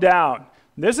himself down.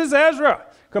 This is Ezra,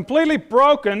 completely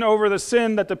broken over the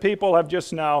sin that the people have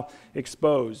just now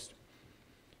exposed.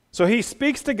 So he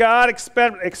speaks to God,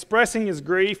 expressing his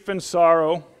grief and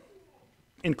sorrow,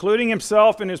 including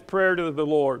himself in his prayer to the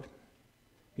Lord.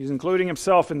 He's including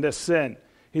himself in this sin.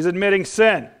 He's admitting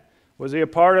sin. Was he a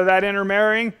part of that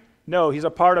intermarrying? No, he's a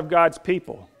part of God's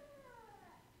people.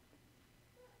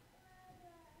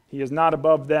 He is not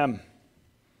above them.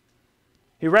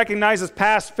 He recognizes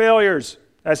past failures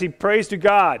as he prays to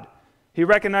God. He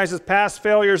recognizes past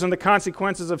failures and the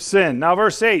consequences of sin. Now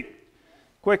verse 8.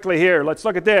 Quickly here, let's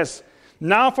look at this.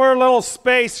 Now for a little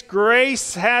space,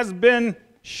 grace has been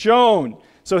shown.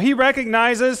 So he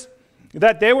recognizes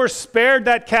that they were spared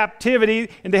that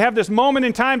captivity, and they have this moment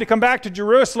in time to come back to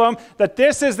Jerusalem, that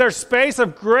this is their space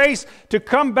of grace to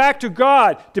come back to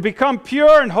God, to become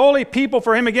pure and holy people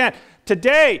for him again.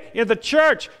 Today, in the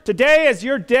church, today is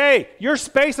your day. Your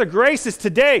space of grace is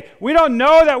today. We don't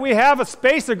know that we have a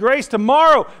space of grace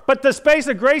tomorrow, but the space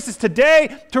of grace is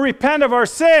today to repent of our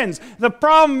sins. The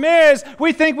problem is,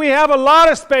 we think we have a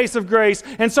lot of space of grace,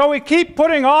 and so we keep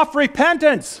putting off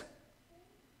repentance.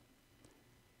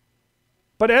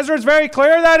 But Ezra is very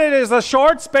clear that it is a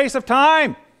short space of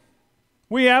time.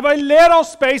 We have a little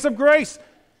space of grace,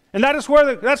 and that's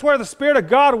where the Spirit of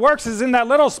God works, is in that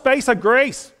little space of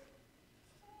grace.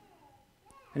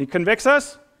 And he convicts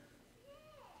us.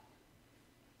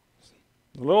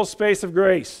 A little space of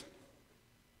grace.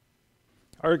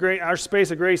 Our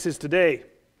space of grace is today.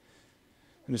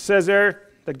 And it says there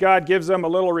that God gives them a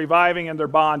little reviving in their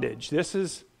bondage. This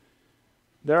is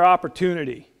their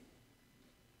opportunity.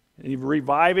 And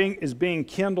reviving is being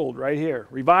kindled right here.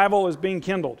 Revival is being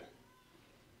kindled.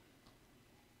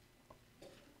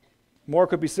 More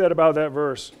could be said about that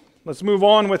verse. Let's move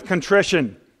on with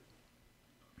contrition.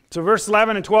 So verse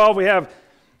 11 and 12, we have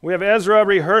Ezra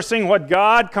rehearsing what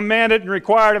God commanded and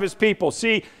required of his people.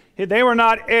 See, they were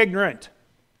not ignorant.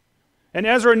 And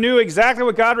Ezra knew exactly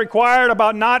what God required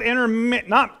about not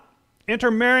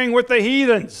intermarrying with the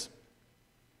heathens.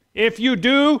 If you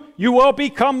do, you will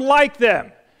become like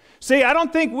them. See, I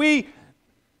don't think we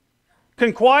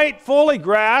can quite fully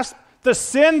grasp the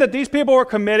sin that these people were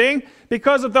committing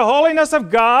because of the holiness of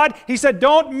God. He said,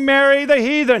 don't marry the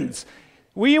heathens.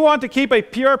 We want to keep a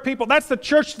pure people. That's the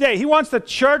church today. He wants the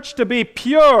church to be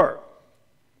pure.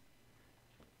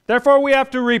 Therefore, we have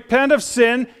to repent of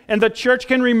sin, and the church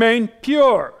can remain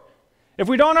pure. If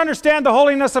we don't understand the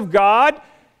holiness of God,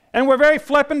 and we're very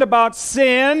flippant about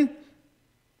sin,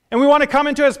 and we want to come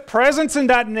into His presence in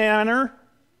that manner,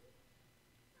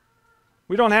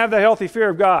 we don't have the healthy fear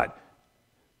of God.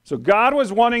 So God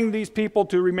was wanting these people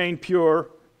to remain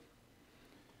pure,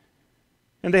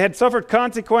 and they had suffered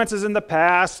consequences in the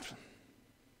past.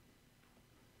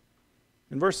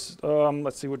 In verse,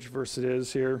 let's see which verse it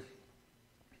is here.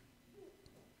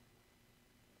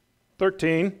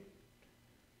 13,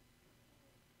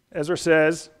 Ezra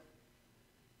says,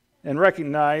 and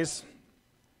recognize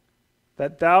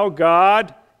that thou,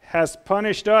 God, hast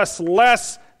punished us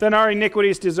less than our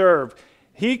iniquities deserve.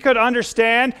 He could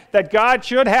understand that God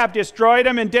should have destroyed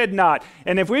him and did not.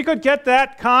 And if we could get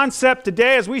that concept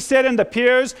today as we sit in the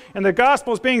pews and the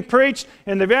gospel is being preached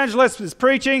and the evangelist is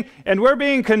preaching and we're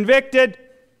being convicted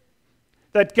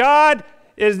that God,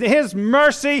 His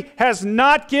mercy has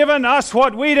not given us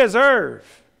what we deserve.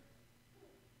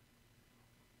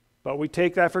 But we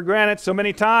take that for granted so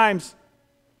many times.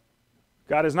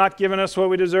 God has not given us what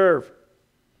we deserve.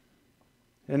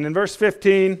 And in verse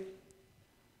 15,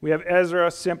 we have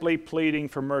Ezra simply pleading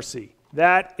for mercy.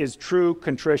 That is true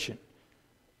contrition.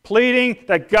 Pleading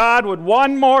that God would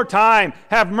one more time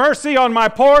have mercy on my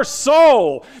poor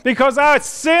soul because I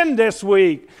sinned this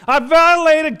week. I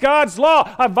violated God's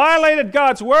law. I violated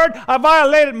God's word. I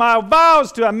violated my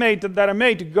vows that I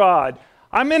made to God.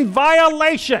 I'm in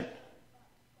violation.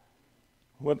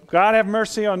 Would God have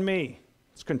mercy on me?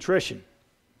 It's contrition.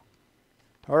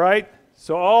 All right?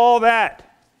 So all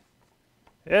that,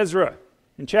 Ezra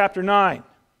in chapter 9,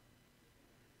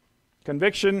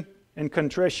 conviction and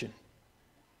contrition.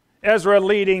 Ezra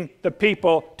leading the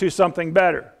people to something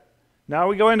better. Now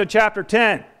we go into chapter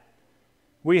 10.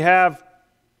 We have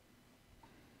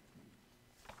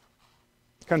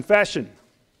confession.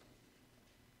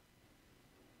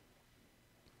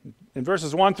 In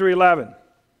verses 1 through 11.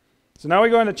 So now we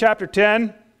go into chapter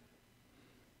 10.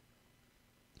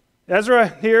 Ezra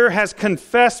here has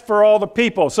confessed for all the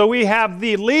people. So we have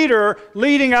the leader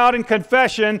leading out in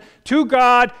confession to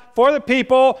God for the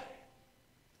people.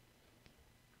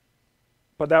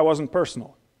 But that wasn't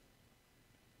personal.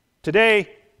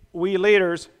 Today, we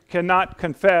leaders cannot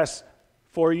confess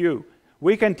for you.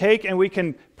 We can take and we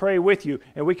can pray with you,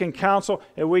 and we can counsel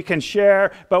and we can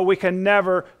share, but we can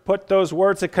never put those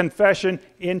words of confession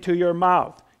into your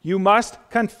mouth. You must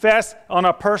confess on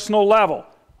a personal level.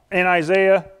 And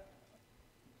Ezra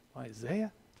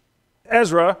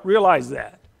realized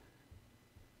that.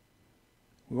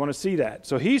 We want to see that.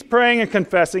 So he's praying and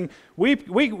confessing. We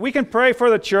can pray for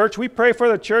the church. We pray for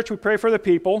the church. We pray for the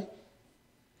people.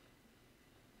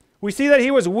 We see that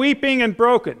he was weeping and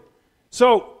broken.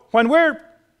 So when we're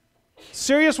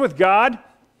serious with God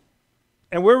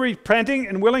and we're repenting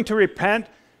and willing to repent,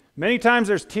 many times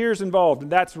there's tears involved,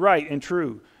 and that's right and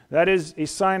true. That is a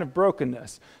sign of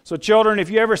brokenness. So children, if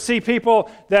you ever see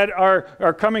people that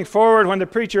are coming forward when the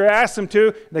preacher asks them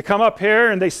to, they come up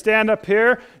here and they stand up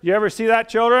here. You ever see that,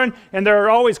 children? And they're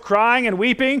always crying and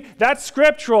weeping? That's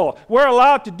scriptural. We're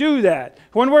allowed to do that.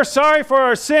 When we're sorry for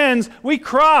our sins, we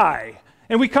cry.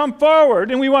 And we come forward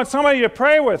and we want somebody to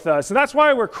pray with us. And that's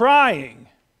why we're crying.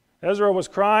 Ezra was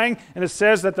crying, and it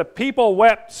says that the people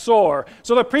wept sore.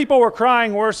 So the people were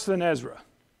crying worse than Ezra.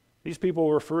 These people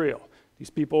were for real. These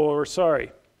people were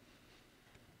sorry.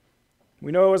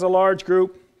 We know it was a large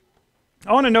group.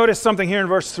 I want to notice something here in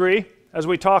verse 3 as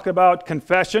we talk about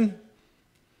confession.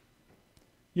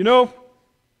 You know,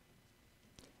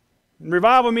 in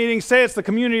revival meetings, say it's the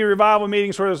community revival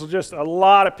meetings where there's just a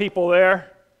lot of people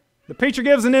there. The preacher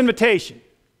gives an invitation.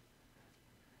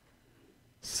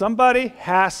 Somebody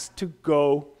has to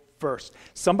go first.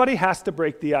 Somebody has to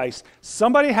break the ice.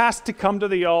 Somebody has to come to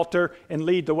the altar and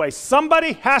lead the way.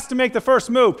 Somebody has to make the first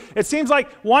move. It seems like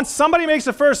once somebody makes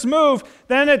the first move,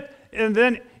 then it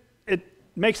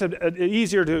makes it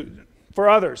easier for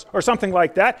others or something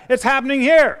like that. It's happening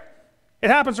here. It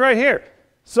happens right here.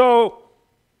 So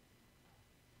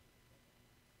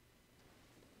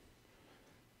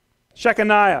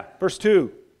Shechaniah, verse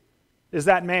 2, is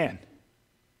that man.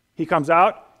 He comes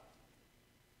out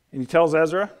and he tells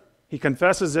Ezra, he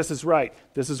confesses this is right.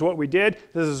 This is what we did.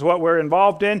 This is what we're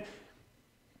involved in.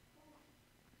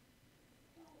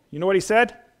 You know what he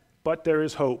said? But there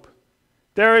is hope.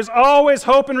 There is always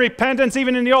hope and repentance,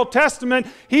 even in the Old Testament.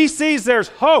 He sees there's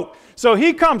hope. So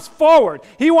he comes forward.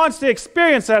 He wants to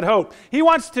experience that hope. He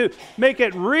wants to make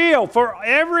it real for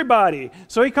everybody.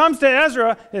 So he comes to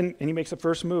Ezra, and he makes the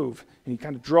first move. And he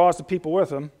kind of draws the people with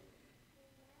him.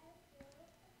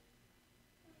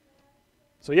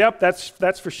 So yep,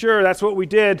 that's for sure. That's what we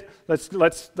did. Let's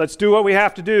do what we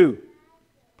have to do.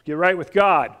 Get right with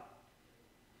God.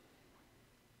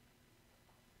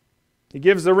 He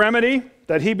gives the remedy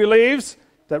that he believes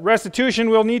that restitution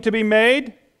will need to be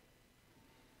made.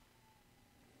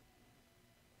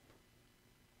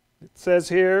 It says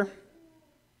here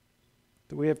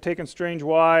that we have taken strange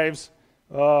wives,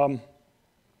 according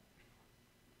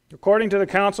to the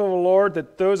counsel of the Lord,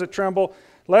 that those that tremble,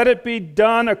 let it be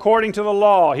done according to the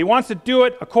law. He wants to do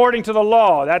it according to the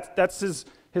law. That's his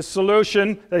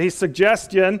solution, his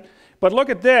suggestion. But look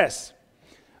at this.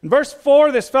 In verse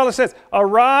 4, this fellow says,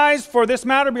 arise, for this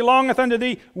matter belongeth unto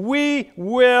thee. We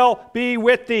will be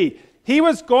with thee. He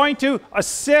was going to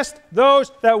assist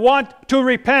those that want to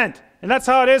repent. And that's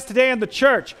how it is today in the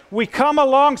church. We come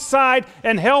alongside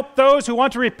and help those who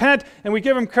want to repent, and we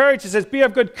give them courage. He says, be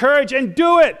of good courage and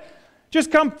do it.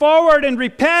 Just come forward and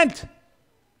repent.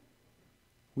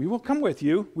 We will come with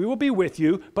you. We will be with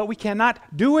you, but we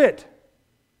cannot do it.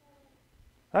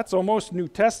 That's almost New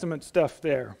Testament stuff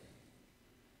there.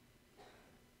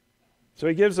 So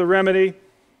he gives the remedy.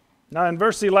 Now in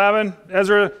verse 11,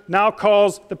 Ezra now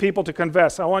calls the people to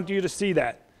confess. I want you to see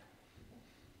that.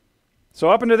 So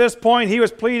up until this point, he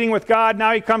was pleading with God.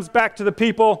 Now he comes back to the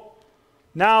people.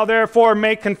 Now therefore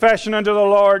make confession unto the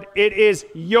Lord. It is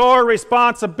your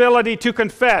responsibility to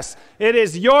confess. It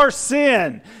is your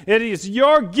sin. It is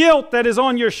your guilt that is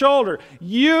on your shoulder.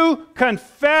 You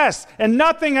confess. And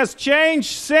nothing has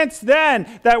changed since then,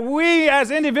 that we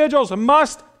as individuals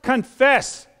must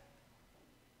confess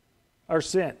our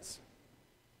sins.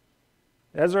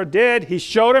 Ezra did. He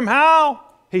showed him how.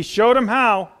 He showed him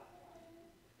how.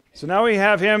 So now we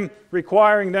have him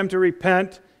requiring them to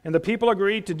repent, and the people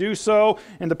agreed to do so,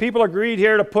 and the people agreed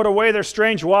here to put away their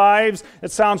strange wives.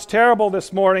 It sounds terrible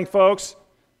this morning, folks.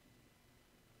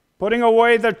 Putting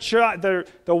away the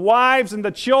wives and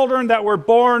the children that were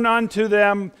born unto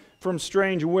them from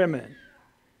strange women.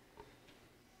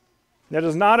 That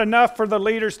is not enough for the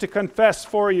leaders to confess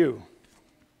for you.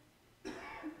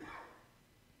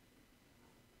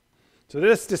 So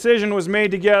this decision was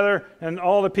made together, and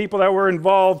all the people that were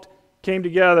involved came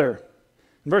together.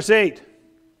 Verse 8.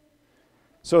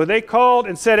 So they called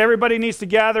and said, everybody needs to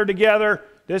gather together.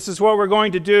 This is what we're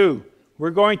going to do.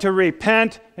 We're going to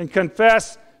repent and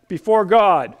confess before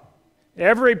God.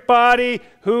 Everybody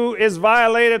who is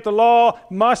violated the law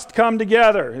must come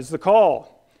together, is the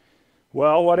call.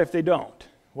 Well, what if they don't?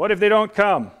 What if they don't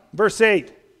come? Verse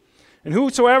 8. And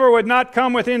whosoever would not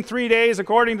come within 3 days,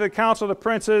 according to the counsel of the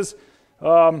princes,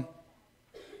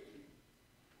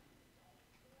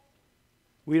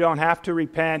 we don't have to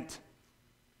repent.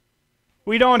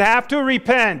 We don't have to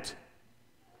repent.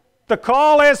 The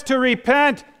call is to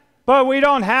repent, but we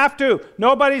don't have to.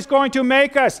 Nobody's going to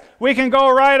make us. We can go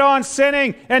right on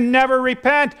sinning and never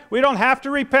repent. We don't have to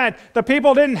repent. The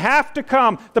people didn't have to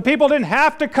come. The people didn't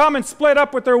have to come and split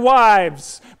up with their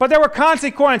wives. But there were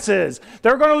consequences. They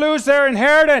were going to lose their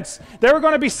inheritance. They were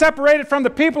going to be separated from the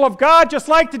people of God, just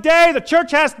like today. The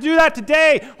church has to do that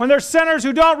today. When there's sinners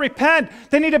who don't repent,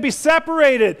 they need to be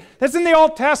separated. That's in the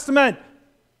Old Testament.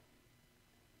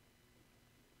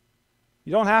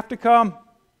 You don't have to come.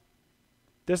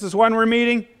 This is when we're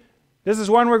meeting. This is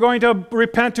when we're going to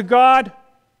repent to God.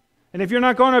 And if you're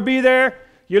not going to be there,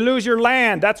 you lose your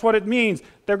land. That's what it means.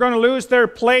 They're going to lose their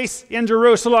place in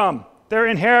Jerusalem, their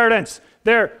inheritance,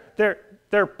 their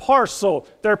parcel,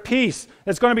 their peace.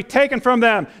 It's going to be taken from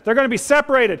them. They're going to be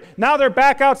separated. Now they're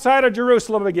back outside of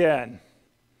Jerusalem again.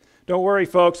 Don't worry,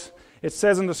 folks. It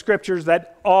says in the Scriptures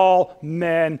that all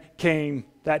men came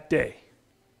that day.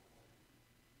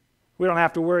 We don't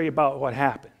have to worry about what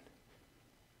happened.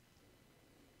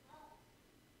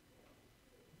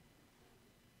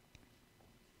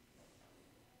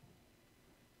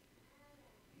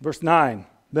 Verse 9,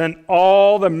 then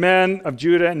all the men of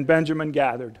Judah and Benjamin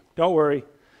gathered. Don't worry,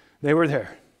 they were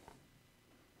there.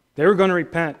 They were going to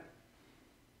repent.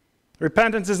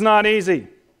 Repentance is not easy.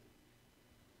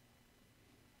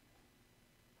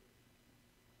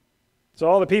 So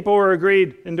all the people were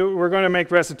agreed, and we're going to make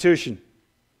restitution.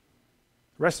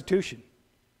 Restitution.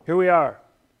 Here we are.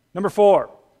 Number 4,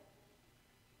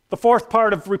 the fourth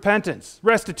part of repentance,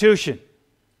 restitution.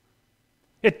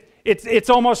 It's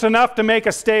almost enough to make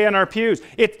us stay in our pews.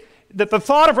 The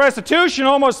thought of restitution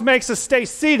almost makes us stay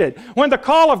seated. When the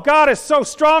call of God is so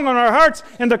strong on our hearts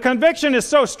and the conviction is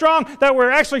so strong that we're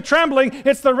actually trembling,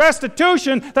 it's the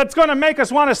restitution that's going to make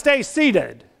us want to stay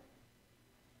seated.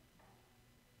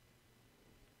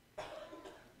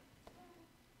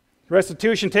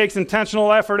 Restitution takes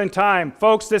intentional effort and time.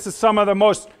 Folks, this is some of the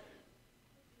most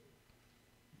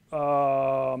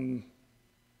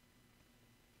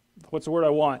what's the word I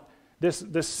want?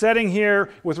 This setting here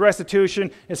with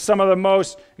restitution is some of the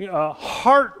most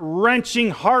heart-wrenching,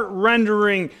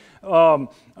 heart-rendering.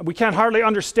 We can't hardly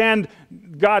understand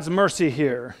God's mercy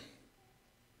here.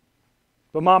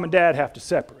 But mom and dad have to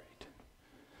separate.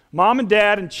 Mom and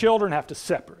dad and children have to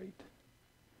separate.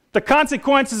 The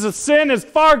consequences of sin is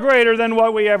far greater than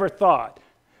what we ever thought.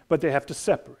 But they have to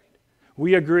separate.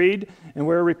 We agreed, and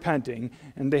we're repenting,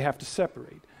 and they have to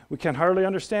separate. We can hardly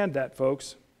understand that,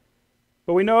 folks.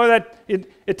 But we know that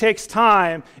it takes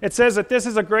time. It says that this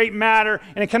is a great matter,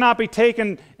 and it cannot be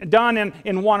done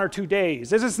in 1 or 2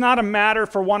 days. This is not a matter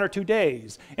for 1 or 2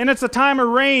 days. And it's a time of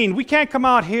rain. We can't come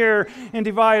out here and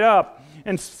divide up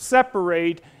and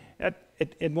separate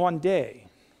in 1 day.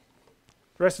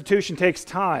 Restitution takes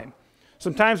time.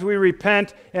 Sometimes we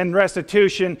repent, and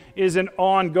restitution is an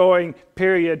ongoing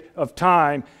period of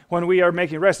time when we are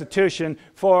making restitution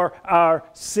for our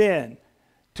sin,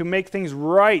 to make things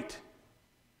right.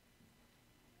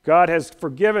 God has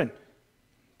forgiven,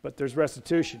 but there's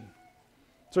restitution.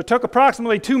 So it took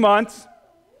approximately 2 months.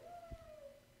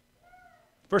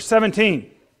 Verse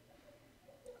 17.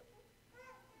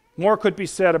 More could be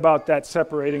said about that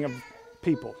separating of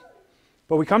people.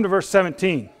 But we come to verse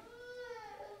 17.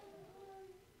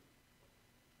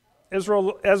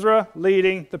 Ezra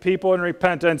leading the people in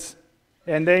repentance,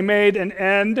 and they made an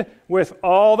end with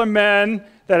all the men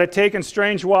that had taken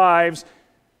strange wives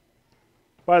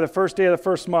by the first day of the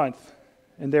first month,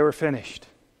 and they were finished.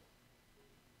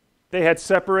 They had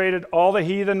separated all the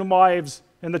heathen wives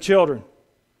and the children.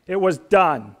 It was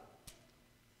done.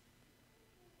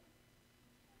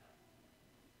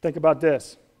 Think about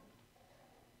this.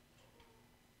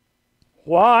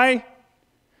 Why?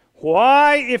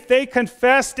 Why, if they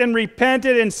confessed and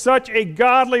repented in such a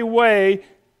godly way,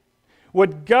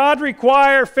 would God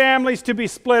require families to be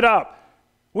split up?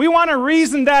 We want to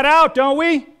reason that out, don't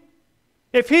we?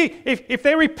 If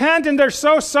they repent and they're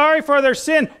so sorry for their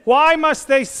sin, why must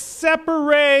they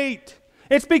separate?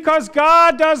 It's because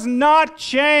God does not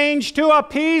change to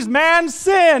appease man's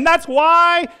sin. That's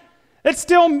why it's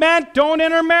still meant don't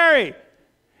intermarry.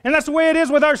 And that's the way it is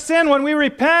with our sin when we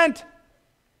repent.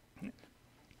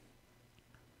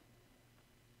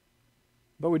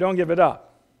 But we don't give it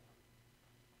up.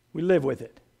 We live with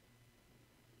it.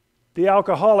 The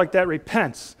alcoholic that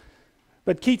repents,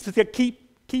 but keeps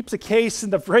a case in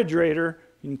the refrigerator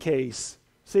in case.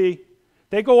 See,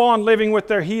 they go on living with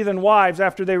their heathen wives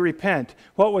after they repent.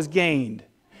 What was gained?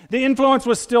 The influence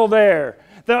was still there.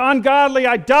 The ungodly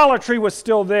idolatry was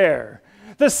still there.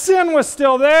 The sin was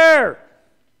still there.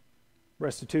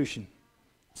 Restitution.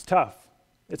 It's tough.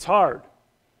 It's hard.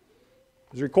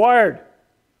 It's required.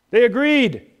 They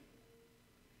agreed.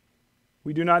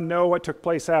 We do not know what took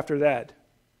place after that.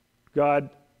 God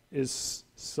is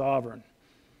sovereign.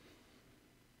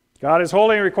 God is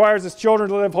holy and requires his children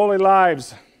to live holy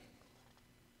lives.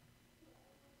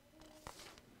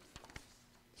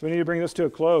 So we need to bring this to a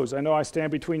close. I know I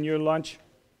stand between you and lunch.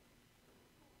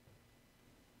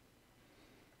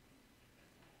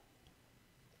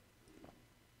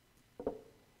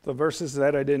 The verses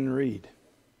that I didn't read.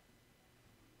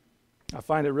 I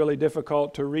find it really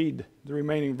difficult to read the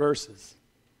remaining verses.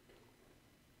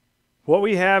 What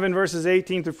we have in verses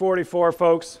 18 through 44,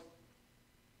 folks,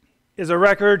 is a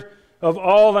record of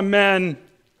all the men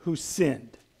who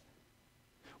sinned.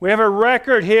 We have a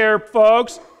record here,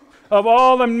 folks, of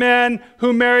all the men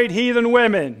who married heathen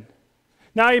women.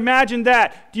 Now imagine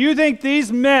that. Do you think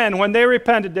these men, when they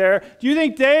repented there, do you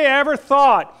think they ever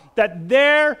thought that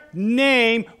their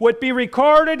name would be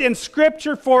recorded in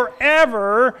Scripture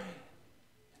forever,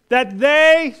 that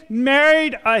they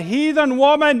married a heathen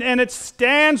woman and it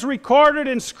stands recorded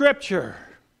in Scripture?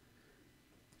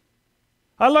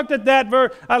 I looked at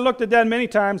that many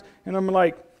times, and I'm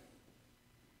like,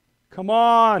 come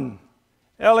on,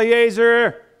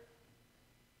 Eliezer.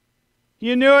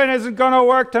 You knew it isn't going to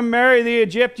work to marry the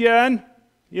Egyptian.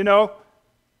 You know,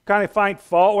 kind of find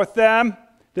fault with them.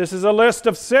 This is a list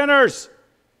of sinners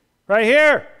right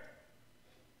here.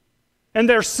 And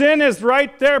their sin is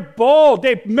right there, bold.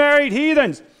 They married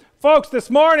heathens. Folks,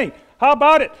 this morning, How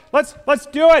about it? Let's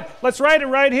do it. Let's write it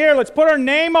right here. Let's put our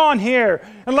name on here.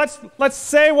 And let's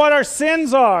say what our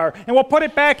sins are. And we'll put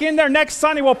it back in there. Next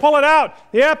Sunday, we'll pull it out.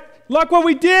 Yep, look what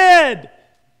we did.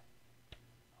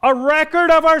 A record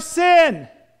of our sin.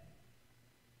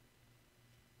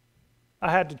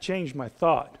 I had to change my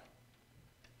thought.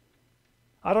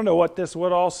 I don't know what this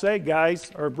would all say,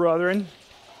 guys or brethren,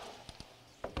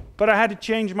 but I had to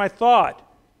change my thought.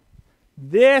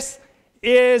 This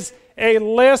is a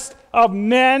list of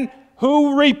men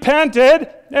who repented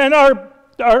and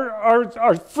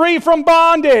are free from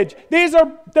bondage. This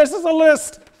is a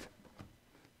list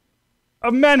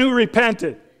of men who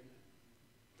repented.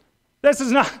 This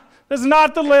is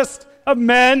not the list of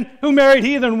men who married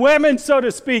heathen women, so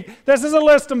to speak. This is a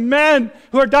list of men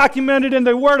who are documented in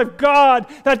the Word of God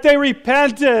that they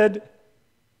repented.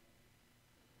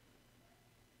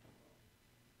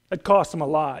 It cost them a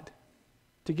lot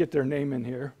to get their name in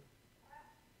here.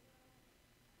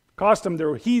 It cost them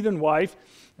their heathen wife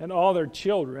and all their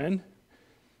children,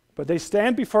 but they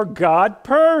stand before God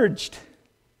purged.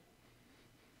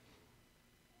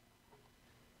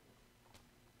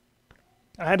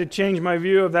 I had to change my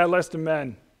view of that list of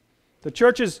men. The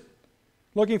church is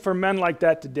looking for men like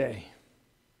that today.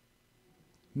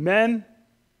 Men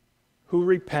who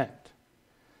repent.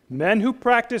 Men who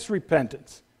practice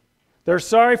repentance. They're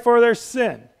sorry for their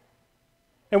sin.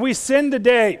 And we sin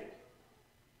today.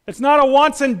 It's not a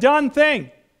once and done thing.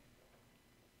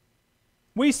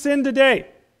 We sin today.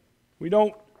 We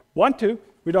don't want to.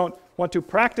 We don't want to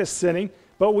practice sinning,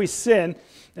 but we sin.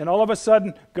 And all of a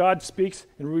sudden, God speaks,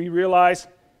 and we realize,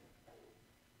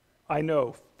 I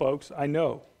know, folks, I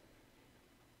know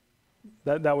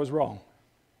that was wrong.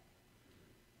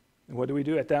 And what do we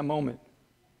do at that moment?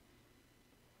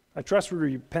 I trust we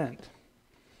repent.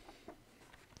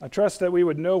 I trust that we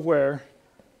would nowhere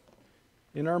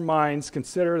in our minds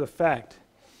consider the fact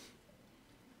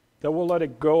that we'll let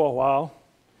it go a while.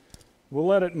 We'll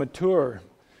let it mature.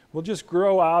 We'll just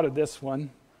grow out of this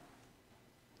one.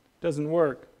 Doesn't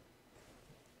work.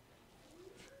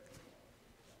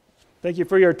 Thank you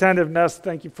for your attentiveness.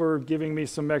 Thank you for giving me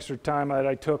some extra time that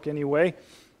I took anyway.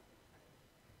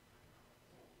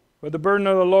 But the burden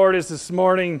of the Lord is this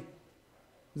morning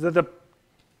is that the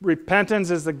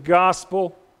repentance is the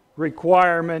gospel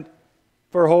requirement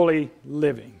for holy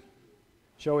living.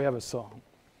 Shall we have a song?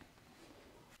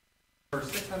 Verse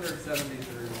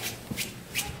 673.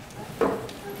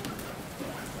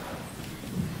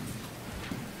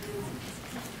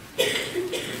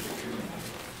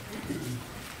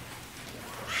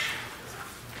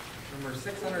 Number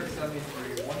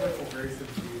 673, Wonderful Grace of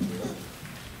Jesus.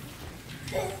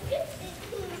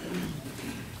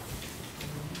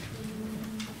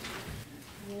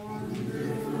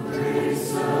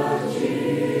 Grace of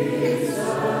Jesus,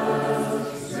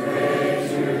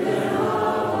 greater than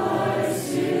all my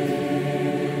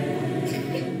sin.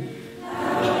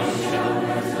 How shall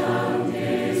my tongue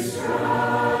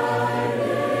describe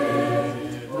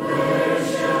it? Where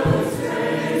shall its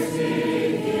praise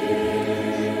begin?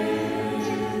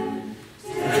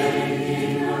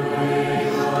 Taking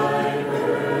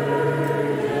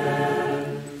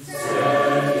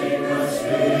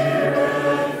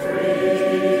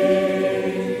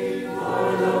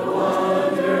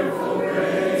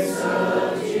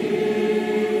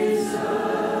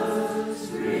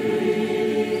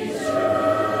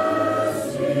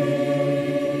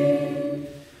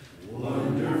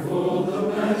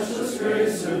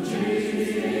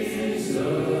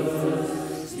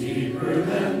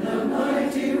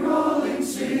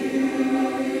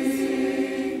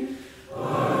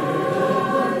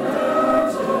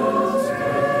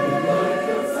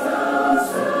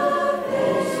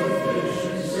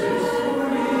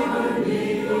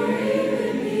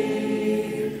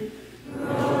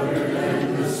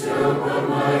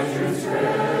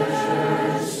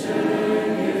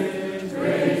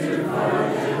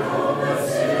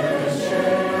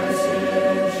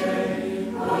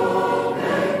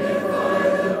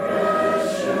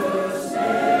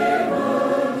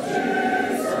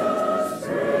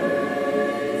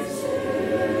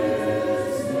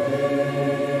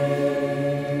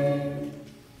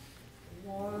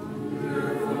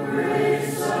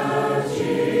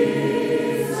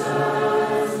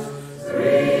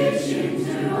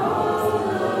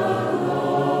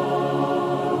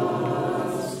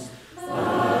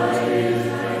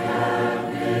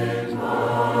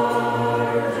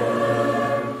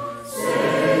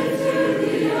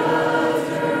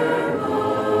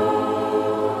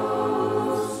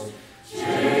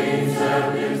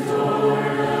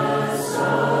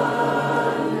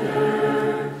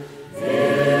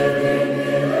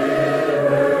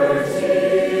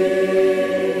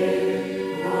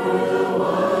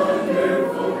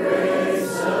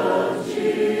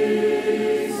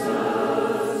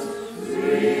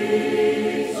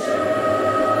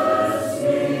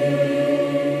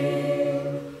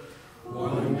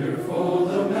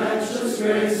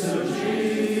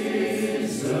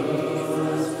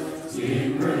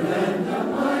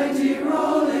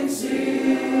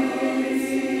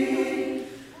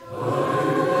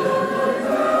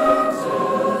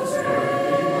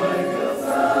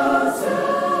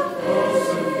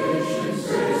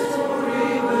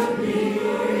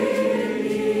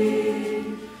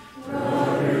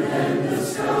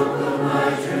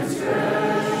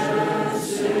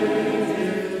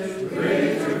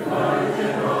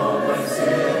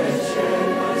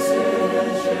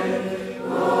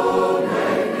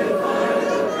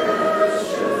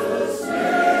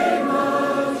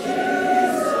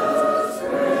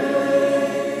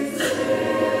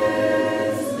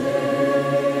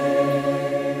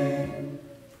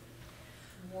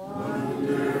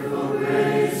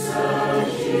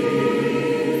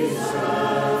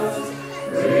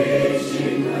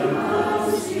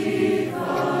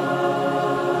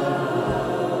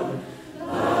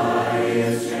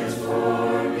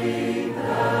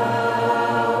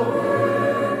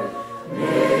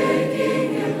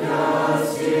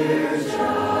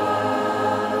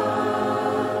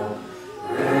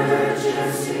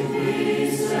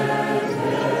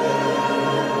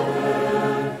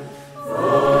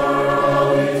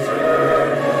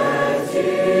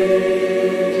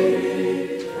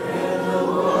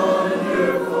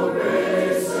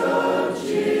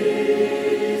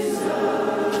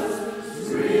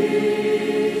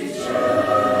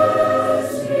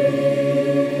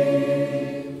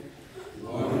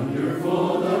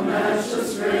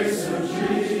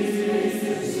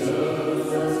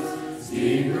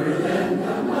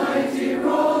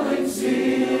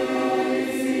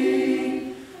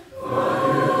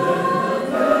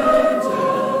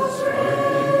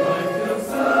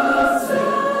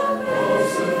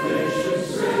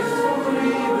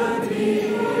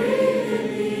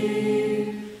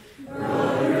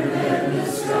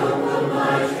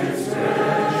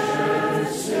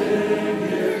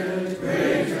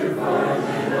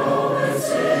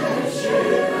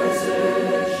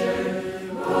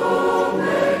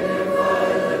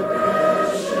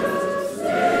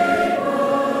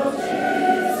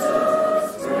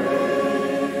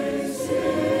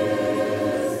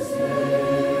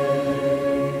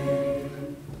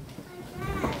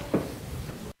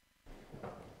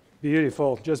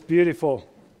Beautiful, just beautiful.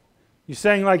 You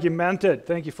sang like you meant it.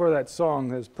 Thank you for that song.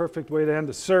 That's a perfect way to end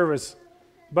the service.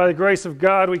 By the grace of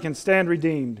God, we can stand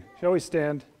redeemed. Shall we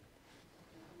stand?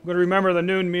 I'm going to remember the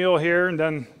noon meal here, and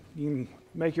then you can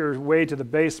make your way to the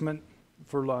basement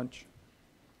for lunch.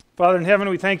 Father in heaven,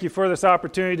 we thank you for this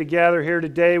opportunity to gather here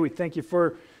today. We thank you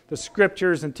for the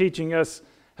scriptures and teaching us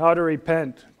how to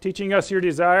repent, teaching us your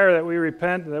desire that we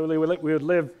repent, that we would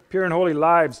live pure and holy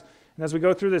lives. And as we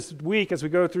go through this week, as we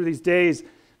go through these days,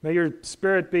 may your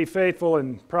Spirit be faithful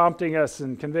in prompting us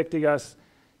and convicting us,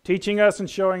 teaching us and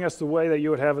showing us the way that you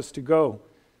would have us to go.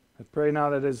 I pray now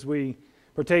that as we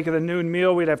partake of the noon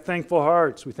meal, we'd have thankful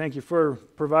hearts. We thank you for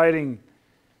providing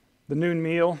the noon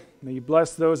meal. May you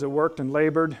bless those that worked and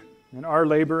labored and are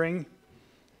laboring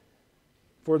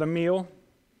for the meal.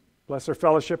 Bless our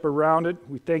fellowship around it.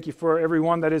 We thank you for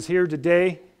everyone that is here today.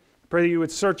 I pray that you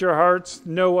would search our hearts,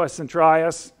 know us, and try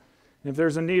us. And if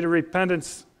there's a need of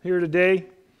repentance here today,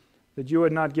 that you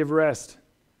would not give rest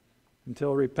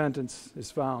until repentance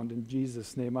is found. In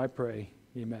Jesus' name I pray.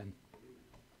 Amen.